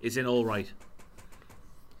Boy is in all right.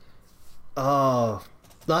 Oh,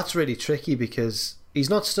 that's really tricky because he's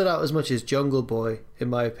not stood out as much as Jungle Boy, in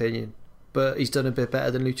my opinion. But he's done a bit better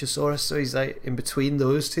than Luchasaurus, so he's like in between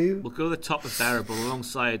those 2. We'll go the top of bearable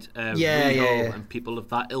alongside yeah. and people of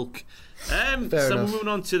that ilk. So we're moving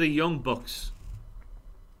on to the Young Bucks.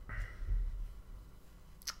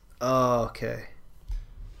 Oh, okay.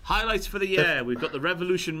 Highlights for the year. We've got the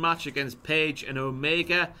Revolution match against Page and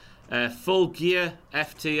Omega. Full Gear,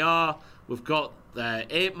 FTR. We've got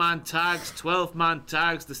 8-man tags, 12-man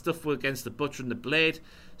tags, the stuff against the Butcher and the Blade.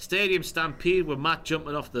 Stadium Stampede with Matt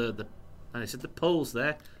jumping off the poles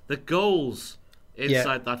there. The goals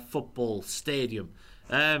inside that football stadium.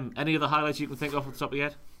 Any other highlights you can think of off the top of your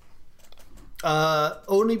head?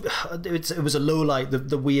 Only it was a low light,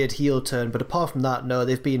 the weird heel turn, but apart from that, no,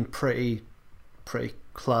 they've been pretty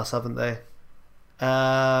class, haven't they?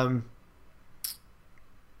 No,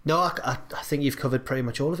 I think you've covered pretty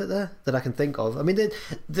much all of it there that I can think of. I mean,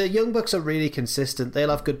 the Young Bucks are really consistent. They'll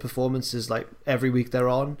have good performances like every week they're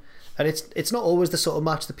on, and it's not always the sort of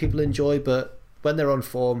match that people enjoy, but when they're on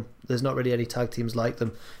form, there's not really any tag teams like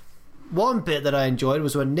them. one bit that I enjoyed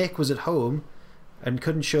was when Nick was at home and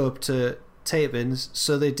couldn't show up to tapings,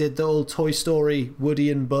 so they did the old Toy Story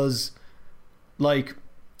Woody and Buzz. Like,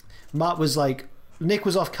 Matt was like, Nick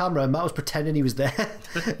was off camera and Matt was pretending he was there.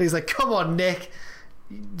 He's like, come on, Nick.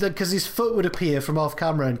 Because his foot would appear from off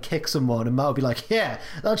camera and kick someone, and Matt would be like, yeah,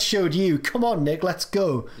 that showed you. Come on, Nick, let's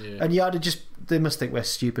go. Yeah. And you had to just, they must think we're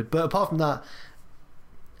stupid. But apart from that,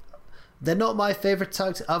 they're not my favourite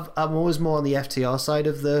tags. I'm always more on the FTR side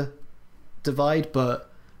of the divide,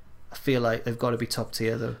 but I feel like they've got to be top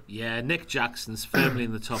tier though. Yeah, Nick Jackson's firmly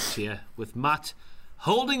in the top tier, with Matt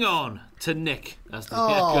holding on to Nick. As the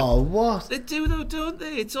what? They do though, don't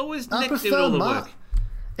they? It's always Nick doing all the work.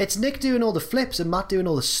 It's Nick doing all the flips and Matt doing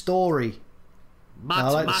all the story.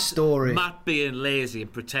 The story. Matt being lazy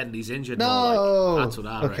and pretending he's injured. No, that's what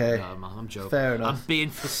I reckon. No, I'm joking. Fair enough. I'm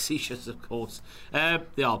being facetious, of course.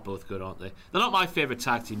 They are both good, aren't they? They're not my favourite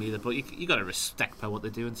tag team either, but you got to respect by what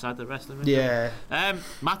they do inside the wrestling ring. Yeah.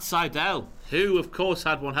 Matt Sydal, who of course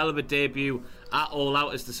had one hell of a debut at All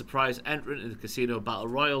Out as the surprise entrant in the Casino Battle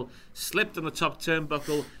Royal, slipped on the top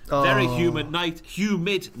turnbuckle. Very humid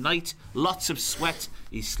night, lots of sweat.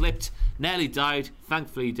 He slipped, nearly died.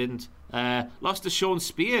 Thankfully, he didn't. Lost to Sean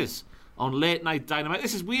Spears on Late Night Dynamite.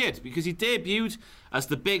 This is weird because he debuted as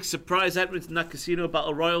the big surprise entrant in that Casino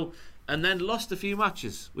Battle Royal and then lost a few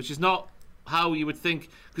matches, which is not how you would think.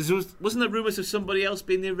 Because wasn't there rumours of somebody else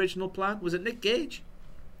being the original plan? Was it Nick Gage?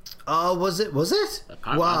 Oh, was it?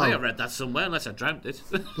 Apparently, wow. I think I read that somewhere, unless I dreamt it.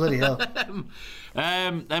 Bloody hell.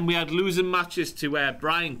 Then we had losing matches to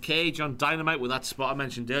Brian Cage on Dynamite with that spot I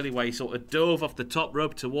mentioned earlier where he sort of dove off the top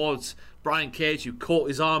rope towards Brian Cage, who caught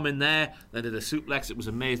his arm in there, then did a suplex. It was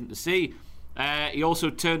amazing to see. He also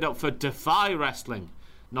turned up for Defy Wrestling.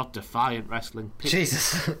 Not Defiant Wrestling.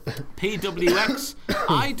 Jesus. PWX,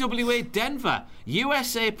 IWA Denver,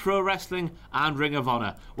 USA Pro Wrestling, and Ring of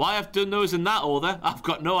Honor. Why I've done those in that order, I've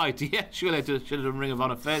got no idea. Surely I should have done Ring of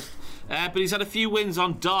Honor first. But he's had a few wins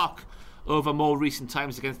on Dark over more recent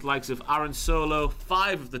times against the likes of Aaron Solo,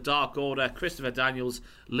 5 of the Dark Order, Christopher Daniels,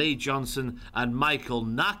 Lee Johnson, and Michael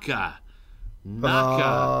Nakazawa.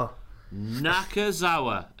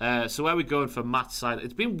 So where are we going for Matt's side?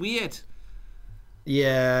 It's been weird.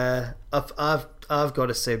 Yeah, I've got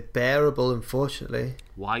to say bearable, unfortunately.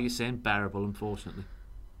 Why are you saying bearable, unfortunately?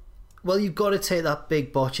 Well, you've got to take that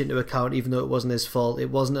big botch into account, even though it wasn't his fault.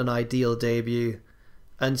 It wasn't an ideal debut,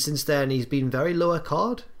 and since then he's been very lower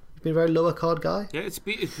card. He's been a very lower card guy. Yeah, it's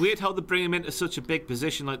weird how they bring him into such a big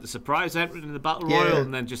position, like the surprise entrant in the Battle Royal,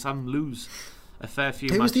 and then just have him lose a fair few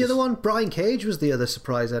matches. Who was the other one? Brian Cage was the other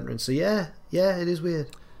surprise entrant. So yeah, it is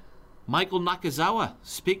weird. Michael Nakazawa.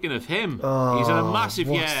 Speaking of him, he's had a massive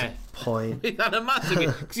point? He's had a massive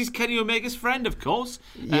because he's Kenny Omega's friend, of course.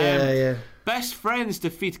 Yeah. Best friends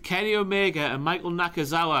defeat Kenny Omega and Michael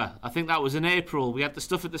Nakazawa. I think that was in April. We had the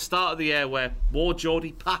stuff at the start of the year where War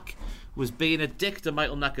Geordie Pack was being a dick to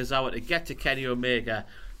Michael Nakazawa to get to Kenny Omega.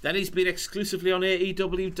 Then he's been exclusively on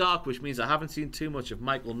AEW Dark, which means I haven't seen too much of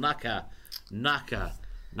Michael Nakazawa.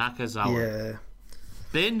 Yeah.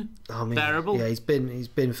 Bin? Bearable? Yeah, he's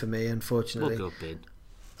been for me, unfortunately. We'll go Bin.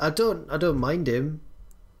 I don't mind him.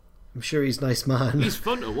 I'm sure he's a nice man. He's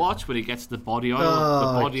fun to watch when he gets the body oil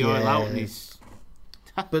out and he's...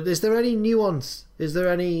 But is there any nuance? Is there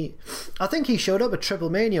any... I think he showed up at Triple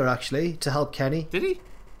Mania, actually, to help Kenny. Did he?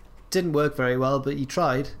 Didn't work very well, but he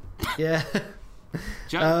tried. Yeah.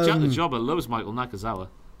 Jack the Jobber loves Michael Nakazawa.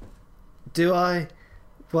 Do I?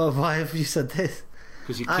 Well, why have you said this?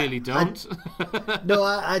 Because you clearly don't.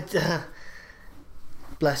 I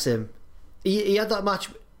bless him. He had that match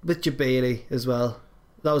with Jabali as well.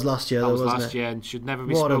 That was last year, wasn't it? Last year and should never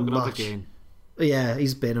be spoken of again. Yeah,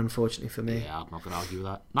 he's been, unfortunately, for me. Yeah, I'm not going to argue with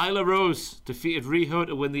that. Nyla Rose defeated Riho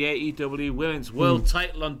to win the AEW Women's World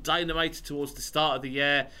title on Dynamite towards the start of the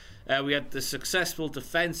year. We had the successful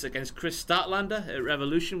defence against Chris Statlander at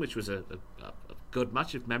Revolution, which was a good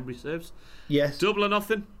match, if memory serves. Yes. Double or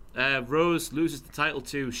nothing. Rose loses the title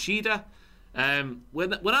to Shida.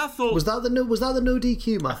 When I thought was that the no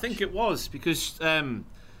DQ match? I think it was because the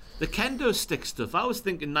kendo stick stuff. I was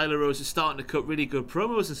thinking Nyla Rose is starting to cut really good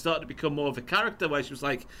promos and starting to become more of a character. Where she was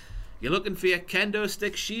like, "You're looking for your kendo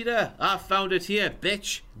stick, Shida? I found it here,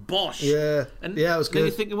 bitch, bosh." Yeah, it was good. Then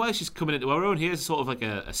you're thinking, well, she's coming into her own here, sort of like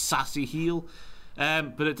a sassy heel.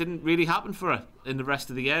 But it didn't really happen for her in the rest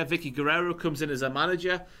of the year. Vicky Guerrero comes in as a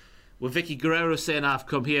manager. With Vicky Guerrero saying, I've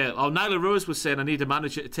come here. Oh, Nyla Rose was saying, I need a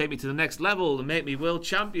manager to take me to the next level and make me world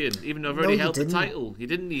champion, even though I've already held the title. He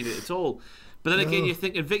didn't need it at all. But then again, you're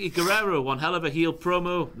thinking Vicky Guerrero, one hell of a heel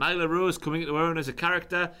promo. Nyla Rose coming into her own as a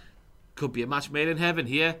character. Could be a match made in heaven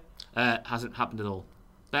here. Hasn't happened at all.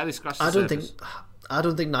 Barely scratched the surface. I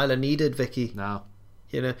don't think Nyla needed Vicky. No.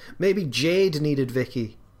 You know, maybe Jade needed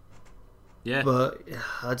Vicky. Yeah. But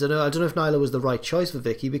I don't know. I don't know if Nyla was the right choice for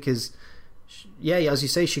Vicky because, yeah, as you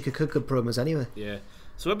say, she could cook good promos anyway. Yeah.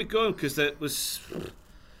 So where we going? Because there was...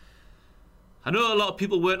 I know a lot of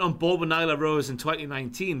people weren't on board with Nyla Rose in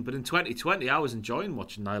 2019, but in 2020 I was enjoying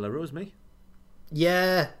watching Nyla Rose, me.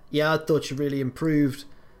 Yeah, I thought she really improved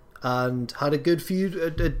and had a good feud,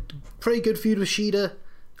 a pretty good feud with Shida.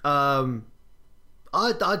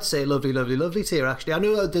 I'd say lovely tier, actually. I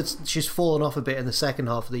know that she's fallen off a bit in the second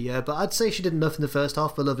half of the year, but I'd say she did enough in the first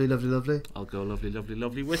half for lovely. I'll go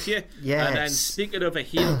lovely with you. Yes. And then speaking of a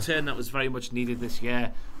heel turn that was very much needed this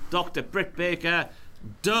year, Dr. Britt Baker,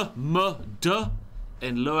 in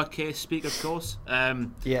lowercase speak, of course.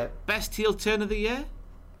 Yeah. Best heel turn of the year?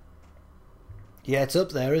 Yeah, it's up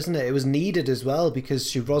there, isn't it? It was needed as well because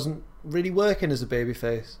she wasn't really working as a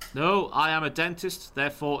babyface. No, I am a dentist,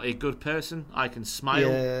 therefore a good person. I can smile,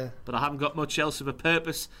 Yeah. but I haven't got much else of a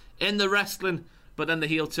purpose in the wrestling. But then the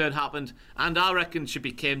heel turn happened, and I reckon she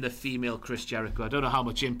became the female Chris Jericho. I don't know how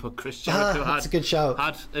much input Chris Jericho That's a good shout.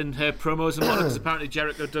 had in her promos and whatnot, because apparently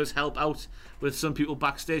Jericho does help out with some people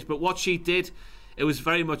backstage. But what she did, it was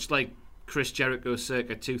very much like Chris Jericho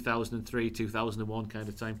circa 2003, 2001 kind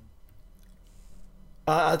of time.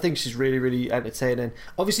 I think she's really entertaining.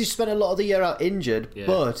 Obviously, she spent a lot of the year out injured,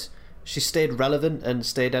 but she stayed relevant and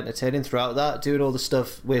stayed entertaining throughout that, doing all the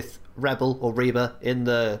stuff with Rebel or Reba in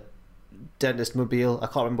the dentist mobile. I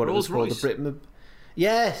can't remember what Rolls it was called. Royce. The Brit.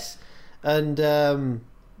 Yes, and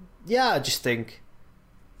I just think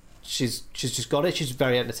she's just got it. She's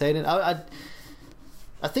very entertaining. I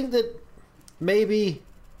think that maybe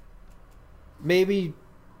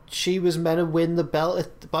she was meant to win the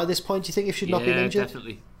belt by this point. Do you think if she'd not been injured?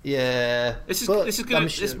 Definitely. Yeah, This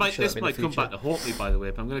might come back to haunt me, by the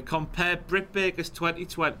way. But I'm going to compare Britt Baker's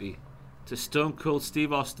 2020 to Stone Cold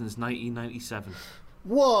Steve Austin's 1997.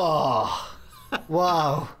 Whoa!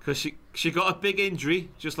 Wow. Because she got a big injury,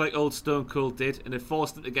 just like old Stone Cold did, and it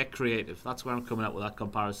forced him to get creative. That's where I'm coming out with that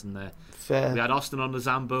comparison there. Fair. We had Austin on the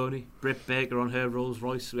Zamboni, Britt Baker on her Rolls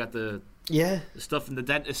Royce. We had the stuff in the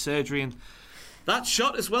dentist surgery, and that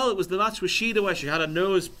shot as well. It was the match with Shida where she had her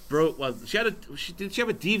nose broke. Well, she have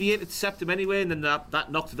a deviated septum anyway, and then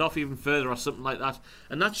that knocked it off even further or something like that.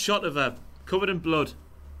 And that shot of her covered in blood.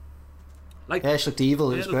 Yeah, she looked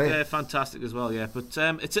evil. It was great. Yeah, fantastic as well. Yeah, but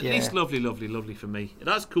it's at least lovely for me. It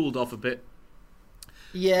has cooled off a bit.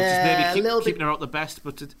 Yeah, which is maybe keeping bit. her out the best,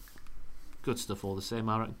 but good stuff all the same,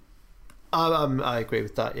 I reckon. I agree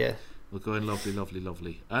with that. Yeah, we're going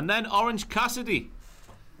lovely. And then Orange Cassidy.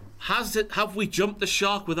 Have we jumped the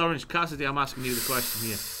shark with Orange Cassidy? I'm asking you the question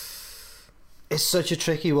here. It's such a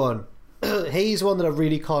tricky one. He's one that I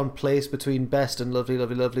really can't place between best and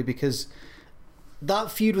lovely because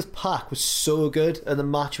that feud with Pac was so good and the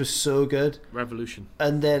match was so good. Revolution.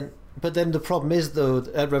 But then the problem is though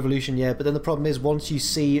at Revolution, but then the problem is once you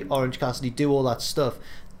see Orange Cassidy do all that stuff,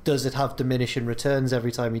 does it have diminishing returns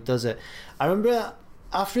every time he does it? I remember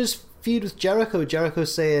after his feud with Jericho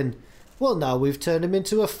saying, well, now we've turned him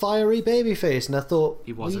into a fiery babyface, and I thought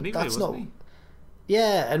he was anyway, wasn't he?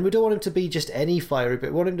 Yeah, and we don't want him to be just any fiery,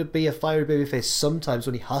 but we want him to be a fiery babyface sometimes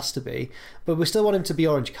when he has to be, but we still want him to be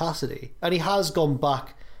Orange Cassidy, and he has gone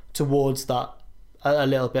back towards that a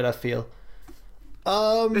little bit, I feel.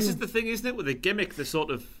 This is the thing, isn't it, with the gimmick, the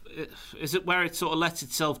sort of, is it where it sort of lets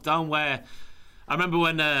itself down, where I remember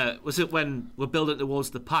when we're building towards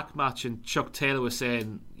the Pac match and Chuck Taylor was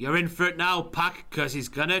saying, you're in for it now, Pac, because he's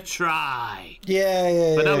gonna try.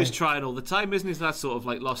 Yeah. But now he's trying all the time, isn't he? So that's sort of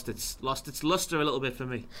like lost its luster a little bit for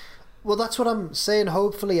me. Well, that's what I'm saying.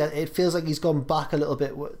 Hopefully it feels like he's gone back a little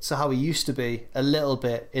bit to how he used to be, a little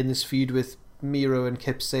bit, in this feud with Miro and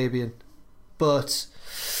Kip Sabian. But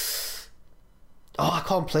I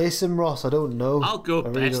can't place him, Ross. I don't know. I'll go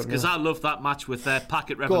best, because I love that match with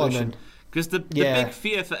Pac at Revolution. Because the big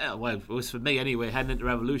fear it was for me anyway, heading into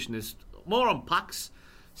Revolution, is more on Pac's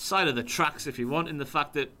side of the tracks, if you want, in the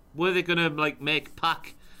fact that were they going to make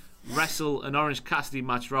Pac wrestle an Orange Cassidy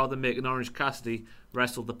match rather than make an Orange Cassidy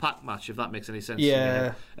wrestle the Pac match, if that makes any sense.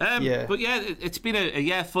 Yeah. But it's been a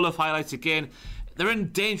year full of highlights again. They're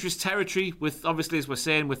in dangerous territory with, obviously, as we're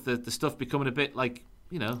saying, with the stuff becoming a bit like,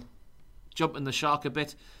 jumping the shark a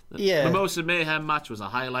bit. The Mimosa Mayhem match was a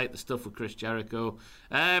highlight. The stuff with Chris Jericho.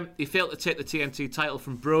 He failed to take the TNT title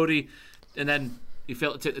from Brody, and then he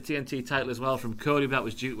failed to take the TNT title as well from Cody, but that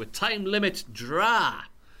was due to a time limit draw.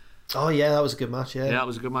 Oh yeah, that was a good match. Yeah, that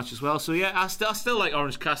was a good match as well. So yeah, I still like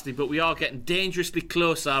Orange Cassidy, but we are getting dangerously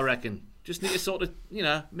close, I reckon. Just need to sort of,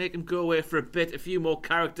 make him go away for a bit, a few more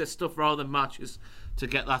character stuff rather than matches to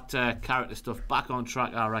get that character stuff back on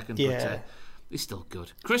track, I reckon. Yeah. He's still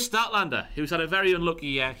good. Chris Statlander, who's had a very unlucky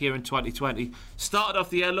year here in 2020, started off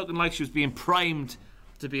the year looking like she was being primed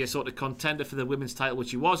to be a sort of contender for the women's title, which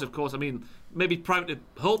she was, of course. I mean, maybe primed to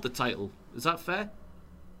hold the title. Is that fair?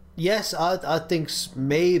 Yes, I think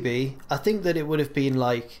maybe. I think that it would have been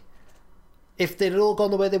like, if they'd all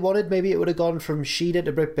gone the way they wanted, maybe it would have gone from Shida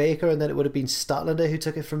to Britt Baker, and then it would have been Statlander who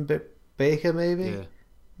took it from Britt Baker, maybe. Yeah.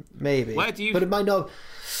 Maybe. Where do you... But it might not.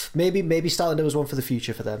 Maybe Statlander was one for the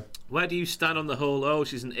future for them. Where do you stand on the whole, oh,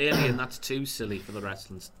 she's an alien, that's too silly for the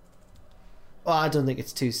wrestlers? Oh, I don't think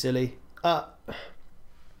it's too silly. I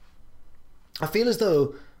feel as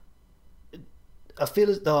though... I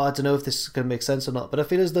don't know if this is going to make sense or not, but I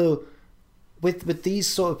feel as though with these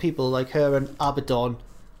sort of people like her and Abaddon,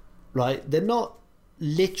 right, they're not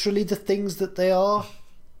literally the things that they are.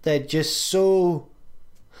 They're just so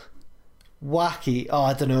wacky. Oh,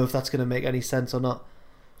 I don't know if that's going to make any sense or not.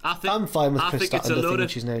 I'm fine with Chris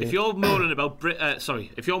Statlander. If you're moaning about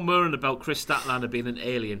if you're moaning about Chris Statlander being an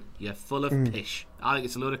alien, you're full of pish. I think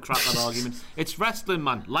it's a load of crap, that argument. It's wrestling,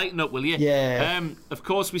 man. Lighten up, will you? Yeah. Of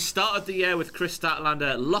course, we started the year with Chris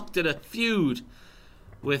Statlander locked in a feud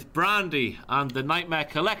with Brandy and the Nightmare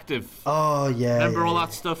Collective. Oh, yeah. Remember all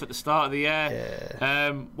that stuff at the start of the year?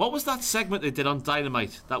 Yeah. What was that segment they did on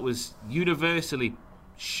Dynamite that was universally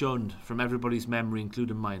shunned from everybody's memory,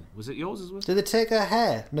 including mine? Was it yours as well? Did they take her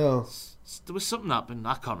hair? No. There was something happened.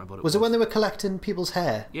 I can't remember what it was. Was it when they were collecting people's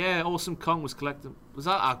hair? Yeah, Awesome Kong was collecting. Was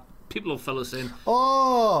that... people have fellas saying...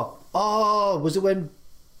 Oh! Was it when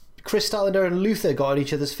Chris Statlander and Luther got on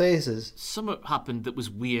each other's faces? Something happened that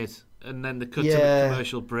was weird, and then they cut to a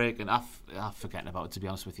commercial break, and I'm forgetting about it, to be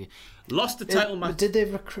honest with you. Lost the title match. Did they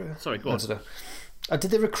recruit... Sorry, go on.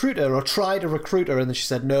 Did they recruit her, or try to recruit her, and then she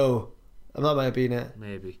said no? And that might have been it.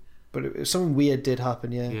 Maybe. But something weird did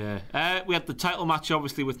happen, yeah. Yeah. We had the title match,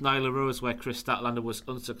 obviously, with Nyla Rose, where Chris Statlander was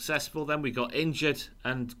unsuccessful. Then we got injured,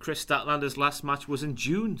 and Chris Statlander's last match was in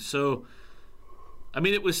June. So, I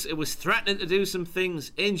mean, it was threatening to do some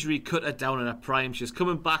things. Injury cut her down in her prime. She's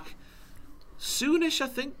coming back soonish, I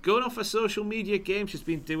think. Going off her social media game. She's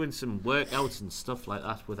been doing some workouts and stuff like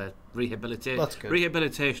that with her rehabilitation. That's good.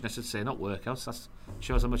 Rehabilitation, I should say, not workouts. That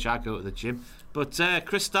shows how much I go to the gym. But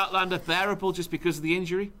Chris Statlander, bearable just because of the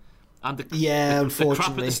injury. And the crap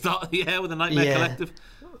at the start of the year with the Nightmare Collective.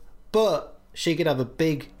 But she could have a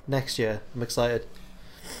big next year. I'm excited.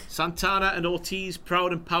 Santana and Ortiz,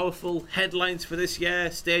 proud and powerful. Headlines for this year: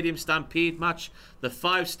 Stadium Stampede match, the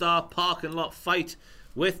 5-star parking lot fight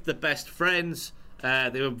with the Best Friends. They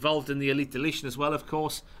were involved in the Elite Deletion as well, of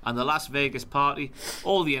course, and the Las Vegas party.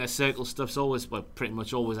 All the Inner Circle stuff's always, well, pretty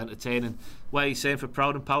much always entertaining. Where are you saying for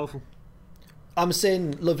proud and powerful? I'm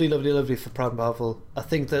saying lovely, lovely, lovely for Proud and Powerful. I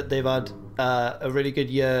think that they've had a really good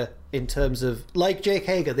year in terms of, like Jake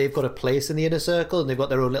Hager, they've got a place in the Inner Circle and they've got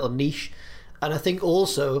their own little niche. And I think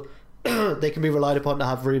also they can be relied upon to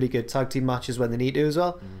have really good tag team matches when they need to as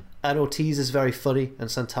well. And Ortiz is very funny and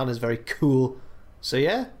Santana's very cool. So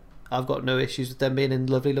yeah, I've got no issues with them being in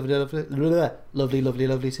lovely, lovely, lovely, lovely, lovely,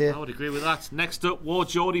 lovely tier. I would agree with that. Next up, War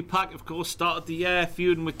Geordie Pac, of course, started the year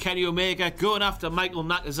feuding with Kenny Omega, going after Michael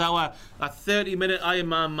Nakazawa. That 30-minute Iron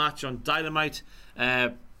Man match on Dynamite.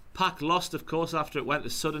 Pac lost, of course, after it went to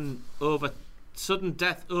sudden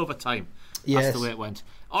death overtime. Yes. That's the way it went.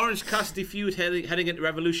 Orange Cassidy feud heading into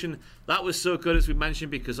Revolution. That was so good, as we mentioned,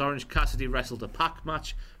 because Orange Cassidy wrestled a Pac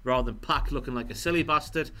match rather than Pac looking like a silly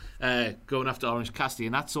bastard going after Orange Cassidy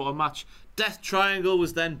in that sort of match. Death Triangle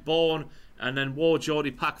was then born, and then War Geordie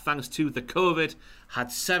Pac, thanks to the COVID,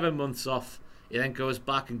 had 7 months off. He then goes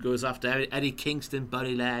back and goes after Eddie Kingston,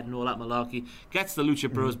 Buddy Laird and all that malarkey. Gets the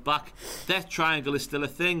Lucha Bros back. Death Triangle is still a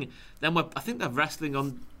thing. Then I think they're wrestling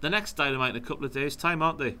on the next Dynamite in a couple of days' time,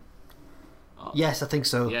 aren't they? Yes, I think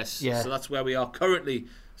so. Yes, yeah. So that's where we are currently.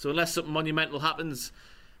 So unless something monumental happens,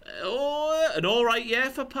 an alright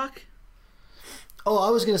year for Pac. Oh,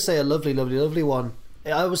 I was going to say a lovely, lovely, lovely one.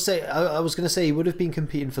 I was going to say he would have been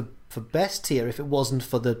competing for best tier if it wasn't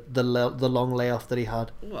for the long layoff that he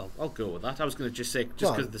had. Well, I'll go with that. I was going to just say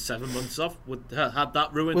just because of the 7 months off had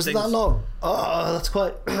that ruined. Was things. it that long? Oh, that's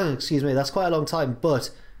quite. Excuse me, that's quite a long time.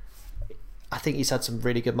 But I think he's had some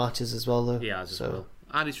really good matches as well, though. He has as well.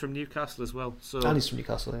 And he's from Newcastle as well. And he's from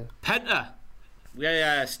Newcastle, yeah. Penta. We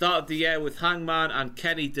started the year with Hangman and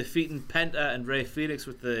Kenny defeating Penta and Rey Fenix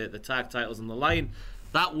with the tag titles on the line.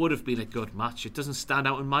 That would have been a good match. It doesn't stand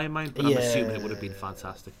out in my mind, but I'm assuming it would have been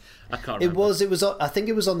fantastic. I can't remember. It was. I think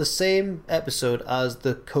it was on the same episode as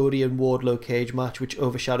the Cody and Wardlow cage match, which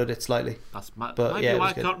overshadowed it slightly. Might be why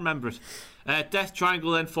I can't remember it. Death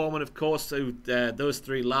Triangle then forming, of course, so those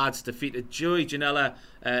three lads defeated Joey Janela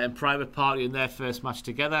and Private Party in their first match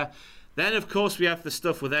together. Then, of course, we have the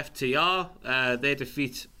stuff with FTR. They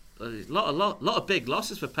defeat a lot of big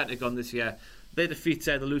losses for Pentagon this year. They defeat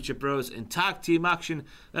the Lucha Bros in tag team action.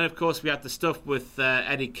 Then, of course, we had the stuff with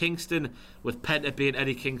Eddie Kingston, with Penta being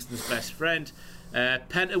Eddie Kingston's best friend.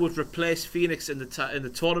 Penta would replace Phoenix in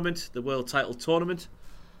the tournament, the world title tournament,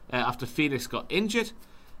 after Phoenix got injured.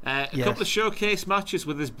 A couple of showcase matches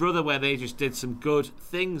with his brother where they just did some good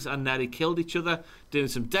things and nearly killed each other, doing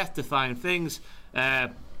some death-defying things.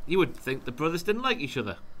 You would think the brothers didn't like each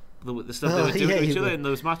other, the stuff they were doing to each other in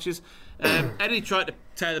those matches. Eddie tried to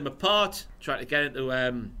tear them apart, tried to get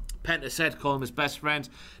into Penta's head, call him his best friend,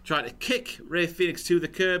 tried to kick Rey Fenix to the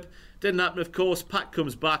curb. Didn't happen, of course. Pac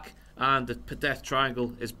comes back and the Death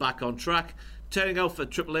Triangle is back on track. Turning out for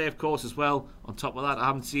AAA, of course, as well. On top of that, I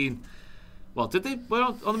haven't seen... Well, did they?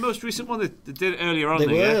 Well, on the most recent one, they did it earlier on.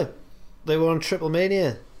 They were on Triple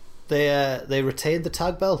Mania. They retained the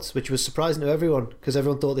tag belts, which was surprising to everyone because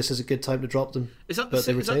everyone thought this was a good time to drop them. Is that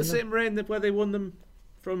the same reign where they won them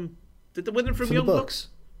from? Did they win them from Young Bucks?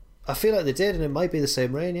 I feel like they did, and it might be the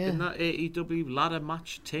same reign. Yeah, in that AEW ladder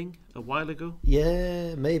match thing a while ago.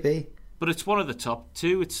 Yeah, maybe. But it's one of the top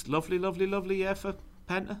two. It's lovely, yeah, for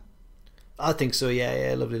Penta. I think so.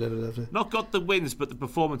 Yeah, lovely. Not got the wins, but the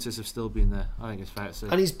performances have still been there. I think it's fair to say.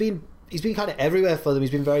 And he's been kind of everywhere for them. He's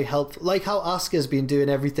been very helpful. Like how Asuka's been doing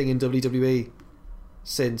everything in WWE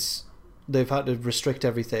since they've had to restrict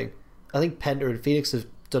everything. I think Penta and Phoenix have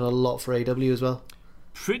done a lot for AEW as well.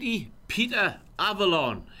 Pretty Peter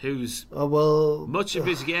Avalon, who's much of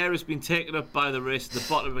his year has been taken up by the race to the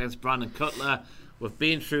bottom against Brandon Cutler. We've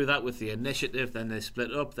been through that with the Initiative, then they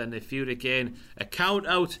split up, then they feud again. A count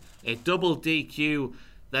out, a double DQ,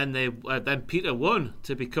 then Peter won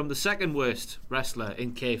to become the second worst wrestler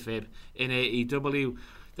in kayfabe in AEW.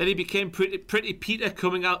 Then he became Pretty Peter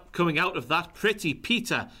coming out of that. Pretty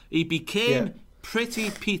Peter. He became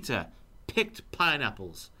Pretty Peter. Picked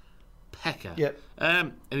pineapples. Pecker. Yep.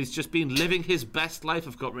 And he's just been living his best life,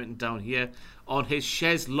 I've got written down here, on his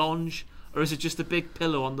chaise lounge. Or is it just a big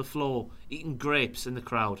pillow on the floor, eating grapes in the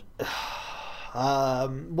crowd?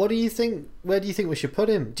 What do you think? Where do you think we should put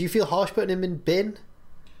him? Do you feel harsh putting him in bin?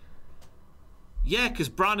 Yeah, because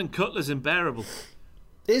Brandon Cutler's unbearable.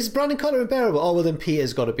 Is Brandon Cutler unbearable? Oh, well, then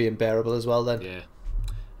Peter's got to be unbearable as well, then.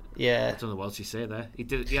 Yeah. I don't know what else you say there. He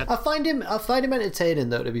did. I find him entertaining,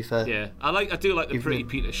 though. To be fair. Yeah, I do like the Pretty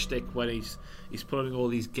Peter shtick when he's putting all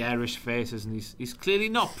these garish faces and he's clearly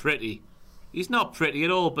not pretty. He's not pretty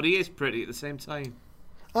at all, but he is pretty at the same time.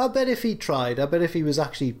 I bet if he tried, if he was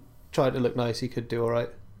actually trying to look nice, he could do all right.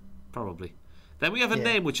 Probably. Then we have a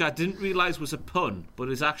name which I didn't realise was a pun, but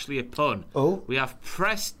is actually a pun. Oh. We have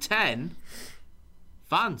Press 10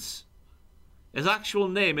 Vance. His actual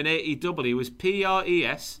name in AEW was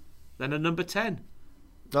PRES, then a number 10.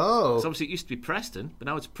 Oh. So obviously it used to be Preston, but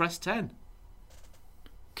now it's Press 10.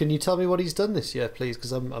 Can you tell me what he's done this year, please?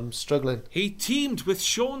 Because I'm struggling. He teamed with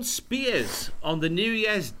Sean Spears on the New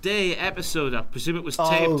Year's Day episode. I presume it was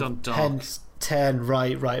taped on Dark. 10,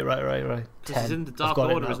 right. Because he's in the Dark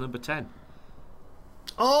Order as number 10.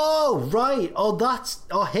 Oh, right. Oh, that's...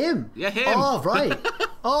 Oh, him. Yeah, him. Oh, right.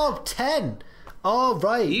 10. Oh,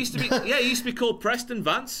 right. He used to be called Preston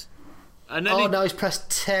Vance. And then now he's pressed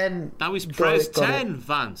 10. Now he's pressed 10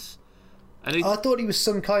 Vance. And I thought he was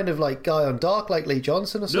some kind of like guy on Dark, like Lee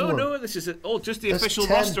Johnson or something. No, this is just the official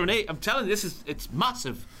roster. And I'm telling you, it's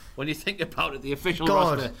massive when you think about it. The official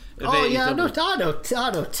roster. I know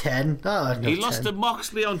 10. He lost to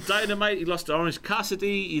Moxley on Dynamite. He lost to Orange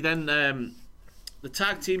Cassidy. He then the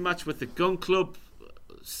tag team match with the Gun Club.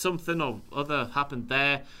 Something or other happened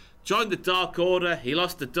there. Joined the Dark Order. He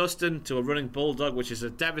lost to Dustin to a running bulldog, which is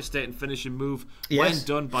a devastating finishing move when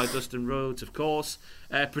done by Dustin Rhodes, of course.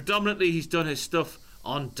 Predominantly, he's done his stuff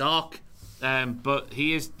on Dark, but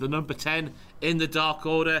he is the number 10 in the Dark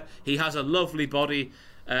Order. He has a lovely body,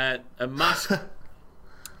 a mask,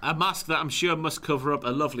 a mask that I'm sure must cover up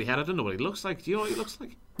a lovely head. I don't know what he looks like. Do you know what he looks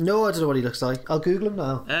like? No, I don't know what he looks like. I'll Google him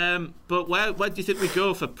now. But where do you think we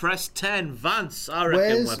go for Press 10 Vance? I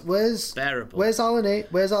reckon where's Bearable. Where's Alan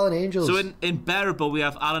Angels? So in Bearable we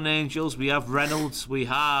have Alan Angels, we have Reynolds, we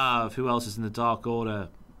have... Who else is in the Dark Order?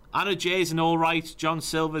 Anna Jay's in All Right, John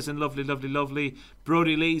Silver's in Lovely,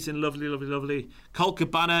 Brody Lee's in Lovely. Colt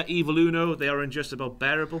Cabana, Evil Uno, they are in just about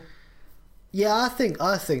Bearable. Yeah,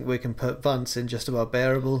 I think we can put Vance in just about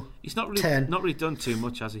bearable. He's not really 10. not really done too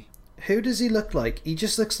much, has he? Who does he look like? He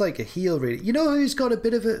just looks like a heel, really. You know who he's got a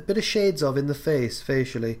bit of shades of in the face,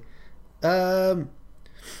 facially?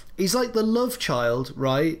 He's like the love child,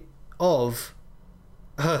 right, of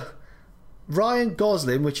Ryan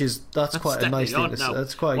Gosling, that's quite a nice thing.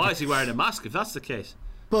 That's quite. Why is he wearing a mask if that's the case?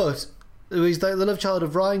 But he's like the love child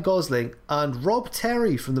of Ryan Gosling and Rob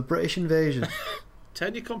Terry from the British Invasion.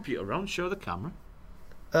 Turn your computer around, show the camera.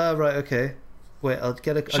 Right, okay. Wait, I'll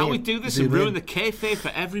get a... Shall we do this and ruin the kayfabe for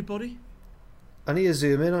everybody? I need to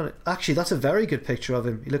zoom in on it. Actually, that's a very good picture of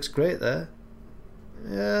him. He looks great there.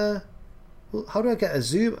 Yeah. Well, how do I get a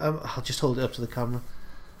zoom? I'll just hold it up to the camera.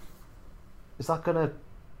 Is that gonna...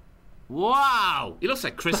 Wow! He looks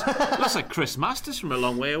like Chris Masters from a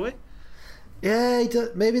long way away. Yeah,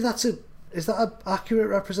 maybe that's a... Is that an accurate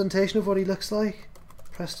representation of what he looks like?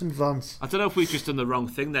 Preston Vance. I don't know if we've just done the wrong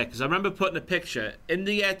thing there, because I remember putting a picture in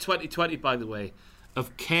the year 2020, by the way,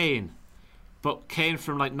 of Kane, but Kane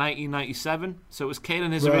from like 1997. So it was Kane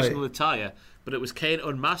in his original attire, but it was Kane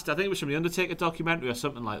unmasked. I think it was from the Undertaker documentary or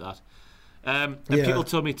something like that. And people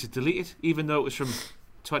told me to delete it, even though it was from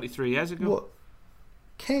 23 years ago. What?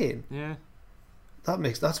 Kane? Yeah.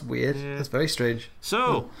 That's weird. Yeah. That's very strange.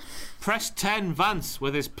 So, Press 10 Vance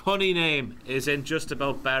with his punny name is in Just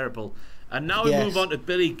About Bearable. And now we move on to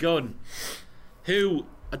Billy Gunn, who,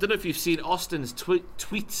 I don't know if you've seen Austin's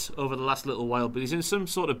tweets over the last little while, but he's in some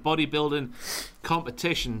sort of bodybuilding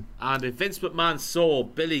competition. And if Vince McMahon saw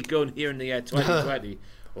Billy Gunn here in the year 2020,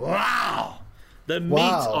 wow! The meat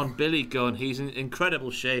on Billy Gunn. He's in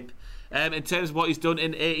incredible shape. In terms of what he's done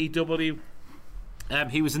in AEW,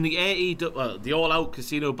 he was in the the All Out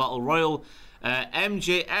Casino Battle Royal.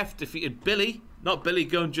 MJF defeated Billy, not Billy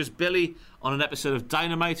Gunn, just Billy, on an episode of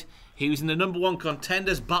Dynamite. He was in the number 1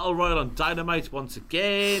 contenders Battle Royal on Dynamite once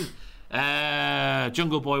again.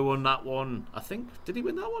 Jungle Boy won that one, I think. Did he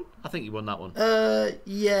win that one? I think he won that one.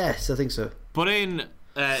 Yes, I think so. But in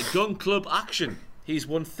Gun Club action, he's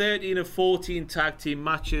won 13 of 14 tag team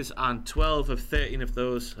matches, and 12 of 13 of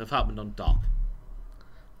those have happened on Dark.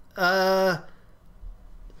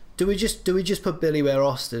 Do we just put Billy where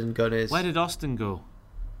Austin Gunn is? Where did Austin go?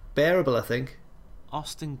 Bearable, I think.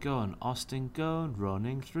 Austin Gunn,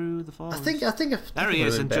 running through the forest. I think there he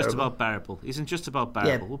is in Just About Bearable. He's in Just About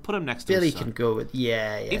Bearable. We'll put him next to Billy can go with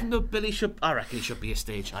Even though Billy I reckon he should be a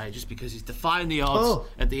stage higher, just because he's defying the odds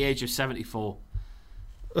at the age of 74.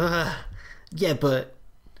 Yeah, but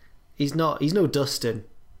he's not. He's no Dustin.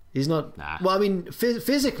 He's not. Nah. Well, I mean,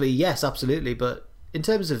 physically, yes, absolutely, but in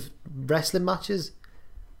terms of wrestling matches,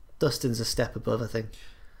 Dustin's a step above, I think.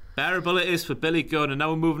 Bearable it is for Billy Gunn, and now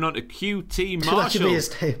we're moving on to QT Marshall. That should be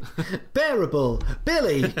his name. Bearable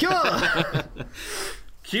Billy Gunn.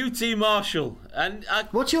 QT Marshall. And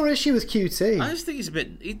what's your issue with QT? I just think he's a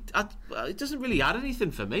bit. It doesn't really add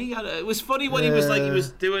anything for me. It was funny when he was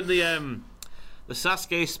doing the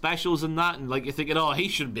Sasuke specials and that, and like you're thinking, he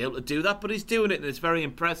shouldn't be able to do that, but he's doing it, and it's very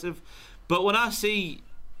impressive. But when I see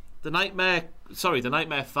the Nightmare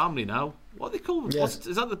Family now, what are they called? Yes.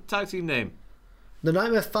 Is that the tag team name? The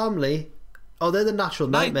Nightmare Family. Oh, they're the Natural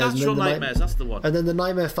Nightmares. Natural Nightmares, that's the one. And then the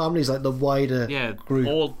Nightmare Family is like the wider group.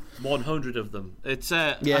 All 100 of them. It's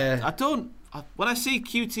I don't. When I see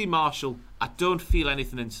QT Marshall, I don't feel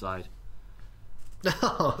anything inside.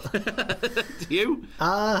 No. Do you?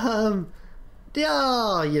 Yeah,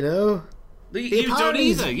 you know. You don't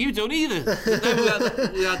either. we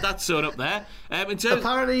had that sewn up there.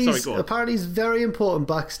 Apparently he's very important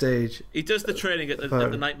backstage. He does the training at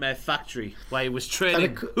the Nightmare Factory, where he was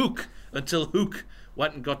training Hook until Hook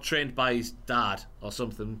went and got trained by his dad or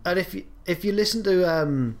something. And if you listen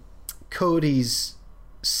to Cody's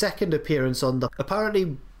second appearance on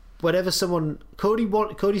apparently whenever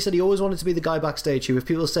Cody said he always wanted to be the guy backstage who, if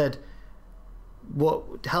people said,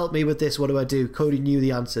 "What, help me with this, what do I do?" Cody knew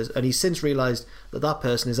the answers, and he's since realised that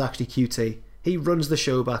person is actually QT. He runs the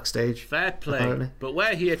show backstage. Fair play, apparently. But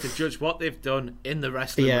we're here to judge what they've done in the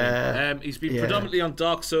wrestling ring. He's been predominantly on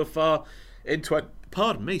Dark so far in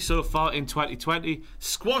 2020.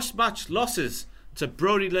 Squash match losses to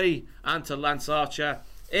Brody Lee and to Lance Archer.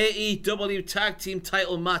 AEW tag team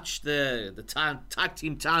title match, the tag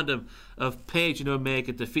team tandem of Page and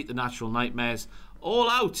Omega defeat the Natural Nightmares. All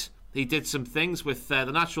Out. He did some things with the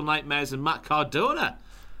Natural Nightmares and Matt Cardona.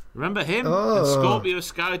 Remember him? And Scorpio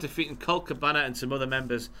Sky defeating Colt Cabana and some other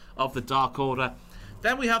members of the Dark Order.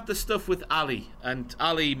 Then we have the stuff with Ali. And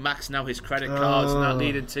Ali maxing out his credit cards and that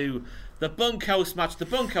leading to the Bunkhouse match. The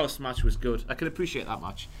Bunkhouse match was good. I can appreciate that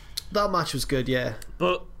match. That match was good, yeah.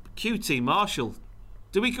 But QT Marshall,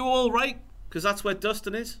 do we go all right? Because that's where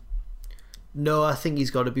Dustin is. No, I think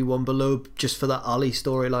he's got to be one below just for that Ali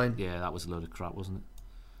storyline. Yeah, that was a load of crap, wasn't it?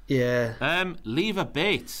 Yeah. Leva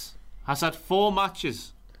Bates has had 4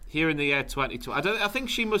 matches here in the year 2020. I think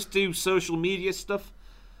she must do social media stuff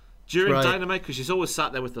during Dynamite, because she's always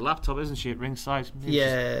sat there with the laptop, isn't she, at ringside?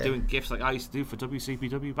 Yeah. She's doing gifs like I used to do for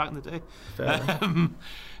WCPW back in the day.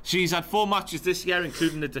 She's had 4 matches this year,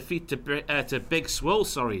 including a defeat to Big Swole,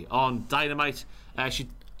 on Dynamite.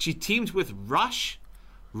 She teamed with Rash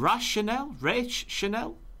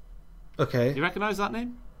Chanel. Okay. You recognise that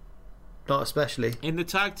name? Not especially. In the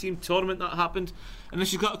tag team tournament that happened. And then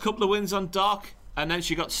she got a couple of wins on Dark. And then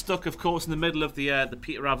she got stuck, of course, in the middle of the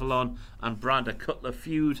Peter Avalon and Branda Cutler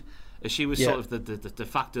feud. As she was sort of the de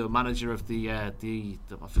facto manager of the I've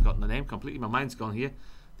forgotten the name completely. My mind's gone here.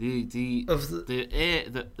 The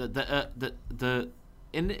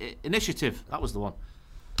initiative. That was the one.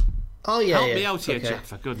 Oh yeah. Help me out here, Jack,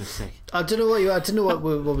 for goodness sake. I don't know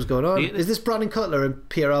what was going on. Is this Brandon Cutler and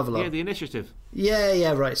Pierre Avalon? Yeah, the initiative.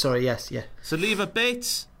 Yeah, right. Sorry, yes, yeah. So Leva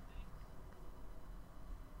Bates.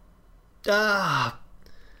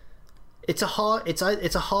 It's a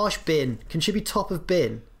harsh bin. Can she be top of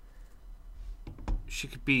bin? She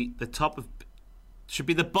could be the top of. Should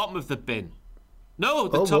be the bottom of the bin. No,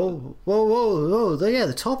 the top. Whoa! Yeah,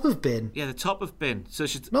 the top of bin. Yeah, the top of bin. So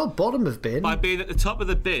she's not bottom of bin. By being at the top of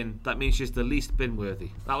the bin, that means she's the least bin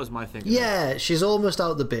worthy. That was my thinking. Yeah, she's almost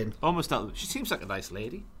out the bin. Almost out. She seems like a nice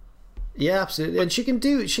lady. Yeah, absolutely, and she can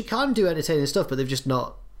do entertaining stuff, but they've just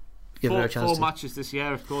not given her a chance. 4 matches this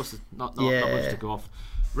year, of course. Not much to go off.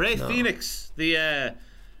 Ray Phoenix, the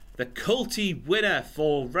culty winner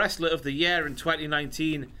for Wrestler of the Year in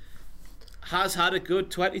 2019, has had a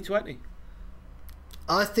good 2020.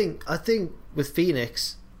 I think with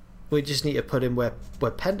Phoenix, we just need to put him where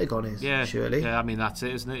Pentagon is. Yeah, surely. Yeah, I mean that's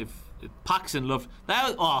it, isn't it? If Paxton Love.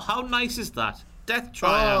 How nice is that? Death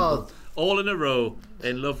Triangle, all in a row,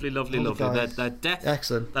 in lovely. They're death.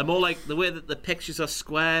 Excellent. They're more like the way that the pictures are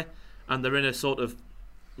square and they're in a sort of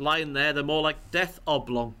line there. They're more like Death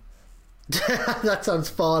Oblong. That sounds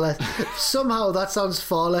far less. Somehow that sounds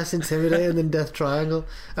far less intimidating than Death Triangle,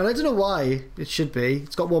 and I don't know why. It should be.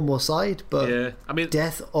 It's got one more side, but yeah, I mean,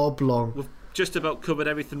 Death Oblong. We've just about covered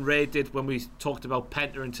everything Ray did when we talked about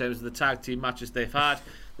Penta in terms of the tag team matches they've had,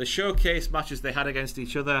 the showcase matches they had against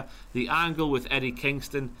each other, the angle with Eddie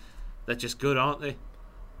Kingston. They're just good, aren't they?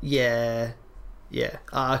 Yeah.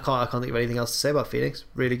 I can't think of anything else to say about Phoenix.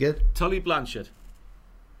 Really good. Tully Blanchard.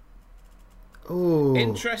 Ooh.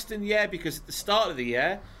 Interesting, yeah, because at the start of the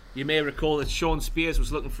year, you may recall that Sean Spears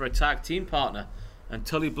was looking for a tag team partner, and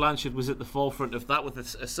Tully Blanchard was at the forefront of that with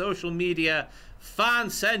a social media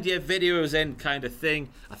fans send your videos in kind of thing.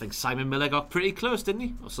 I think Simon Miller got pretty close, didn't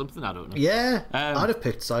he? Or something, I don't know. Yeah, I'd have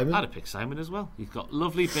picked Simon. I'd have picked Simon as well. He's got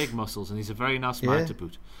lovely big muscles and he's a very nice man to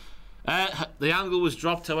boot. The angle was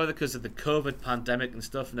dropped, however, because of the COVID pandemic and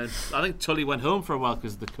stuff, and then I think Tully went home for a while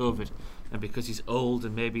because of the COVID and because he's old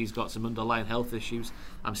and maybe he's got some underlying health issues.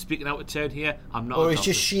 I'm speaking out of turn here. I'm not. Or he's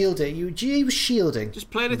just shielding. He was shielding. Just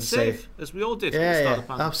playing it safe, as we all did. At the start of the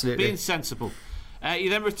pandemic. Absolutely. Being sensible. He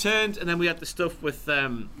then returned, and then we had the stuff with.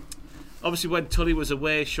 Obviously, when Tully was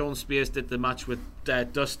away, Sean Spears did the match with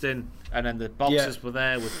Dustin, and then the boxers were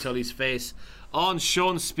there with Tully's face on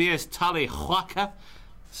Sean Spears' tally whacker.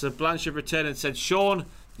 So Blanchard returned and said, "Sean,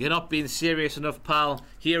 you're not being serious enough, pal.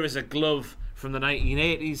 Here is a glove from the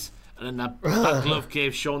 1980s." And then that glove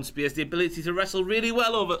gave Sean Spears the ability to wrestle really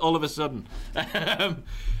well all of a sudden. And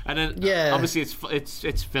then obviously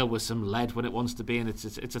it's filled with some lead when it wants to be, and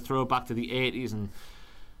it's a throwback to the 80s. And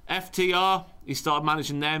FTR, he started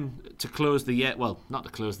managing them to close the year. Well, not to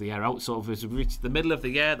close the year out. Sort of as we reached the middle of the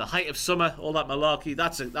year, the height of summer, all that malarkey.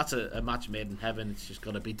 That's a match made in heaven. It's just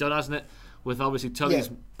got to be done, hasn't it? With obviously Tully's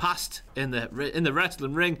past in the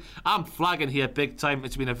wrestling ring. I'm flagging here big time.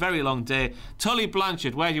 It's been a very long day. Tully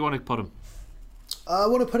Blanchard, where do you want to put him? I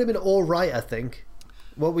want to put him in all right, I think.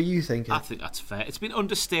 What were you thinking? I think that's fair. It's been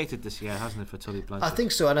understated this year, hasn't it, for Tully Blanchard? I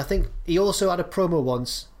think so, and I think he also had a promo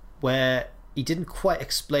once where he didn't quite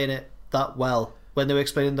explain it that well when they were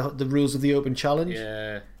explaining the rules of the Open Challenge.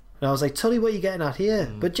 Yeah. And I was like, Tully, what are you getting at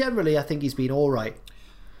here? But generally, I think he's been all right.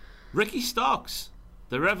 Ricky Starks.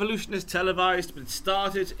 The Revolution is televised, but it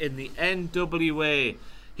started in the NWA.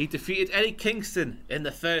 He defeated Eddie Kingston in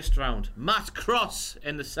the first round, Matt Cross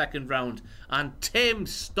in the second round, and Tim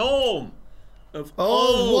Storm of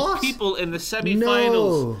all people in the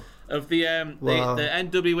semi-finals of the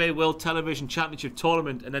NWA World Television Championship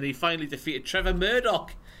tournament. And then he finally defeated Trevor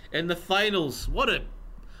Murdoch in the finals. What a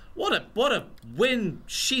win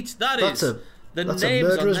sheet that's is. That's a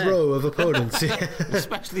murderer's row of opponents.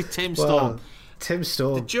 Especially Tim Storm. Tim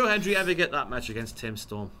Storm. Did Joe Hendry ever get that match against Tim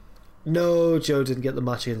Storm? No, Joe didn't get the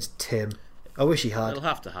match against Tim. I wish he had. It'll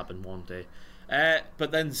have to happen one day.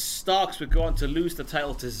 But then Starks would go on to lose the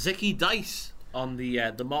title to Zicky Dice on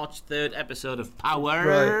the March 3rd episode of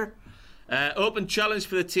Power. Right. Open challenge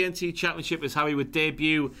for the TNT Championship is how he would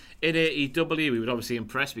debut in AEW. We would obviously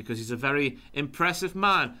impress because he's a very impressive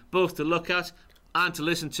man, both to look at and to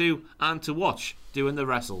listen to and to watch doing the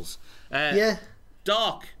wrestles.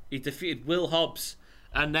 Dark, he defeated Will Hobbs,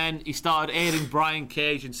 and then he started aiding Brian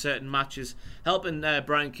Cage in certain matches, helping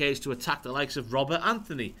Brian Cage to attack the likes of Robert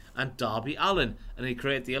Anthony and Darby Allin, and he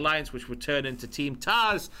created the alliance which would turn into Team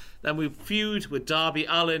Taz. Then we feud with Darby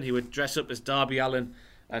Allin. He would dress up as Darby Allin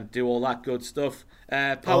and do all that good stuff.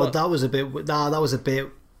 That was a bit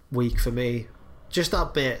weak for me. Just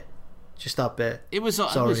that bit. It was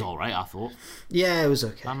alright, I thought. Yeah, it was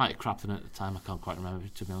okay. I might have crapped on it at the time. I can't quite remember,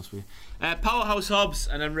 to be honest with you. Powerhouse Hobbs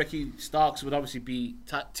and then Ricky Starks would obviously be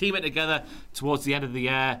teaming together towards the end of the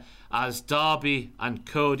year, as Darby and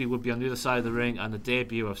Cody would be on the other side of the ring, and the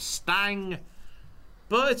debut of Stang.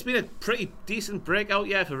 But it's been a pretty decent breakout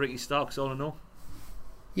year for Ricky Starks, all in all.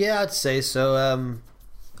 Yeah, I'd say so.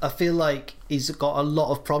 I feel like he's got a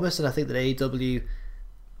lot of promise, and I think that AEW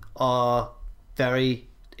are very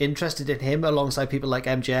interested in him alongside people like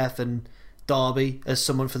MJF and Darby as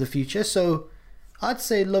someone for the future. So I'd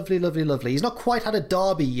say lovely. He's not quite had a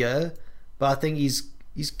Darby year, but I think he's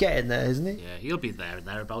getting there, isn't he? Yeah, he'll be there and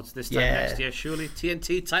thereabouts this time next year, surely.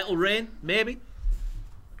 TNT title reign, maybe?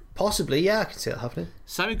 Possibly, yeah, I can see that happening.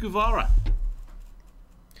 Sammy Guevara.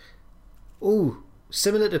 Ooh,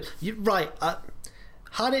 similar to... Right,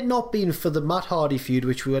 had it not been for the Matt Hardy feud,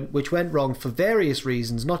 which went wrong for various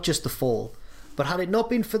reasons, not just the fall, but had it not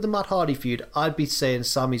been for the Matt Hardy feud, I'd be saying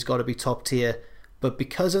Sammy's got to be top tier. But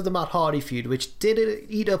because of the Matt Hardy feud, which did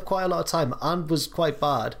eat up quite a lot of time and was quite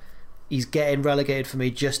bad, he's getting relegated for me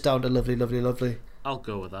just down to lovely. I'll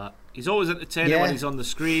go with that. He's always entertaining when he's on the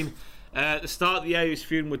screen. At the start of the year, he was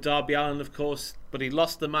feuding with Darby Allin, of course, but he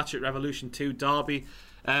lost the match at Revolution 2. Darby,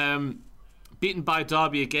 beaten by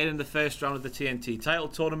Darby again in the first round of the TNT title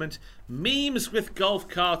tournament. Memes with golf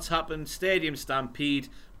carts happened, Stadium Stampede,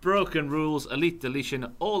 broken rules, Elite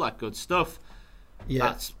Deletion, all that good stuff. Yeah.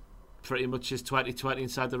 That's pretty much his 2020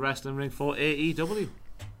 inside the wrestling ring for AEW.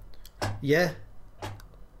 Yeah.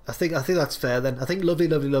 I think that's fair then. I think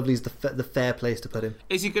lovely is the fair place to put him.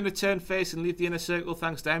 Is he going to turn face and leave the Inner Circle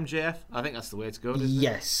thanks to MJF? I think that's the way to go, isn't it?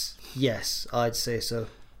 Yes, I'd say so.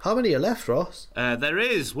 How many are left, Ross? There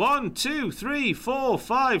is 1, 2, 3, 4,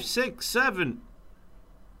 5, 6, 7,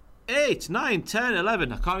 8, 9, 10,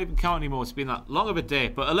 11. I can't even count anymore. It's been that long of a day.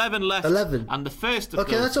 But 11 left. 11. And the first of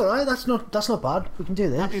Okay, those, that's alright. That's not bad. We can do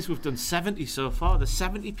this. That means we've done 70 so far. There's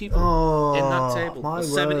 70 people in that table.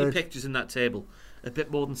 There's 70 pictures in that table. A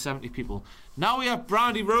bit more than 70 people. Now we have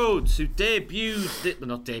Brandy Rhodes, who who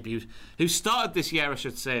started this year, I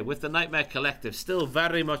should say, with the Nightmare Collective. Still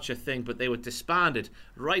very much a thing, but they were disbanded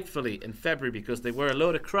rightfully in February because they were a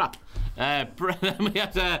load of crap. We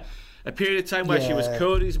had a period of time where she was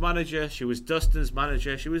Cody's manager, she was Dustin's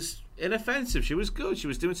manager, she was inoffensive, she was good, she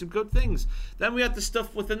was doing some good things. Then we had the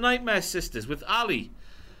stuff with the Nightmare Sisters, with Ali,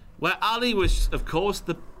 where Ali was, of course,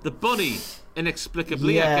 the bunny,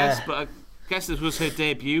 inexplicably, I guess, but I guess this was her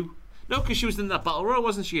debut. No, because she was in that Battle Royal,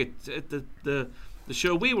 wasn't she, at the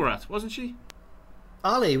show we were at, wasn't she?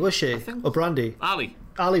 Ali, was she? Or Brandy? Ali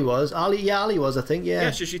was, I think, yeah.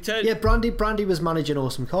 Yeah, so she turned... Yeah, Brandy was managing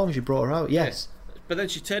Awesome Kong, she brought her out, yes. Yeah. But then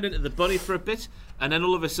she turned into the bunny for a bit, and then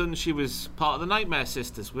all of a sudden she was part of the Nightmare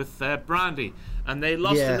Sisters with Brandy, and they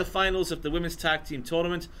lost in the finals of the Women's Tag Team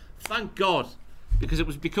Tournament. Thank God, because it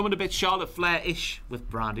was becoming a bit Charlotte Flair-ish with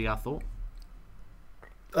Brandy, I thought.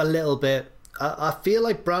 A little bit. I feel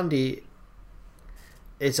like Brandy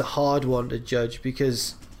is a hard one to judge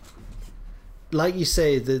because, like you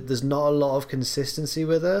say, there's not a lot of consistency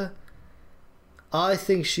with her. I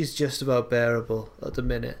think she's just about bearable at the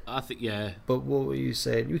minute. I think, yeah. But what were you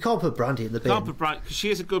saying? We can't put Brandy in the bin. Can't put Brandy because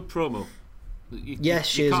she is a good promo. Yes,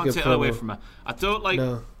 she is a good promo. You can't take her away from her. I don't like.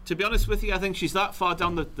 No. To be honest with you, I think she's that far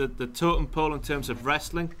down the totem pole in terms of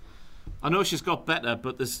wrestling. I know she's got better,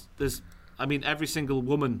 but there's I mean, every single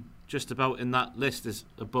woman just about in that list is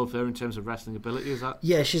above her in terms of wrestling ability. Is that?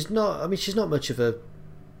 Yeah, she's not. I mean, she's not much of a.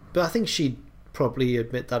 But I think she'd probably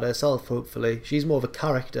admit that herself. Hopefully, she's more of a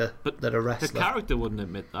character than a wrestler. Her character wouldn't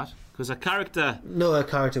admit that because her character. No, her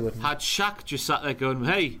character wouldn't. Had Shaq just sat there going,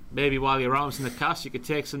 "Hey, maybe while your arm's in the cast, you could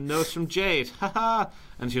take some notes from Jade." Haha.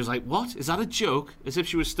 And she was like, "What? Is that a joke?" As if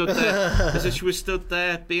she was stood there. As if she was stood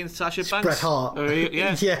there being Sasha Banks. Bret Hart.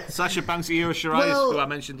 Yeah. Sasha Banks, Io Shirai, who I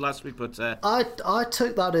mentioned last week. But I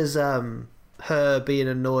took that as her being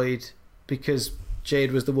annoyed because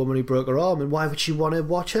Jade was the woman who broke her arm, and why would she want to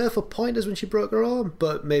watch her for pointers when she broke her arm?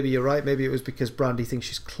 But maybe you're right. Maybe it was because Brandy thinks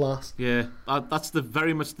she's class. Yeah, that's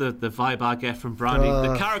very much the vibe I get from Brandy.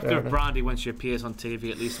 The character of Brandy when she appears on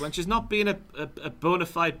TV, at least when she's not being a bona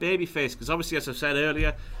fide babyface. Because obviously, as I've said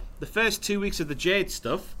earlier, the first 2 weeks of the Jade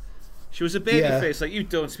stuff, she was a babyface. Like, you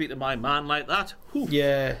don't speak to my man like that. Whew.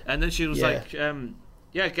 Yeah. And then she was getting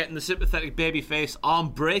the sympathetic babyface arm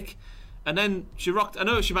break. And then she rocked. I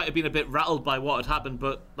know she might have been a bit rattled by what had happened,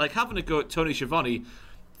 but like having a go at Tony Schiavone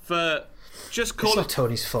for just calling, it's not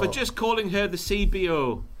Tony's fault. For just calling her the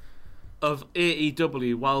CBO of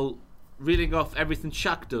AEW while reading off everything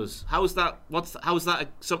Shaq does. How's that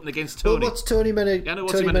something against Tony? Well, what's Tony meant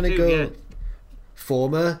to go? Yeah.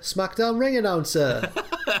 Former SmackDown ring announcer.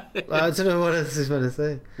 I don't know what else he's meant to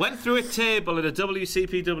say. Went through a table at a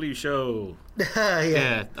WCPW show.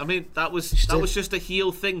 Yeah. I mean, that was just a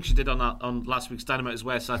heel thing she did on last week's Dynamite as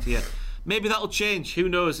well, Satya. Maybe that'll change. Who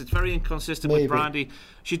knows? It's very inconsistent with Brandy.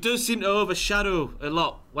 She does seem to overshadow a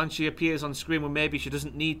lot when she appears on screen when maybe she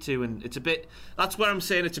doesn't need to, and it's a bit. That's where I'm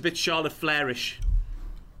saying it's a bit Charlotte Flair-ish.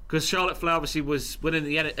 Because Charlotte Flair obviously was winning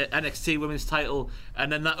the NXT Women's title,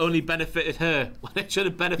 and then that only benefited her when it should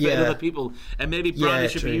have benefited other people. And maybe Brandy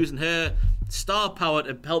should be using her star power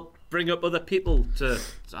to help bring up other people to.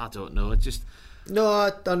 I don't know. It just. No,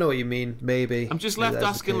 I know what you mean. Maybe. I'm just left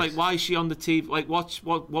asking, like, why is she on the TV? Like,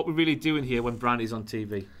 what we're really doing here when Brandy's on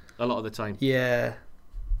TV a lot of the time. Yeah.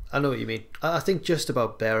 I know what you mean. I think just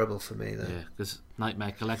about bearable for me, though. Yeah, because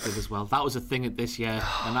Nightmare Collective as well. That was a thing this year,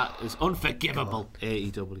 and that is unforgivable.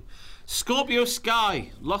 AEW. Scorpio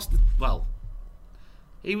Sky lost.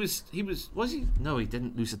 He was. Was he? No, he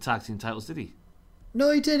didn't lose the tag team titles, did he?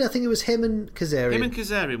 No, he did. I think it was him and Kazarian. Him and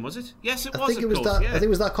Kazarian, was it? Yes, it was. I think it was that. I think it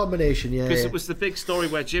was that combination. Yeah, because it was the big story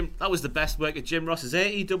where that was the best work of Jim Ross's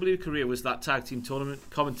AEW career, was that tag team tournament,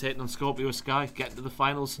 commentating on Scorpio Sky, getting to the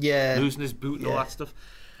finals, losing his boot and all that stuff.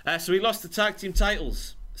 So he lost the tag team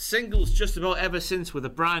titles. Singles just about ever since, with a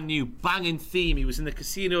brand new banging theme. He was in the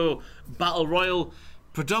Casino Battle Royal,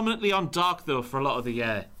 predominantly on Dark though for a lot of the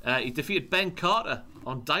year. He defeated Ben Carter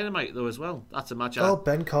on Dynamite though as well. That's a match.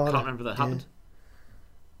 Ben Carter. Can't remember that happened.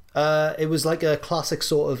 It was like a classic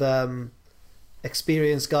sort of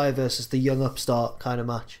experienced guy versus the young upstart kind of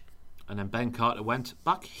match. And then Ben Carter went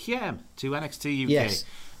back here to NXT UK. Yes.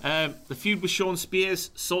 The feud with Sean Spears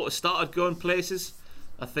sort of started going places.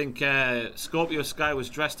 I think Scorpio Sky was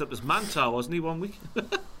dressed up as Mantar, wasn't he, one week?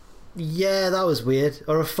 Yeah, that was weird.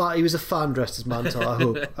 Or he was a fan dressed as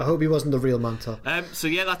Mantar. I hope he wasn't the real Mantar. So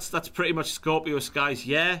yeah, that's pretty much Scorpio Sky's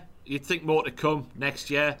year. You'd think more to come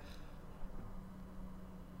next year.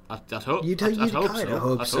 I'd hope. You'd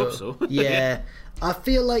hope so. Yeah. I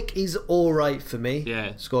feel like he's all right for me.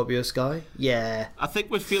 Yeah. Scorpio Sky. Yeah. I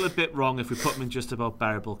think we'd feel a bit wrong if we put him in just about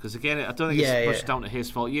bearable, because again, I don't think it's much down to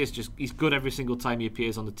his fault. He's good every single time he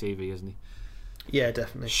appears on the TV, isn't he? Yeah,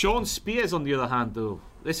 definitely. Sean Spears, on the other hand, though,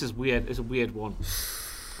 this is weird. It's a weird one,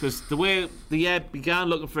 because the way the year began,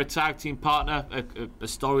 looking for a tag team partner, a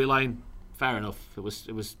storyline. Fair enough. It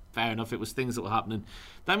was fair enough. It was things that were happening.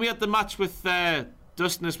 Then we had the match with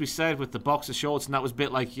Dustin, as we said, with the boxer shorts, and that was a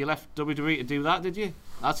bit like, you left WWE to do that, did you?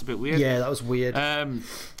 That's a bit weird. Yeah, that was weird.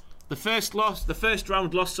 The first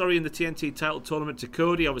round loss in the TNT title tournament to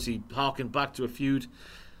Cody, obviously harkened back to a feud,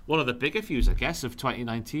 one of the bigger feuds, I guess, of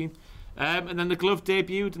 2019. And then the glove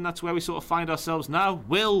debuted, and that's where we sort of find ourselves now.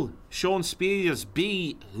 Will Sean Spears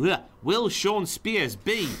be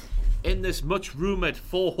in this much rumoured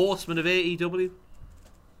Four Horsemen of AEW?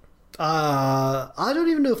 I don't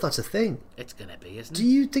even know if that's a thing. It's gonna be, isn't it? Do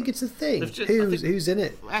you think it's a thing? Who's in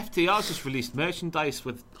it? FTR's just released merchandise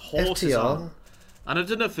with horses on, and I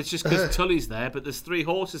don't know if it's just because Tully's there, but there's 3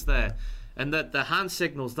 horses there, and the hand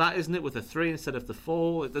signals that, isn't it, with the 3 instead of the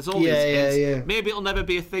 4. There's all these hints. Yeah. Maybe it'll never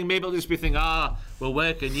be a thing. Maybe it'll just be a thing. We'll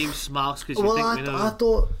work on you, Smarks, because you think we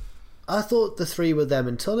know. I thought the 3 were them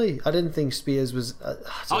and Tully. I didn't think Spears was.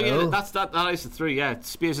 That is the 3. Yeah,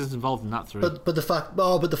 Spears is involved in that 3. But the fact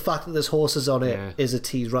that there's horses on it is a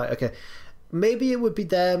tease, right? Okay, maybe it would be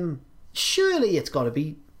them. Surely it's got to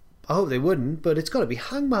be. I hope they wouldn't, but it's got to be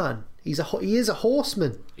Hangman. He is a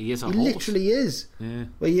horseman. He is a horse. He literally is. Yeah.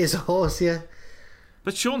 Well, he is a horse. Yeah.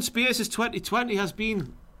 But Sean Spears' 2020 has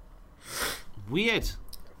been weird.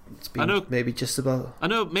 It's been maybe just about. I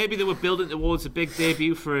know maybe they were building towards a big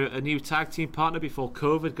debut for a new tag team partner before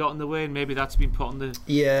COVID got in the way, and maybe that's been put on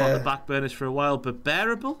the back burners for a while. But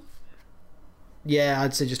bearable? Yeah,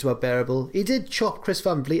 I'd say just about bearable. He did chop Chris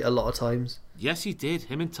Van Vliet a lot of times. Yes, he did.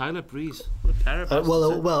 Him and Tyler Breeze. What a pair of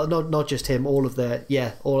well, not just him. All of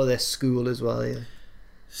their school as well. Yeah.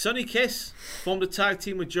 Sonny Kiss formed a tag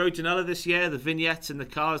team with Joey Janela this year. The vignettes in the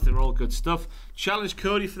cars, they're all good stuff. Challenged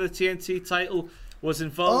Cody for the TNT title. Was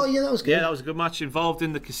involved. Oh, yeah, that was good. Yeah, that was a good match. Involved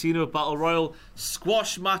in the Casino Battle Royal.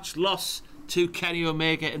 Squash match loss to Kenny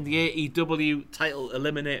Omega in the AEW title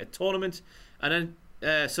eliminator tournament. And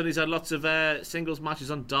then Sonny's had lots of singles matches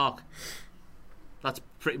on Dark. That's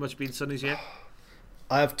pretty much been Sonny's year.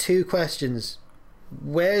 I have 2 questions.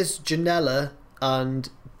 Where's Janela, and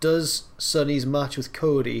does Sonny's match with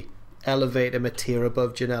Cody elevate him a tier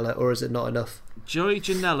above Janela, or is it not enough? Joey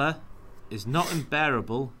Janela is not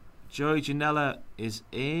unbearable. Joey Janela is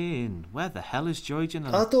in... Where the hell is Joey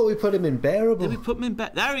Janela? I thought we put him in bearable. Did we put him in...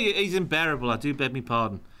 There he's in bearable. I do beg me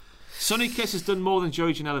pardon. Sonny Kiss has done more than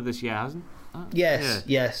Joey Janela this year, hasn't he?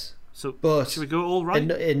 Yes. So, but should we go all right?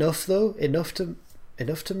 Enough though? Enough to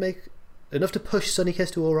push Sonny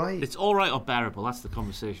Kiss to all right? It's all right or bearable. That's the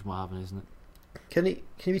conversation we're having, isn't it? Can he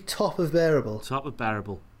be top of bearable? Top of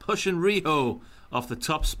bearable. Pushing Riho off the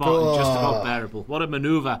top spot and just about bearable. What a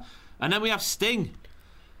manoeuvre. And then we have Sting,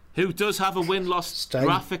 who does have a win-loss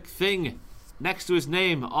graphic thing next to his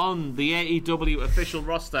name on the AEW official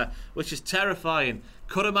roster, which is terrifying.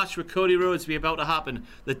 Could a match with Cody Rhodes be about to happen?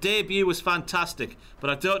 The debut was fantastic, but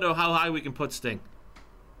I don't know how high we can put Sting.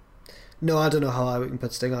 No, I don't know how high we can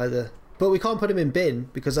put Sting either. But we can't put him in bin,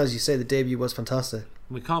 because as you say, the debut was fantastic.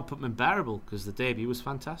 We can't put him in bearable, because the debut was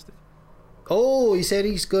fantastic. Oh, he said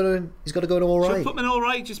he's got to go in all right. Should we put him in all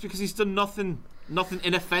right just because he's done nothing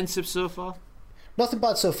inoffensive so far? Nothing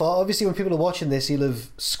bad so far. Obviously, when people are watching this, he'll have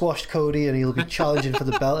squashed Cody and he'll be challenging for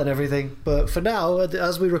the belt and everything. But for now,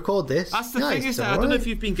 as we record this, that's the thing, isn't it? I don't know if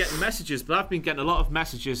you've been getting messages, but I've been getting a lot of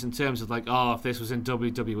messages in terms of like, oh, if this was in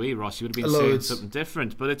WWE, Ross, you would have been saying something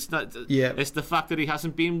different. But it's not. Yeah. It's the fact that he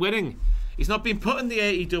hasn't been winning. He's not been put in the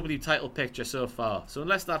AEW title picture so far. So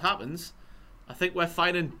unless that happens, I think we're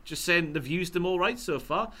fine in just saying they've used him all right so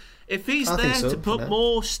far. If he's there to put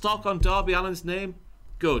more stock on Darby Allin's name,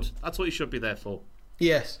 good. That's what he should be there for.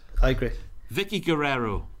 Yes, I agree. Vicky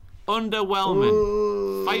Guerrero, underwhelming.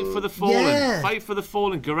 Ooh, fight for the fallen. Yeah. Fight for the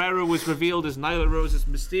fallen. Guerrero was revealed as Nyla Rose's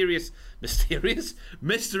mysterious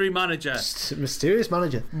mystery manager. Mysterious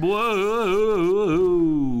manager. Whoa,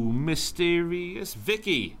 mysterious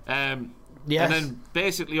Vicky. Yes. And then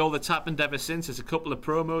basically all that's happened ever since is a couple of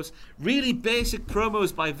promos. Really basic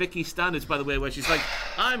promos by Vicky standards, by the way, where she's like,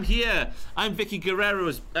 I'm here. I'm Vicky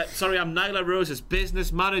Guerrero's... I'm Nyla Rose's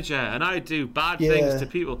business manager, and I do bad things to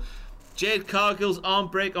people. Jade Cargill's arm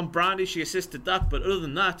break on Brandy, she assisted that, but other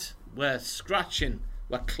than that, we're scratching,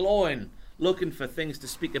 we're clawing, looking for things to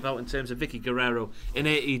speak about in terms of Vicky Guerrero in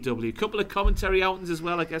AEW. A couple of commentary outings as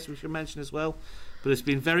well, I guess we should mention as well. But it's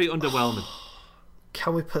been very underwhelming.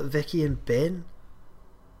 Can we put Vicky in bin?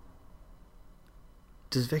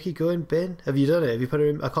 Does Vicky go in bin? Have you done it? Have you put her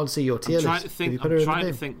in? I can't see your tier list. I'm trying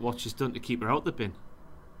to think what she's done to keep her out the bin.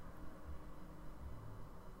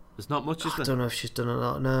 There's not much, is there? I don't know if she's done it or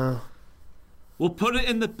not, no. We'll put it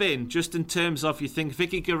in the bin just in terms of you think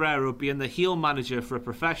Vicky Guerrero being the heel manager for a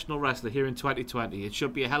professional wrestler here in 2020. It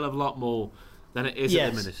should be a hell of a lot more than it is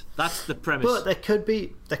at the minute. That's the premise. But there could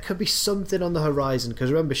be something on the horizon, because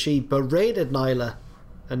remember, she berated Nyla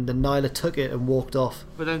and then Nyla took it and walked off.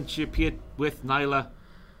 But then she appeared with Nyla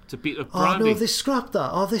to beat up Brandy. Oh no, they scrapped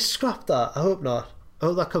that. I hope not. I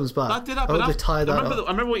hope that comes back. That did happen. I hope they tie that up.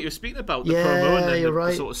 I remember what you were speaking about, the promo, and then you're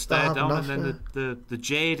the sort of stare down, and then after. the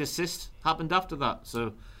Jade assist happened after that.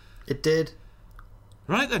 So it did.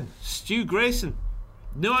 Right then, Stu Grayson.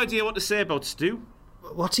 No idea what to say about Stu.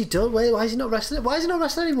 What's he done? Why is he not wrestling? Why is he not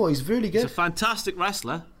wrestling anymore? He's really good. He's a fantastic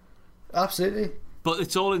wrestler. Absolutely. But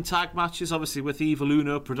it's all in tag matches, obviously, with Evil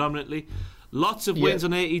Uno predominantly. Lots of wins on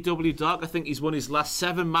AEW Dark. I think he's won his last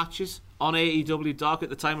 7 matches on AEW Dark at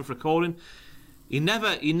the time of recording. He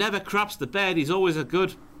never craps the bed. He always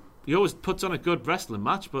puts on a good wrestling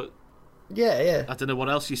match, but yeah. I don't know what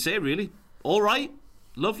else you say, really. All right.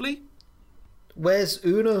 Lovely. Where's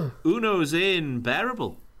Uno? Uno's in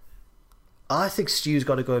bearable. I think Stu's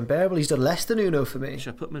got to go in bearable. He's done less than Uno for me.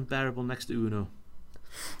 Should I put him in bearable next to Uno?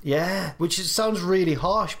 Yeah, which sounds really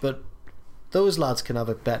harsh, but those lads can have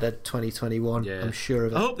a better 2021. Yeah. I'm sure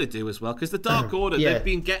of it. I hope they do as well, because the Dark Order, they've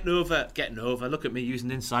been getting over. Look at me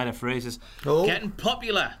using insider phrases. Getting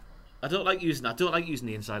popular. I don't like using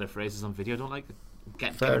the insider phrases on video. I don't like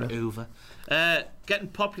getting over. Getting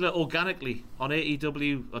popular organically on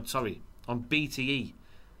AEW. On BTE.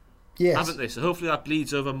 Yes. Haven't they? So hopefully that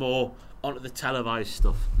bleeds over more onto the televised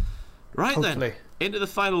stuff. Right then, into the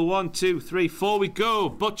final 1, 2, 3, 4 we go.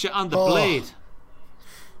 Butcher and the Blade.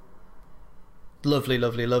 Lovely.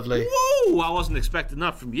 Whoa! I wasn't expecting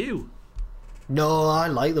that from you. No, I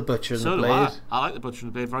like the Butcher and the Blade. I like the Butcher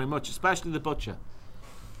and the Blade very much, especially the Butcher.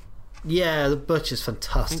 Yeah, the Butcher's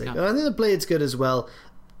fantastic. I think the Blade's good as well.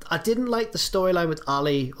 I didn't like the storyline with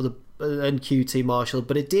Ali and QT Marshall,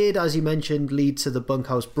 but it did, as you mentioned, lead to the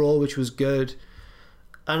Bunkhouse Brawl, which was good.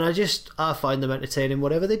 And I find them entertaining,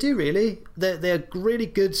 whatever they do, really. They're really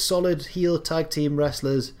good, solid heel tag team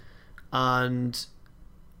wrestlers, and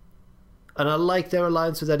I like their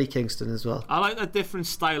alliance with Eddie Kingston as well. I like that different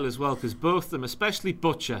style as well, because both of them, especially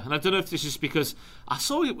Butcher, and I don't know if this is because I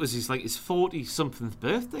saw it was his 40-something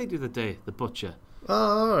birthday the other day, the Butcher. Oh,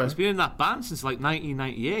 all right. He's been in that band since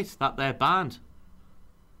 1998, their band.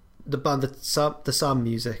 The band, the Sam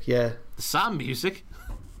music, yeah. The Sam music?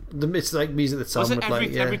 It's like music that Sam would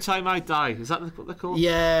like, yeah. Every Time I Die, is that what they're called?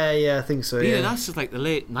 Yeah, I think so, yeah. That's just the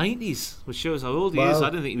late 90s, which shows how old he is. I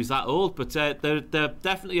didn't think he was that old, but they're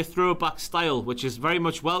definitely a throwback style, which is very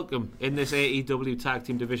much welcome in this AEW tag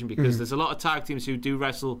team division, because there's a lot of tag teams who do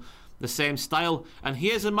wrestle the same style. And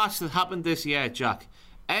here's a match that happened this year, Jack.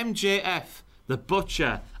 MJF, the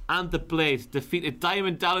Butcher, and the Blade defeated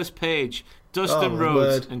Diamond Dallas Page, Dustin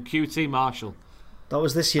Rhodes, and QT Marshall. That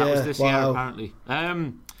was this year. That was this year, apparently.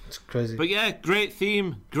 It's crazy. But yeah, great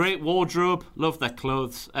theme, great wardrobe, love their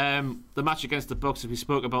clothes. The match against the Bucks, as we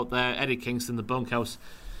spoke about there, Eddie Kingston, the Bunkhouse.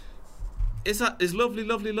 Is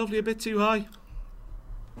lovely a bit too high?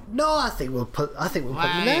 No, I think we'll put them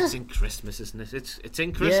there. It's in Christmas, isn't it? It's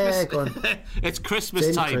in Christmas. Yeah, go on. It's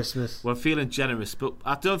Christmas time. Christmas. We're feeling generous, but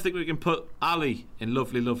I don't think we can put Ali in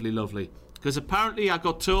lovely, because apparently I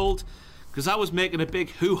got told, because I was making a big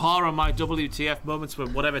hoo-ha on my WTF moments for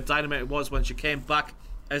whatever Dynamite it was when she came back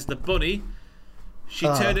as the Bunny. She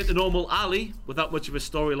turned into normal Ali without much of a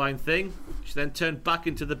storyline thing. She then turned back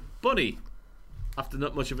into the Bunny after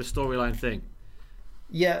not much of a storyline thing.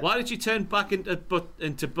 Yeah. Why did she turn back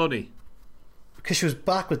into Bunny? Because she was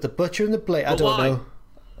back with the Butcher and the Blade. I don't know.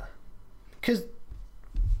 Because,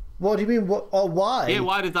 what do you mean? What or why? Yeah,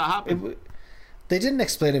 why did that happen? They didn't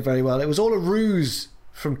explain it very well. It was all a ruse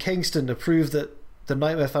from Kingston to prove that the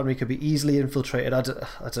Nightmare family could be easily infiltrated. I don't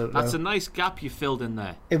know. That's a nice gap you filled in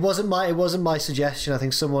there. It wasn't my suggestion. I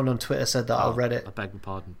think someone on Twitter said that. I read it. I beg your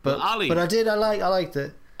pardon. But Ali. But I liked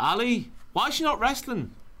it. Ali, why is she not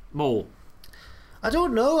wrestling more? I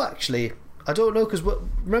don't know, actually. I don't know, because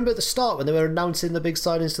remember at the start when they were announcing the big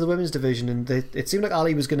signings to the women's division, and it seemed like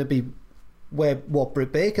Ali was going to be what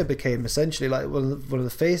Britt Baker became, essentially, like one of the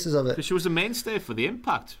faces of it. Because she was a mainstay for the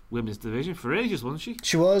Impact women's division for ages, wasn't she?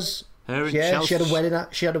 She was. Her and Chelsea. She had a wedding.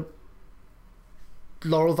 She had a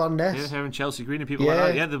Laurel Van Ness. Yeah, her and Chelsea Green and people like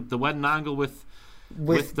that. Yeah, the wedding angle with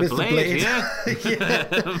the Blade.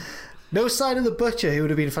 Yeah. No sign of the Butcher, who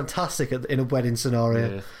would have been fantastic in a wedding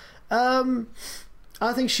scenario. Yeah.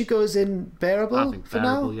 I think she goes in bearable for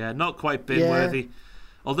now. Yeah, not quite bin-worthy.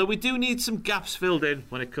 Although we do need some gaps filled in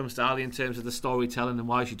when it comes to Ali in terms of the storytelling and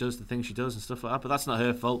why she does the things she does and stuff like that. But that's not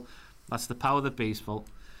her fault. That's the Power of the Beast fault.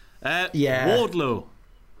 Wardlow.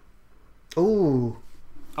 Ooh.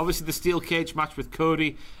 Obviously, the steel cage match with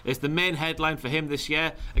Cody is the main headline for him this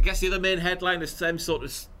year. I guess the other main headline is them sort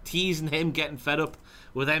of teasing him getting fed up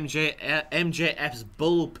with MJF's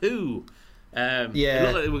bull poo. It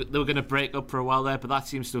looked like they were going to break up for a while there, but that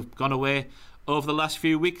seems to have gone away over the last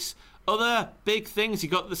few weeks. Other big things, he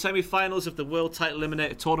got to the semi-finals of the World Title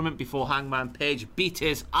Eliminator Tournament before Hangman Page beat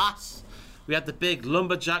his ass. We had the big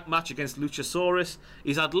lumberjack match against Luchasaurus.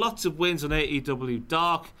 He's had lots of wins on AEW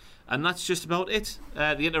Dark, and that's just about it.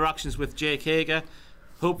 The interactions with Jake Hager.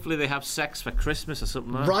 Hopefully they have sex for Christmas or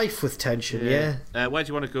something like that. Rife with tension, yeah. Where do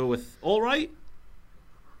you want to go with? All right?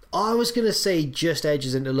 I was going to say just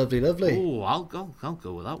edges into Lovely Lovely. Oh, I'll go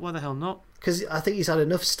with that. Why the hell not? Because I think he's had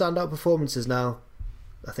enough standout performances now.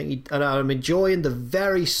 And I'm enjoying the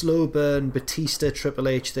very slow burn Batista Triple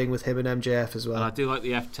H thing with him and MJF as well. And I do like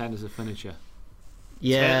the F10 as a finisher.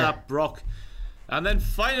 Yeah. Tear that Brock. And then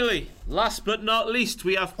finally, last but not least,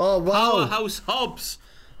 we have Powerhouse Hobbs,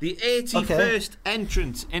 the 81st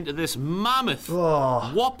entrant into this mammoth,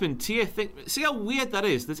 whopping tier thing. See how weird that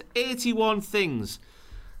is? There's 81 things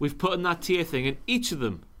we've put in that tier thing, and each of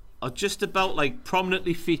them are just about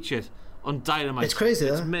prominently featured on Dynamite. It's crazy,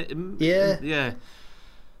 yeah.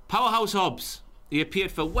 Powerhouse Hobbs. He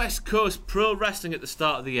appeared for West Coast Pro Wrestling at the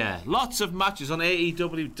start of the year. Lots of matches on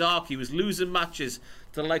AEW Dark. He was losing matches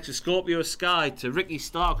to the likes of Scorpio Sky, to Ricky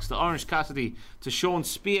Starks, to Orange Cassidy, to Sean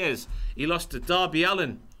Spears. He lost to Darby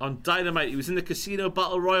Allin on Dynamite. He was in the Casino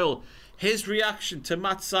Battle Royal. His reaction to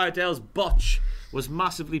Matt Seidel's botch was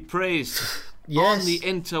massively praised. Yes. on the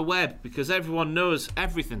interweb, because everyone knows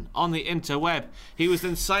everything on the interweb. He was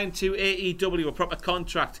then signed to AEW, a proper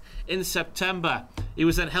contract, in September. He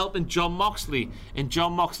was then helping Jon Moxley in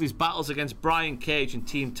Jon Moxley's battles against Brian Cage and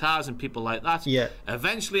Team Taz and people like that. Yeah.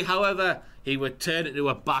 Eventually, however, he would turn into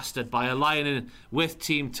a bastard by aligning with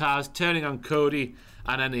Team Taz, turning on Cody,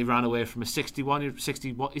 and then he ran away from a 60,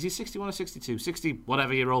 is he 61 or 62? 60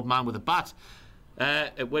 whatever year old man with a bat.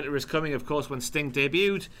 Winter is Coming, of course, when Sting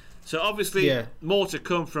debuted. So obviously more to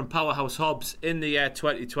come from Powerhouse Hobbs in the year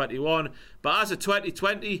 2021. But as a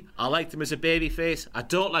 2020, I liked him as a babyface. I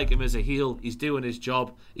don't like him as a heel. He's doing his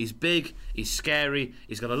job. He's big. He's scary.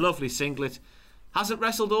 He's got a lovely singlet. Hasn't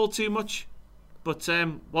wrestled all too much, but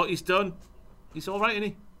what he's done, he's all right, isn't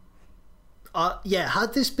he? Yeah.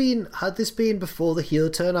 Had this been before the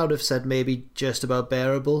heel turn, I would have said maybe just about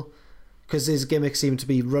bearable, because his gimmick seemed to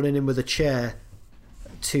be running in with a chair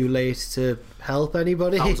too late to help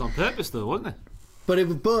anybody. That was on purpose, though, wasn't it? But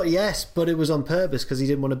it was on purpose because he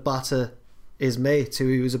didn't want to batter his mate who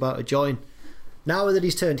he was about to join. Now that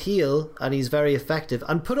he's turned heel and he's very effective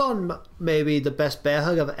and put on maybe the best bear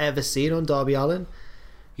hug I've ever seen on Darby Allin.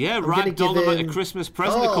 Yeah, ragdolled him like a Christmas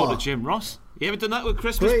present, according to Jim Ross. You ever done that with a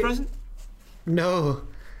Christmas present? No,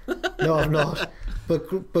 I've not.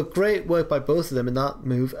 But great work by both of them in that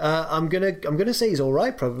move. I'm gonna say he's all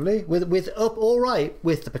right, probably with up all right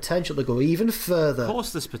with the potential to go even further. Of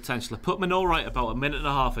course, there's potential. I put him in all right about a minute and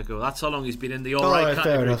a half ago. That's how long he's been in the all right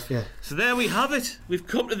category. Fair enough. Yeah. So there we have it. We've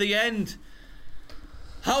come to the end.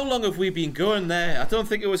 How long have we been going there? I don't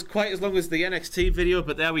think it was quite as long as the NXT video,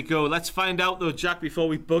 but there we go. Let's find out though, Jack, before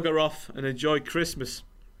we bugger off and enjoy Christmas.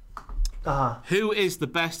 Who is the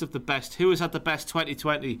best of the best? Who has had the best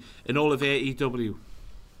 2020 in all of AEW?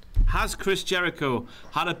 Has Chris Jericho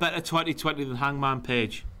had a better 2020 than Hangman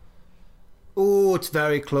Page? Oh, it's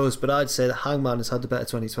very close, but I'd say that Hangman has had the better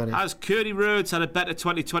 2020. Has Cody Rhodes had a better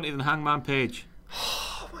 2020 than Hangman Page?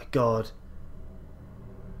 Oh my god,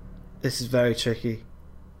 this is very tricky.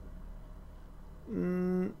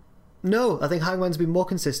 No, I think Hangman's been more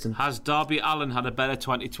consistent. Has Darby Allin had a better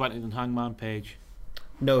 2020 than Hangman Page?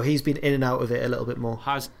 No, he's been in and out of it a little bit more.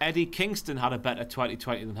 Has Eddie Kingston had a better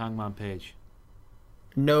 2020 than Hangman Page?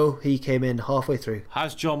 No, he came in halfway through.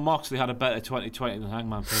 Has Jon Moxley had a better 2020 than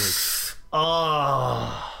Hangman Page?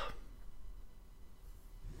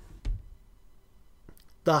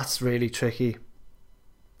 That's really tricky.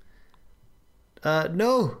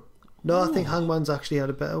 No, I think Hangman's actually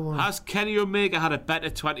had a better one. Has Kenny Omega had a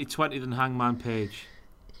better 2020 than Hangman Page?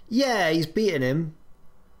 Yeah, he's beaten him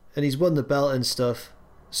and he's won the belt and stuff.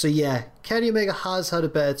 So yeah, Kenny Omega has had a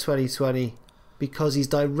better 2020 because he's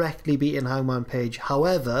directly beaten Hangman Page.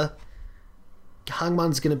 However,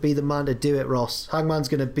 Hangman's going to be the man to do it, Ross. Hangman's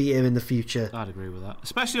going to beat him in the future. I'd agree with that,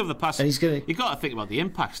 especially over the past. And you've got to think about the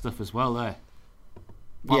Impact stuff as well there.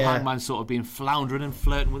 While Hangman's sort of been floundering and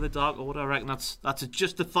flirting with the Dark Order, I reckon that's a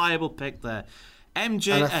justifiable pick there.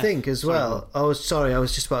 MJF. And I think as well, I was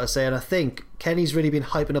just about to say, and I think Kenny's really been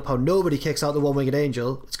hyping up how nobody kicks out the One-Winged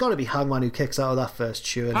Angel. It's got to be Hangman who kicks out of that first,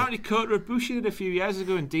 surely. Apparently Kota Ibushi did a few years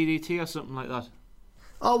ago in DDT or something like that.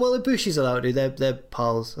 Oh, well, Ibushi's allowed to. They're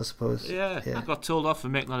pals, I suppose. Yeah, I got told off for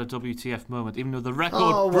making that a WTF moment, even though the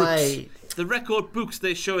record books,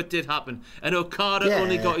 they show it did happen. And Okada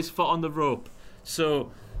only got his foot on the rope.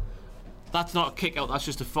 So that's not a kick out, that's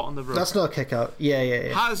just a foot on the rope. That's not a kick out. Yeah.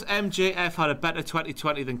 Has MJF had a better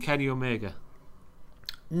 2020 than Kenny Omega?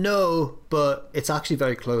 No, but it's actually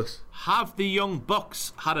very close. Have the Young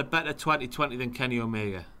Bucks had a better 2020 than Kenny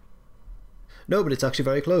Omega? No, but it's actually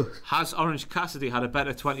very close. Has Orange Cassidy had a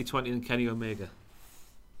better 2020 than Kenny Omega?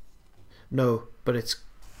 No, but it's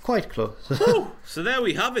quite close. So there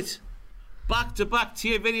we have it. Back-to-back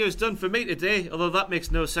tier videos done for me today, although that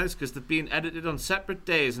makes no sense because they've been edited on separate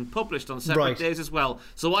days and published on separate days as well.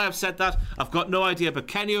 So why I've said that, I've got no idea, but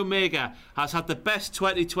Kenny Omega has had the best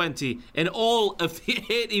 2020 in all of the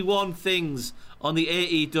 81 things on the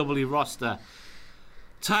AEW roster.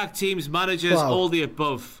 Tag teams, managers, all the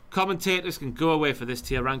above. Commentators can go away for this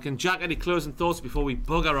tier ranking. Jack, any closing thoughts before we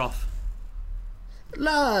bugger off?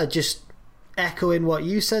 Nah, just echoing what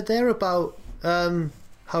you said there about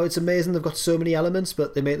how it's amazing they've got so many elements,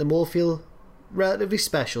 but they make them all feel relatively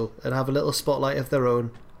special and have a little spotlight of their own.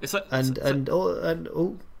 It's like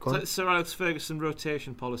the Sir Alex Ferguson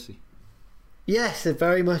rotation policy. Yes, it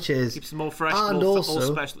very much is. Keeps them all fresh, and all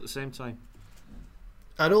special at the same time.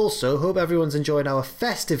 And also, hope everyone's enjoying our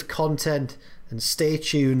festive content and stay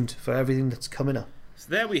tuned for everything that's coming up. So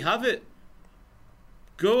there we have it.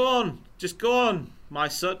 Go on, just go on. My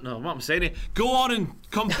son, no, what I'm saying here. Go on and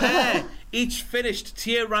compare each finished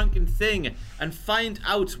tier ranking thing and find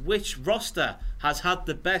out which roster has had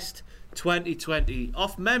the best 2020.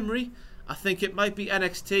 Off memory, I think it might be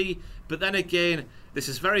NXT, but then again, this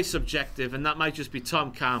is very subjective, and that might just be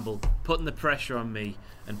Tom Campbell putting the pressure on me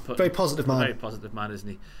and putting very positive man. Very positive man, isn't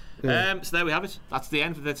he? Yeah. So there we have it. That's the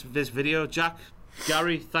end of this video. Jack,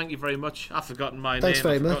 Gary, thank you very much. I've forgotten my Thanks name.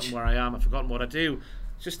 very I've forgotten much. where I am. I've forgotten what I do.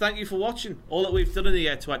 Just thank you for watching all that we've done in the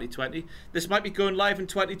year 2020. This might be going live in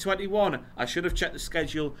 2021. I should have checked the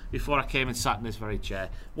schedule before I came and sat in this very chair.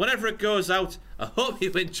 Whenever it goes out, I hope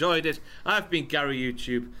you enjoyed it. I've been Gary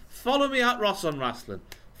YouTube. Follow me at Ross on Wrestling.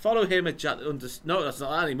 Follow him at Jack. No, that's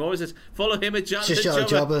not that anymore, is it? Follow him at Jack. Just Jack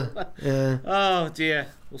Jobber. Yeah. Oh dear.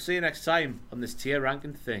 We'll see you next time on this tier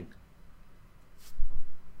ranking thing.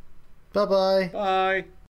 Bye-bye. Bye.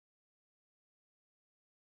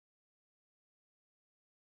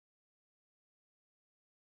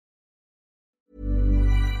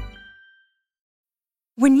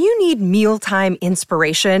 When you need mealtime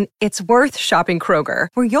inspiration, it's worth shopping Kroger,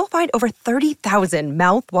 where you'll find over 30,000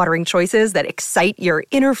 mouth-watering choices that excite your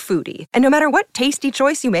inner foodie. And no matter what tasty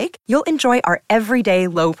choice you make, you'll enjoy our everyday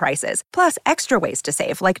low prices, plus extra ways to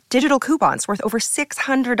save, like digital coupons worth over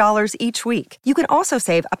 $600 each week. You can also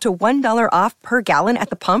save up to $1 off per gallon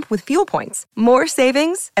at the pump with fuel points. More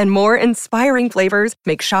savings and more inspiring flavors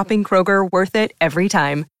make shopping Kroger worth it every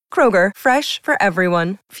time. Kroger, fresh for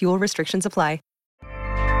everyone. Fuel restrictions apply.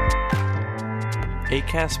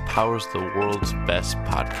 Acast powers the world's best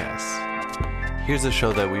podcasts. Here's a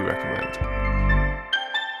show that we recommend.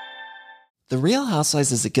 The Real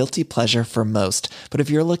Housewives is a guilty pleasure for most, but if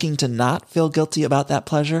you're looking to not feel guilty about that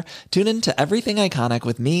pleasure, tune in to Everything Iconic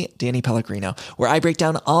with me, Danny Pellegrino, where I break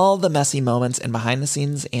down all the messy moments and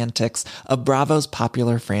behind-the-scenes antics of Bravo's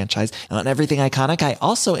popular franchise. And on Everything Iconic, I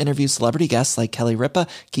also interview celebrity guests like Kelly Ripa,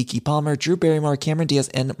 Keke Palmer, Drew Barrymore, Cameron Diaz,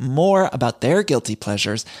 and more about their guilty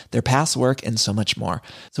pleasures, their past work, and so much more.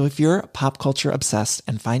 So if you're pop culture obsessed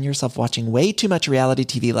and find yourself watching way too much reality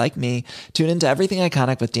TV like me, tune into Everything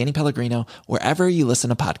Iconic with Danny Pellegrino, wherever you listen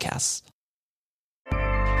to podcasts.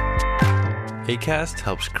 Acast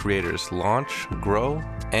helps creators launch, grow,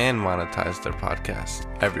 and monetize their podcasts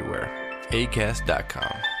everywhere.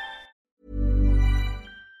 Acast.com.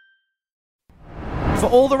 For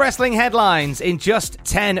all the wrestling headlines in just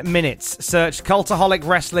 10 minutes, search Cultaholic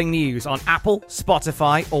Wrestling News on Apple,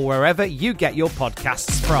 Spotify, or wherever you get your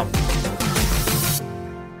podcasts from.